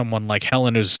attract someone like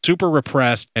Helen, who's super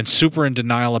repressed and super in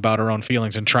denial about her own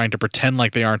feelings and trying to pretend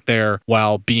like they aren't there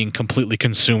while being completely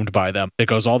consumed by them. It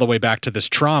goes all the way back to this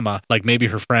trauma, like maybe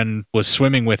her friend was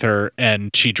swimming with her and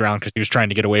she drowned because he was trying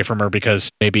to get away from her because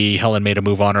maybe Helen made a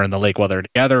move on her in the lake while they're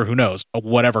together. Who knows?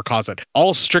 Whatever caused it.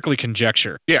 All strictly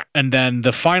conjecture. Yeah. And then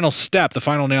the final step, the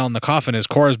final nail in the coffin is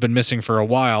Cora's been missing for a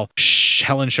while.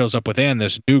 Helen shows up with Anne,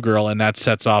 this new girl, and that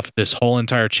sets off this whole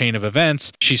entire chain of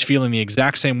events. She's feeling the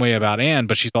exact same way about Anne,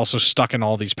 but she's also stuck in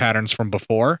all these patterns from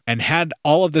before. And had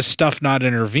all of this stuff not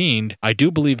intervened, I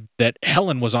do believe that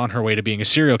Helen was on her way to being a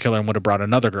serial killer and would have brought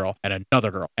another girl and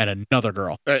another girl and another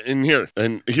girl.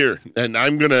 And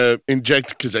I'm going to inject,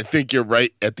 because I think you're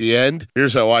right at the end.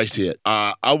 Here's how I see it.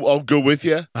 I'll go with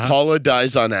you. Paula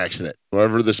dies on accident.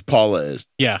 Whoever this Paula is.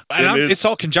 Yeah. And it's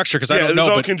all conjecture because I don't know.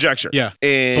 It's all conjecture. Yeah.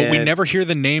 And but we never hear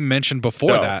the name mentioned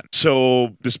before that.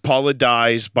 So this Paula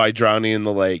dies by drowning in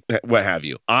the lake, what have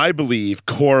you. I believe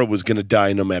Cora was going to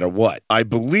die no matter what. I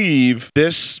believe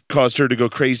this caused her to go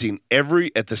crazy.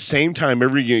 And at the same time,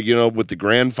 every year, with the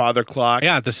grandfather clock.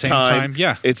 Yeah, at the same time.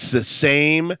 Yeah. It's the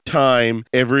same time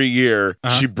every year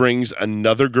she brings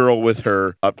another girl with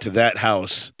her up to that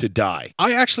house to die.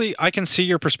 I can see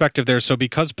your perspective there. So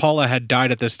because Paula had had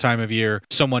died at this time of year.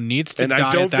 Someone needs to And die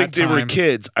I don't at that think they were time.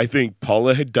 kids. I think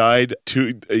Paula had died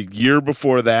a year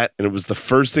before that, and it was the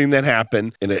first thing that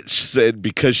happened. And it said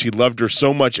because she loved her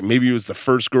so much, and maybe it was the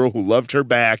first girl who loved her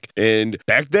back. And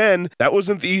back then, that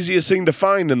wasn't the easiest thing to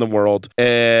find in the world.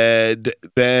 And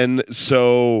then,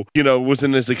 so, you know,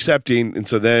 wasn't as accepting. And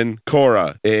so then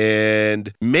Cora,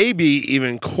 and maybe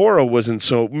even Cora wasn't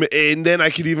so. And then I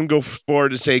could even go forward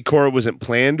to say Cora wasn't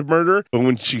planned murder, but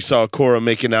when she saw Cora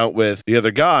making out with the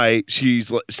other guy,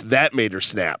 that made her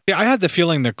snap. Yeah, I had the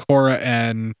feeling that Cora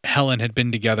and Helen had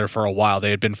been together for a while. They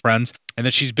had been friends, and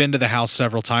that she's been to the house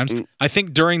several times. I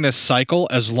think during this cycle,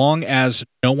 as long as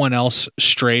no one else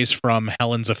strays from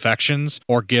Helen's affections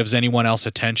or gives anyone else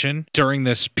attention during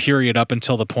this period up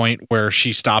until the point where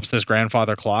she stops this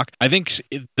grandfather clock, I think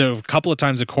the couple of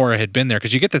times that Cora had been there,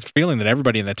 because you get this feeling that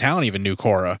everybody in the town even knew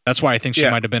Cora. That's why I think she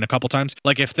might have been a couple times.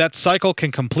 Like, if that cycle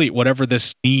can complete whatever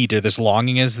this need or this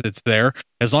longing is that's there,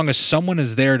 as long as someone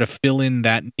is there to fill in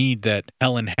that need that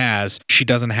Helen has, she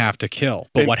doesn't have to kill.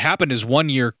 But what happened is one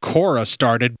year Cora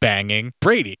started banging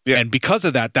Brady, and because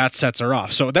of that, that sets her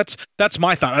off. So that's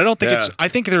my thought. I don't think I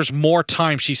think there's more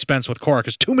time she spends with Cora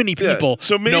because too many people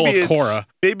know of Cora.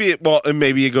 Maybe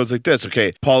it goes like this.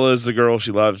 Okay, Paula is the girl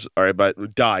she loves. All right,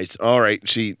 but dies. All right,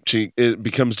 she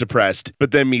becomes depressed, but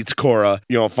then meets Cora.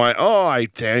 You know, I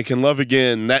can love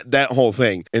again. That whole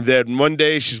thing. And then one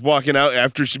day she's walking out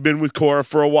after she's been with Cora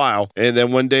for a while, and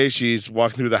then one day she's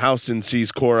walking through the house and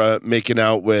sees Cora making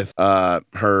out with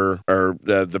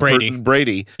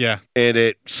Brady. Yeah, and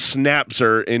it snaps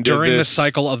her into during the this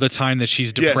cycle of the time that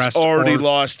she's depressed. Yes, already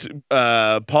lost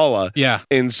Paula. Yeah,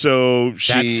 and so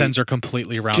she that sends her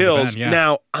completely around kills. the bend. Yeah.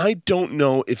 Now, I don't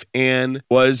know if Anne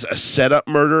was a setup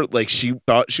murder, like she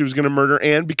thought she was going to murder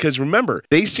Anne, because remember,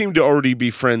 they seem to already be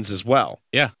friends as well.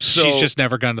 Yeah, So- she's just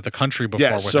never gone to the country before.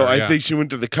 Yeah, with so her, I think she went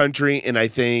to the country, and I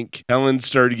think Helen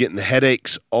started getting the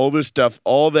headaches, all this stuff.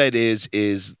 All that is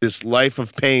this life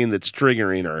of pain that's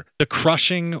triggering her. the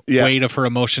crushing weight of her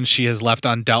emotions she has left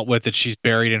undealt with that she's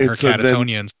buried in her And so then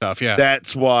catatonia and stuff. Yeah,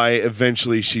 That's why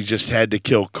eventually she just had to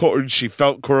kill Cora. She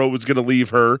felt Cora was going to leave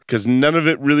her because none of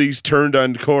it really turned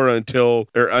on Cora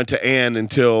onto Anne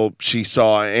until she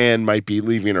saw Anne might be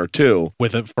leaving her too.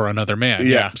 with it for another man.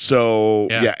 Yeah. So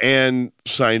Yeah. Anne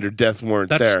signed her death warrant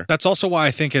there. That's also why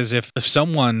I think is if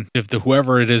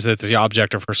whoever it is that's the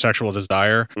object of her sexual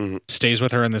desire Mm-hmm. stays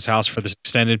with her in this house for this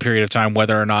extended period of time,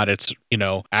 whether or not it's,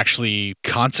 actually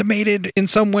consummated in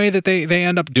some way that they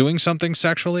end up doing something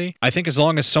sexually. I think as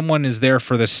long as someone is there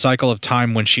for this cycle of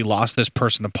time when she lost this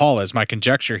person to Paula, is my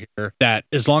conjecture here, that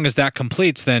as long as that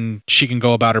completes, then she can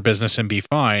go about her business and be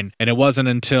fine. And it wasn't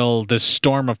until this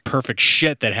storm of perfect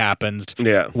shit that happens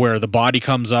where the body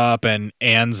comes up and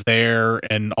Anne's there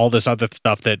and all this other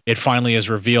stuff that it finally is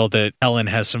revealed that Helen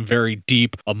has some very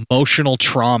deep emotional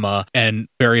trauma and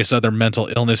various other mental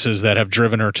illnesses that have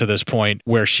driven her to this point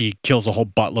where she kills a whole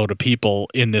buttload of people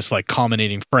in this like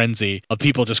culminating frenzy of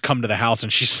people just come to the house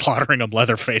and she's slaughtering them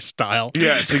Leatherface style.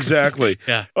 Yes, exactly.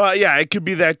 Yeah. Well, yeah, it could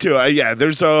be that too.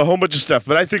 There's a whole bunch of stuff,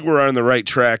 but I think we're on the right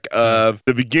track. Of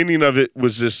the beginning of it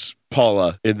was this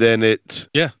Paula, and then it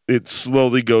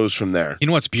slowly goes from there. You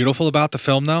know what's beautiful about the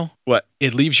film though? What?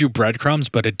 It leaves you breadcrumbs,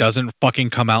 but it doesn't fucking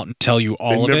come out and tell you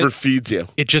all of it. It never feeds you.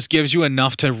 It just gives you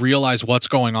enough to realize what's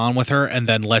going on with her and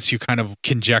then lets you kind of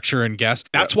conjecture and guess.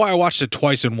 That's why I watched it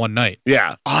twice in one night.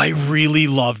 Yeah. I really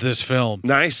loved this film.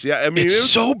 Nice. Yeah. I mean, it's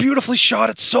so beautifully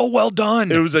shot. It's so well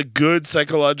done. It was a good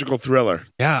psychological thriller.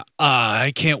 Yeah.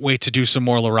 I can't wait to do some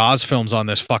more Larraz films on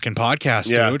this fucking podcast,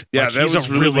 dude. Yeah, Like, that he's was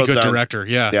a really well good done. director.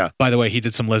 Yeah. Yeah. By the way, he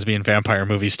did some lesbian vampire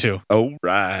movies too. Oh,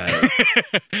 right.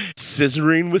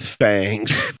 Scissoring with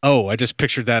fangs. Oh, I just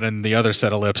pictured that in the other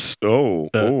set of lips.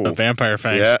 The vampire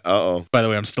fangs. Yeah, uh-oh. By the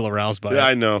way, I'm still aroused by it. Yeah,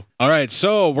 I know. All right,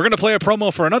 so we're going to play a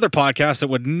promo for another podcast that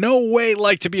would no way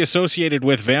like to be associated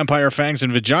with vampire fangs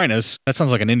and vaginas. That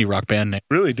sounds like an indie rock band name.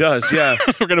 Really does, yeah.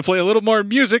 We're going to play a little more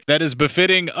music that is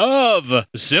befitting of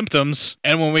Symptoms.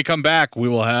 And when we come back, we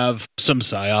will have some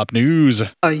PSYOP news.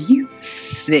 Are you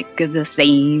sick of the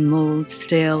same old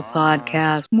stale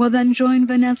podcast? Well, then join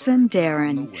Vanessa and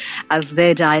Darren as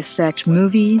they dissect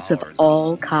movies of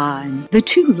all kinds. The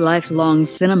two lifelong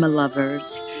cinema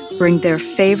lovers bring their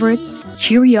favorites,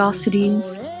 curiosities,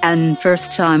 and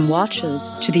first-time watches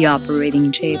to the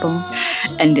operating table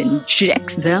and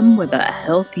inject them with a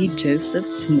healthy dose of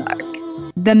snark.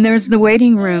 Then there's the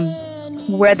waiting room,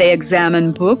 where they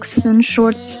examine books and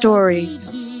short stories.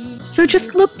 So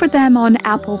just look for them on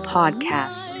Apple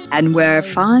Podcasts and where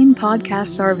fine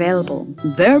podcasts are available.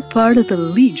 They're part of the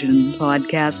Legion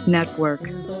Podcast Network.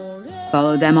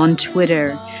 Follow them on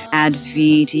Twitter at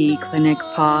VD Clinic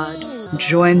Pod.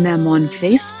 Join them on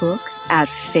Facebook at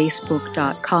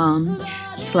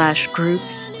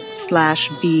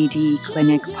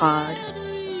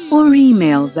facebook.com/groups/VDClinicPod or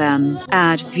email them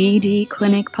at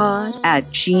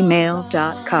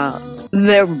vdclinicpod@gmail.com.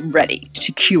 They're ready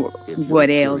to cure what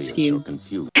ails you.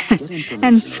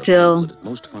 And still,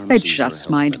 they just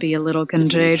might be a little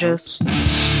contagious.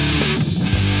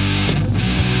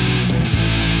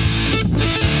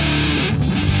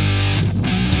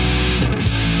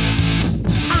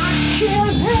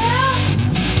 Can't help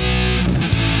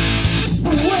the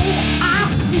way I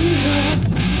feel.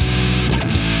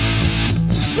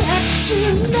 Set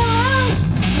you now,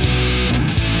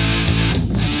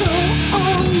 so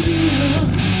unreal.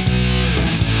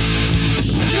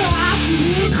 You drive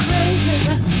me crazy,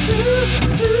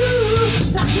 ooh,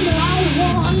 ooh, like no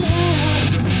one else.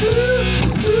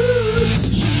 Ooh, ooh,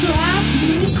 you drive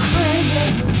me crazy.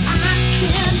 I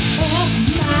can't help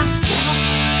myself.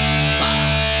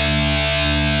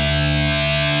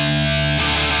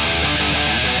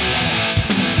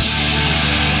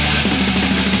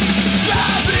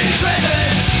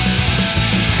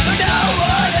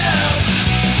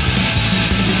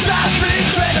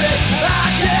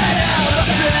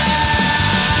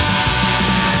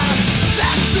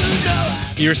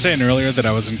 You were saying earlier that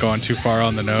I wasn't going too far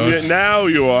on the nose. Yeah, now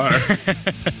you are.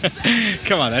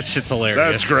 Come on, that shit's hilarious.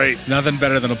 That's great. Nothing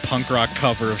better than a punk rock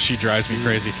cover of She Drives Me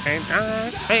Crazy.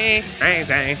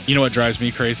 You know what drives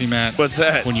me crazy, Matt? What's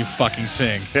that? When you fucking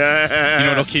sing. You know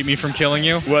what'll keep me from killing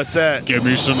you? What's that? Give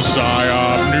me some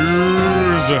PSYOP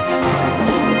news.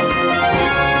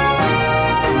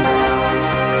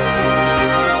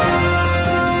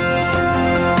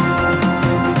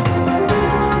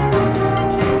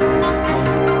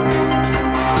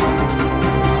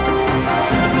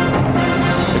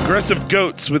 Aggressive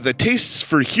goats with the tastes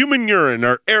for human urine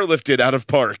are airlifted out of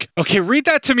park. Okay, read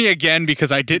that to me again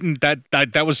because I didn't.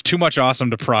 That was too much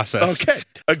awesome to process. Okay.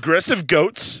 Aggressive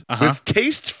goats with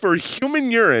taste for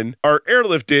human urine are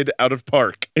airlifted out of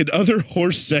park. In other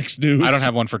horse sex news. I don't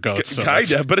have one for goats. So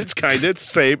kinda, but it's kinda. It's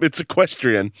same. It's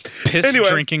equestrian.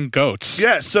 Piss-drinking goats.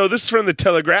 Yeah, so this is from the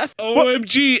Telegraph.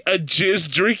 OMG, a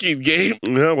jizz drinking game.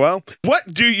 Yeah, well,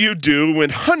 what do you do when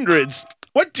hundreds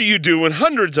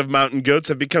of mountain goats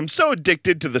have become so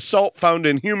addicted to the salt found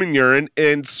in human urine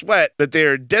and sweat that they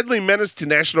are a deadly menace to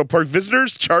national park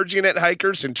visitors, charging at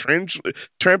hikers, and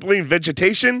trampling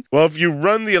vegetation? Well, if you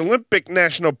run the Olympic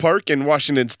National Park in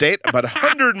Washington State, about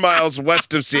 100 miles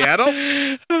west of Seattle,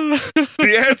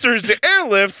 the answer is to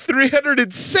airlift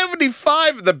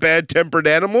 375 of the bad-tempered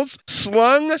animals,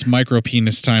 It's micro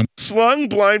penis time. slung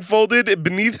blindfolded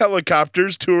beneath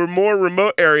helicopters to more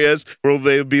remote areas where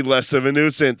they'll be less of a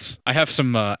nuisance. I have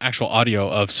some actual audio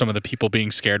of some of the people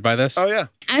being scared by this. Oh, yeah.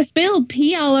 I spilled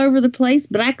pee all over the place,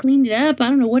 but I cleaned it up. I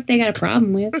don't know what they got a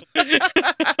problem with.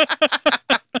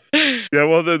 Yeah,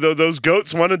 well, those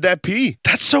goats wanted that pee.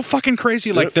 That's so fucking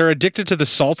crazy. Like, they're addicted to the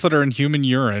salts that are in human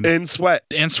urine. And sweat.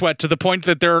 And sweat to the point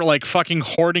that they're, like, fucking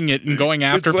hoarding it and going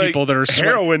after It's like people that are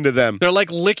heroin to them. They're,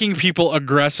 like, licking people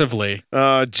aggressively.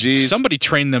 Oh, jeez. Somebody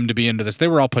trained them to be into this. They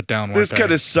were all put down, weren't This they?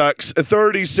 kind of sucks.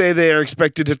 Authorities say they are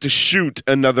expected to have to shoot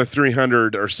another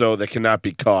 300 or so that cannot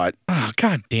be caught. Oh,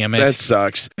 god damn it. That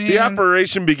sucks. The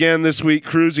operation began this week.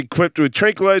 Crews equipped with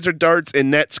tranquilizer darts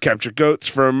and nets captured goats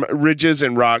from ridges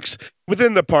and rocks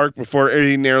within the park before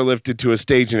being airlifted to a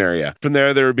staging area. From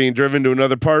there, they were being driven to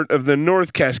another part of the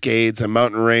North Cascades, a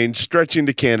mountain range stretching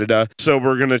to Canada. So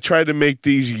we're going to try to make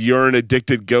these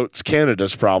urine-addicted goats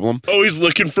Canada's problem. Always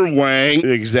looking for wang.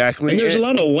 Exactly. And there's a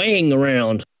lot of wang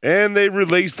around. And they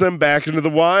released them back into the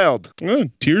wild.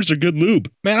 Tears are good lube.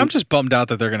 Man, I'm just bummed out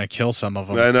that they're going to kill some of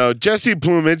them. I know. Jesse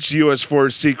Plumage, U.S.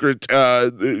 Forest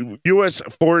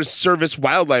Service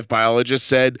wildlife biologist,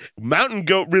 said mountain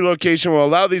goat relocation will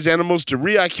allow these animals to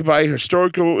reoccupy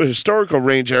historical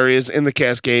range areas in the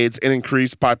Cascades and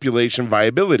increase population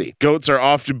viability. Goats are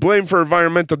often blamed for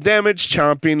environmental damage,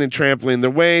 chomping and trampling their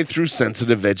way through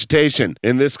sensitive vegetation.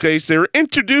 In this case, they were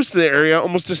introduced to the area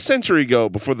almost a century ago,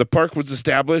 before the park was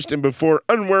established and before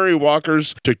unwary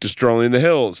walkers took to strolling the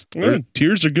hills.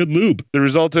 Tears are good lube. The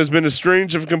result has been a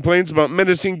string of complaints about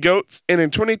menacing goats, and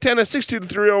in 2010, a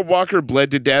 63-year-old walker bled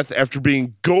to death after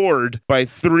being gored by a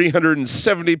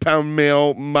 370-pound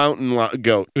male mountain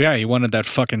goat. Yeah, he wanted that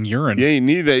fucking urine. Yeah, you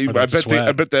need that.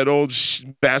 I bet that old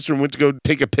bastard went to go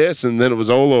take a piss, and then it was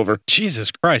all over. Jesus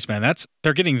Christ, man,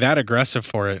 they're getting that aggressive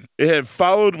for it. It had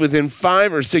followed within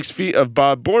 5 or 6 feet of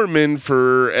Bob Borman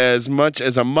for as much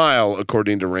as a mile,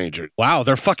 according to to Ranger. Wow,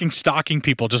 they're fucking stalking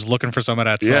people just looking for some of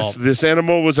that Yes, salt. this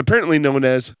animal was apparently known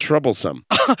as troublesome.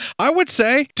 I would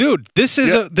say, dude, this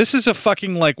is a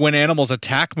fucking like when animals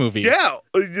attack movie. Yeah,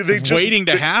 they just waiting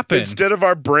to happen. Instead of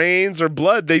our brains or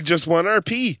blood, they just want our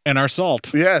pee and our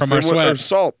salt. Yes, from they our want sweat. our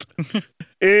salt.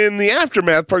 In the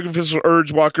aftermath, park officials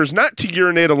urged walkers not to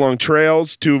urinate along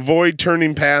trails, to avoid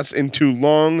turning paths into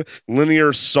long,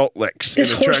 linear salt licks.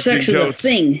 This and horse attracting sex is a goats.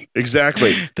 thing.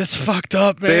 Exactly. That's fucked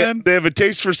up, man. They have a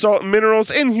taste for salt and minerals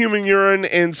in human urine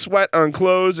and sweat on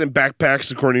clothes and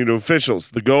backpacks, according to officials.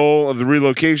 The goal of the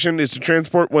relocation is to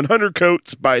transport 100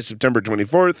 coats by September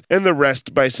 24th and the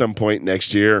rest by some point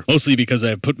next year. Mostly because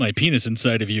I put my penis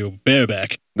inside of you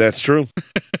bareback. That's true.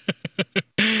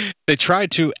 They tried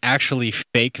to actually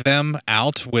fake them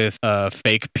out with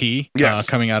fake pee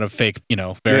coming out of fake,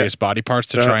 various body parts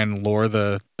to try and lure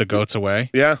the goats away.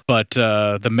 Yeah. But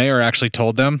the mayor actually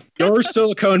told them. Your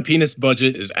silicone penis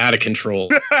budget is out of control.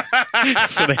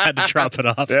 So they had to drop it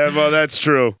off. Yeah, well, that's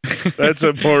true. That's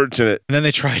unfortunate. And then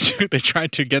they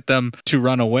tried to get them to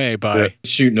run away by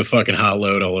shooting a fucking hot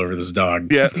load all over this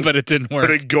dog. Yeah. But it didn't work. But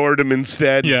they gored him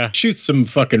instead. Yeah. Shoot some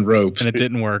fucking ropes. And it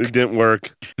didn't work. It didn't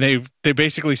work. They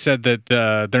basically said that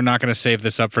they're not going to save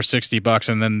this up for $60,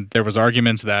 and then there was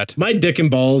arguments that my dick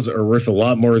and balls are worth a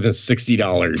lot more than $60.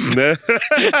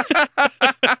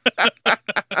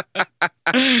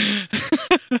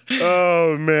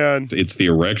 Oh man, it's the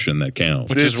erection that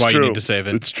counts. Which is why you need to save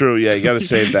it. It's true. Yeah, you got to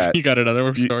save that. You got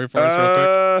another story for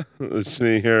us real quick? Let's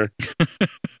see here.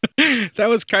 That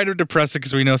was kind of depressing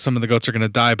because we know some of the goats are going to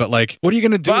die, but like, what are you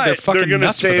going to do? They're fucking gonna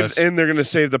nuts for save, this. and they're going to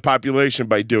save the population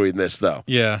by doing this, though.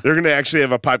 Yeah. They're going to actually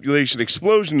have a population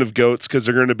explosion of goats because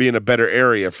they're going to be in a better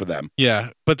area for them. Yeah,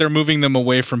 but they're moving them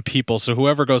away from people. So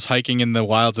whoever goes hiking in the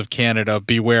wilds of Canada,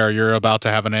 beware, you're about to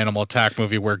have an animal attack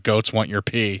movie where goats want your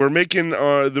pee. We're making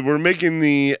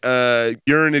the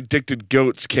urine addicted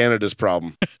goats Canada's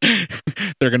problem.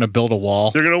 They're going to build a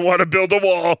wall. They're going to want to build a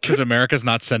wall because America's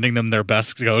not sending them their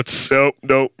best goats.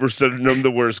 Nope. We're sending them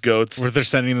the worst goats. Where they're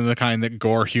sending them the kind that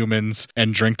gore humans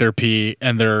and drink their pee,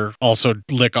 and they're also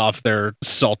lick off their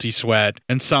salty sweat.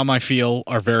 And some I feel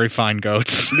are very fine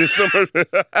goats.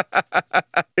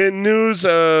 In news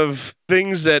of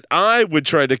things that I would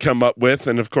try to come up with,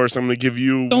 and of course I'm going to give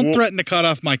you... Don't threaten to cut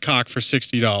off my cock for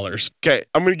 $60. Okay,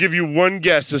 I'm going to give you one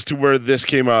guess as to where this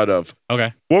came out of.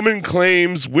 Okay. Woman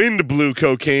claims wind blew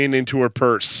cocaine into her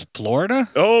purse. Florida?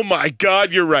 Oh my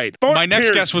God, you're right. My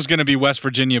next guess was going to be West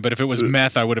Virginia, but if it was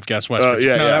meth, I would have guessed West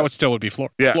Virginia. That would still be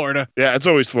Florida. Yeah, it's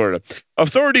always Florida.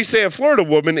 Authorities say a Florida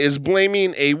woman is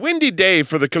blaming a windy day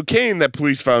for the cocaine that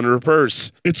police found in her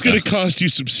purse. It's going to cost you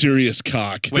some serious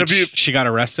cock. She got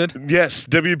arrested? Yes.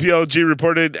 WPLG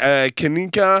reported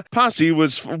Kanika Posse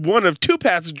was one of two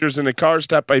passengers in a car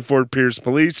stopped by Fort Pierce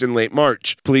police in late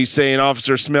March. Police say an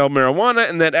officer smelled marijuana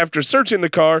and that after searching the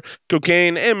car,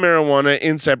 cocaine and marijuana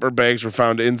in separate bags were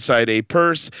found inside a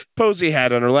purse Posey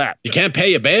had on her lap. You can't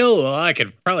pay a bail? Well, I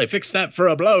could probably fix that for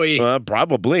a blowy.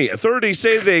 Probably. Authorities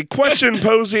say they questioned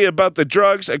Posey about the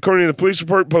drugs. According to the police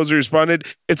report, Posey responded,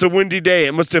 "It's a windy day.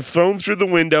 It must have thrown through the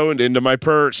window and into my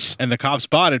purse." And the cops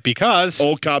bought it because...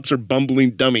 Old cops are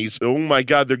bumbling dummies. Oh my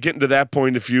God, they're getting to that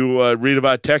point if you read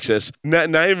about Texas.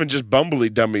 Not even just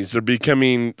bumbly dummies. They're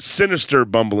becoming sinister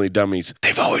bumbly dummies.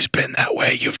 They've always been that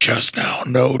way. You've just now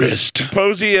noticed.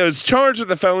 Posey is charged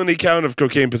with a felony count of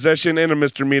cocaine possession and a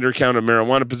misdemeanor count of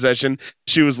marijuana possession.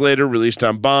 She was later released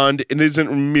on bond. It isn't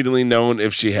immediately known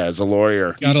if she has a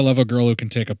lawyer. Gotta love a girl who can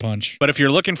take a punch. But if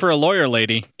you're looking for a lawyer,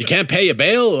 lady... You can't pay a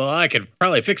bail? Well, I could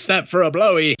probably fix that for a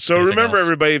blowy. So remember,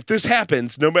 everybody, if this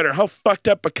happens, no matter how fucked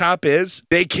up a cop is,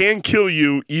 they can kill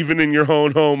you even in your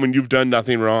own home and you've done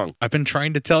nothing wrong. I've been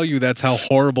trying to tell you that's how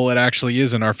horrible it actually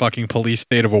is in our fucking police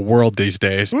state of a world these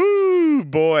days. Ooh,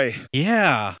 boy.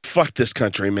 Yeah. Fuck this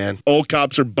country, man. Old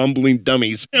cops are bumbling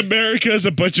dummies. America's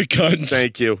a bunch of cunts.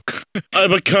 Thank you.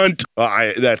 I'm a cunt.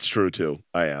 That's true, too.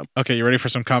 I am. Okay, you ready for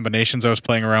some combinations I was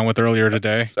playing around with earlier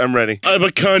today? I'm ready. I'm a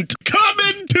cunt. Come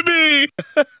into me.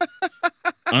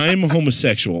 I'm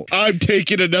homosexual. I'm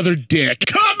taking another dick.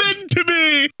 Come into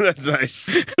me. That's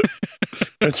nice.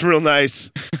 That's real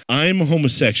nice. I'm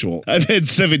homosexual. I've had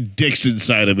 7 dicks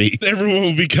inside of me. Everyone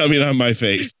will be coming on my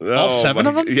face. All 7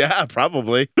 of them? Yeah,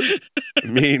 probably. I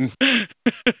mean...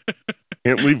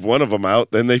 Can't leave one of them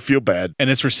out, then they feel bad. And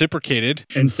it's reciprocated.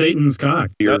 And Satan's cock.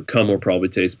 Your cum will probably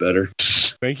taste better.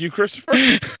 Thank you, Christopher.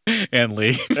 And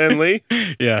Lee. And Lee.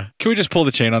 Yeah. Can we just pull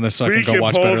the chain on this so I We can go can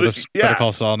watch pull Better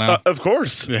Call Saul now? Of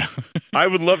course. Yeah. I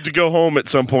would love to go home at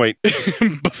some point.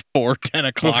 Before 10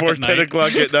 o'clock Before at 10 night.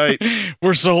 o'clock at night.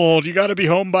 We're so old. You got to be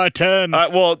home by 10.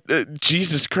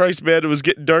 Jesus Christ, man. It was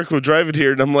getting dark while driving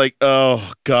here, and I'm like,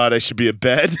 oh, God, I should be in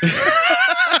bed.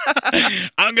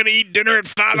 I'm going to eat dinner at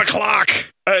 5 o'clock.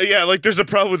 Yeah, like there's a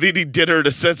problem with eating dinner at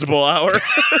a sensible hour.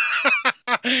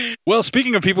 Well,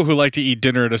 speaking of people who like to eat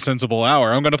dinner at a sensible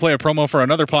hour, I'm going to play a promo for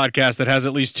another podcast that has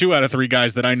at least 2 out of 3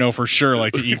 guys that I know for sure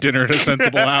like to eat dinner at a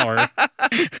sensible hour.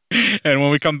 And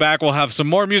when we come back, we'll have some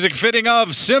more music fitting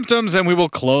of Symptoms, and we will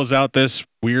close out this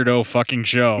weirdo fucking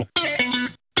show.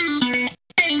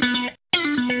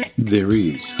 There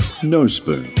is no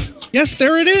spoon. Yes,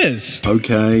 there it is.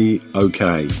 Okay.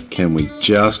 Can we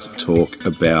just talk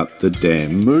about the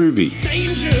damn movie?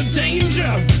 Danger, danger.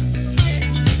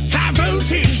 High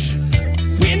voltage.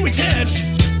 When we touch.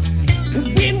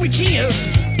 When we kiss.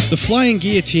 The flying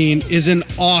guillotine is an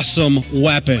awesome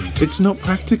weapon. It's not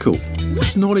practical.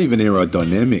 It's not even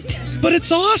aerodynamic. But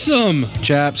it's awesome!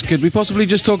 Chaps, could we possibly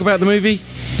just talk about the movie?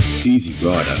 Easy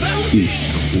Rider is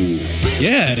cool.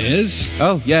 Yeah, it is.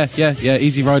 Oh, yeah,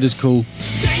 Easy Rider's cool.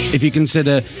 If you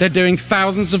consider they're doing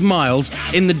thousands of miles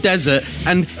in the desert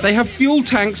and they have fuel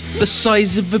tanks the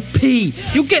size of a pea.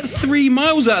 You'll get 3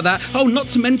 miles out of that. Oh, not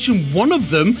to mention one of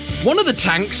the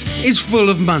tanks is full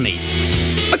of money.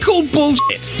 I call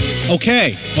bullshit.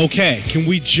 Okay. Can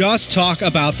we just talk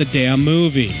about the damn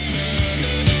movie?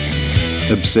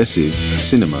 Obsessive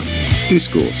Cinema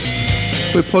Discourse,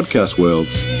 where podcast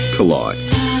worlds collide.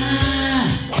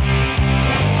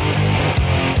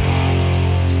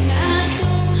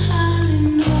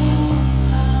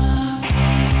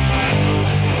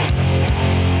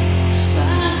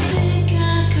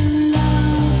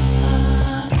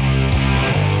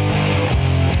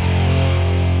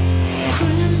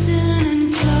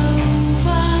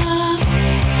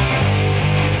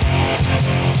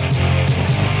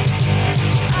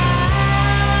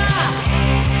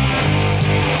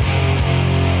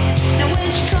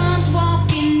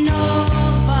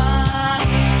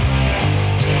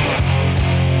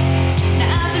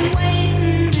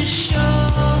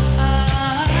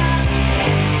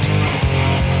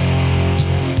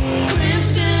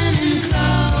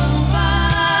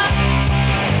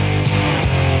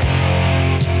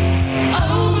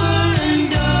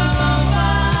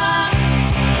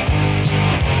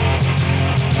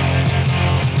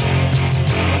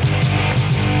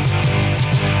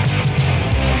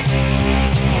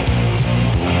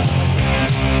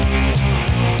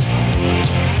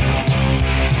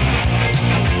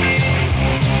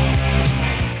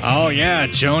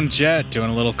 Joan Jett doing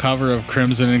a little cover of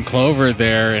Crimson and Clover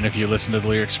there, and if you listen to the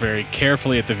lyrics very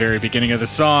carefully at the very beginning of the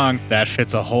song, that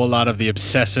fits a whole lot of the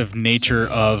obsessive nature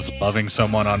of loving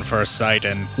someone on first sight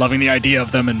and loving the idea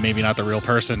of them and maybe not the real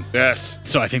person. Yes.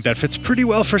 So I think that fits pretty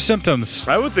well for Symptoms.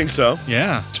 I would think so.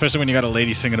 Yeah, especially when you got a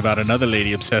lady singing about another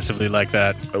lady obsessively like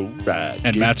that. Oh, right.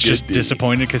 And Matt's just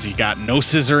disappointed because he got no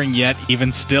scissoring yet,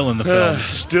 even still in the film.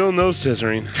 Still no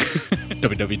scissoring.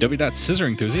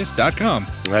 www.scissorenthusiast.com.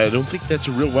 I don't think that's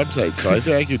a real website, so I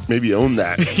think I could maybe own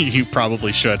that. You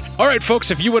probably should. All right,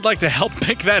 folks, if you would like to help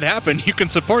make that happen, you can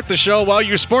support the show while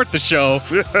you sport the show.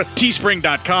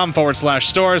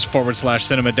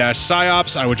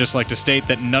 teespring.com/stores/cinema-psyops. I would just like to state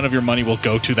that none of your money will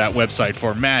go to that website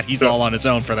for Matt. He's all on his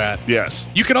own for that. Yes.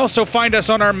 You can also find us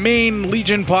on our main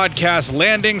Legion Podcast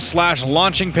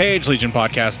landing/launching page,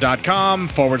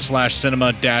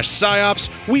 legionpodcast.com/cinema-psyops.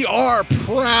 We are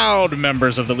proud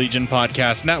members of the Legion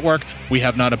Podcast Network. We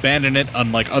have not abandoned it,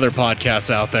 unlike other podcasts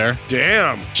out there.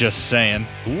 Damn. Just saying.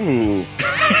 Ooh.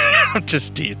 I'm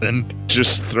just teasing.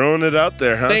 Just throwing it out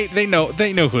there, huh? They know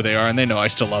who they are, and they know I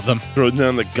still love them. Throwing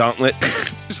down the gauntlet.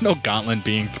 There's no gauntlet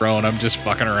being thrown. I'm just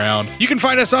fucking around. You can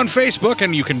find us on Facebook,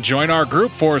 and you can join our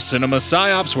group for Cinema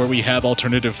Psyops, where we have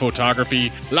alternative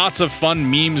photography, lots of fun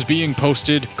memes being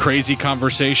posted, crazy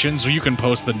conversations. You can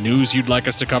post the news you'd like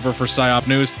us to cover for Psyop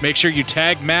News. Make sure you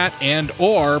tag Matt and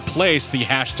or place the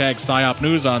hashtag Psyop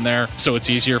News on there so it's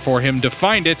easier for him to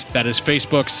find it. That is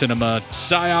Facebook Cinema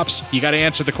Psyops. You got to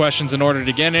answer the questions in order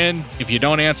to get in. If you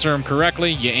don't answer them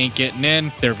correctly, you ain't getting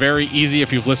in. They're very easy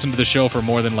if you've listened to the show for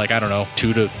more than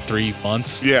 2 to 3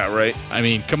 months. Yeah, right. I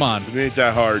mean, come on. It ain't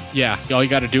that hard. Yeah, all you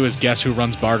got to do is guess who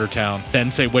runs Bartertown, then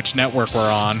say which network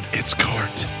we're on. It's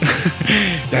Court.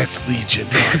 That's Legion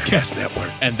Podcast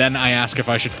Network. And then I ask if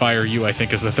I should fire you, I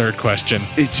think is the third question.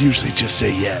 It's usually just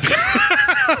say yes.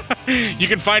 You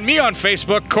can find me on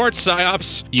Facebook, Court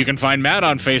Psyops. You can find Matt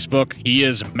on Facebook. He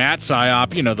is Matt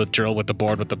Psyop. You know the drill with the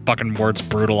board with the fucking words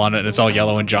brutal on it, and it's all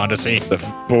yellow and jaundicey. The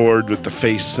board with the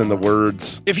face and the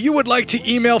words. If you would like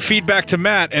to email feedback to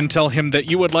Matt and tell him that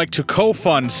you would like to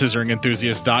co-fund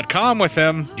scissoringenthusiast.com with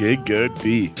him, good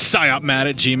be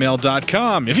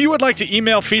psyopmatt@gmail.com. If you would like to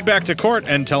email feedback to Court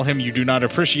and tell him you do not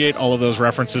appreciate all of those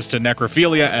references to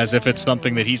necrophilia as if it's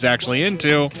something that he's actually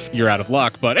into, you're out of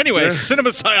luck. But anyway,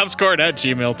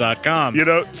 cinemasciopscourt@gmail.com. You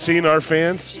know, seeing our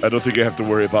fans, I don't think I have to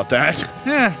worry about that.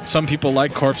 Some people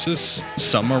like corpses.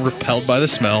 Some are repelled by the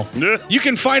smell. You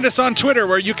can find us on Twitter,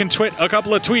 where you can twit a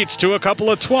couple of tweets to a couple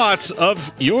of twats of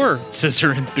your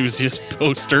Scissor Enthusiast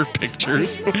poster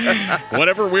pictures.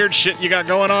 Whatever weird shit you got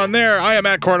going on there. I am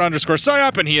at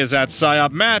Court_Psyop, and he is at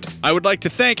Psyop Matt. I would like to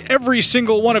thank every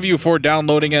single one of you for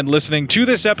downloading and listening to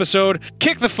this episode.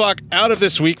 Kick the fuck out of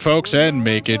this week, folks, and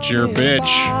make it your bitch.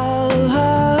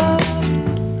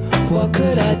 What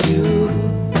could I do?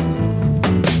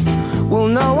 Well,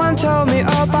 no one told me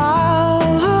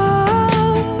about her,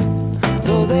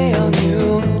 though they all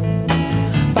knew.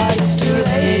 But it's too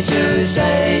late to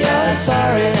say you're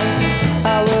sorry.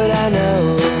 How would I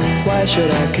know? Why should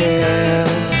I care?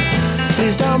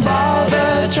 Please don't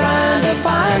bother trying to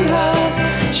find her.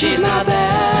 She's not there.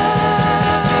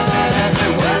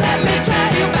 Well, let me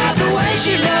tell you about the way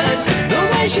she looked, the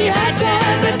way she had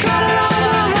tan, the color of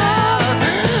her hair.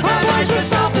 Her voice was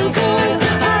soft and cool,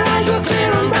 her eyes were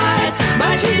clear and bright,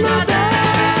 but she's not there.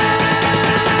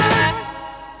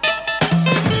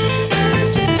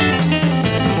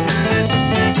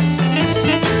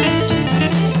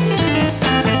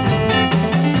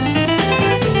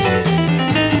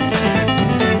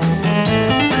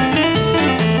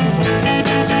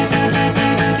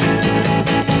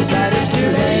 But it's too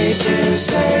late to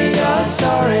say you're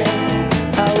sorry.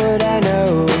 How would I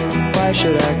know? Why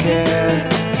should I care?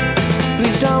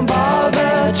 Please don't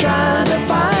bother trying to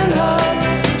find her.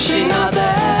 She's not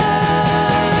there.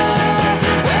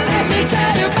 Well, let me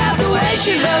tell you about the way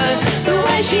she looked, the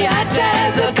way she had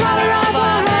tan, the color of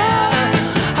her hair.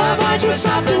 Her voice was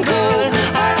soft and cool,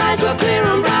 her eyes were clear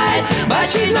and bright, but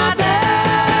she's not there.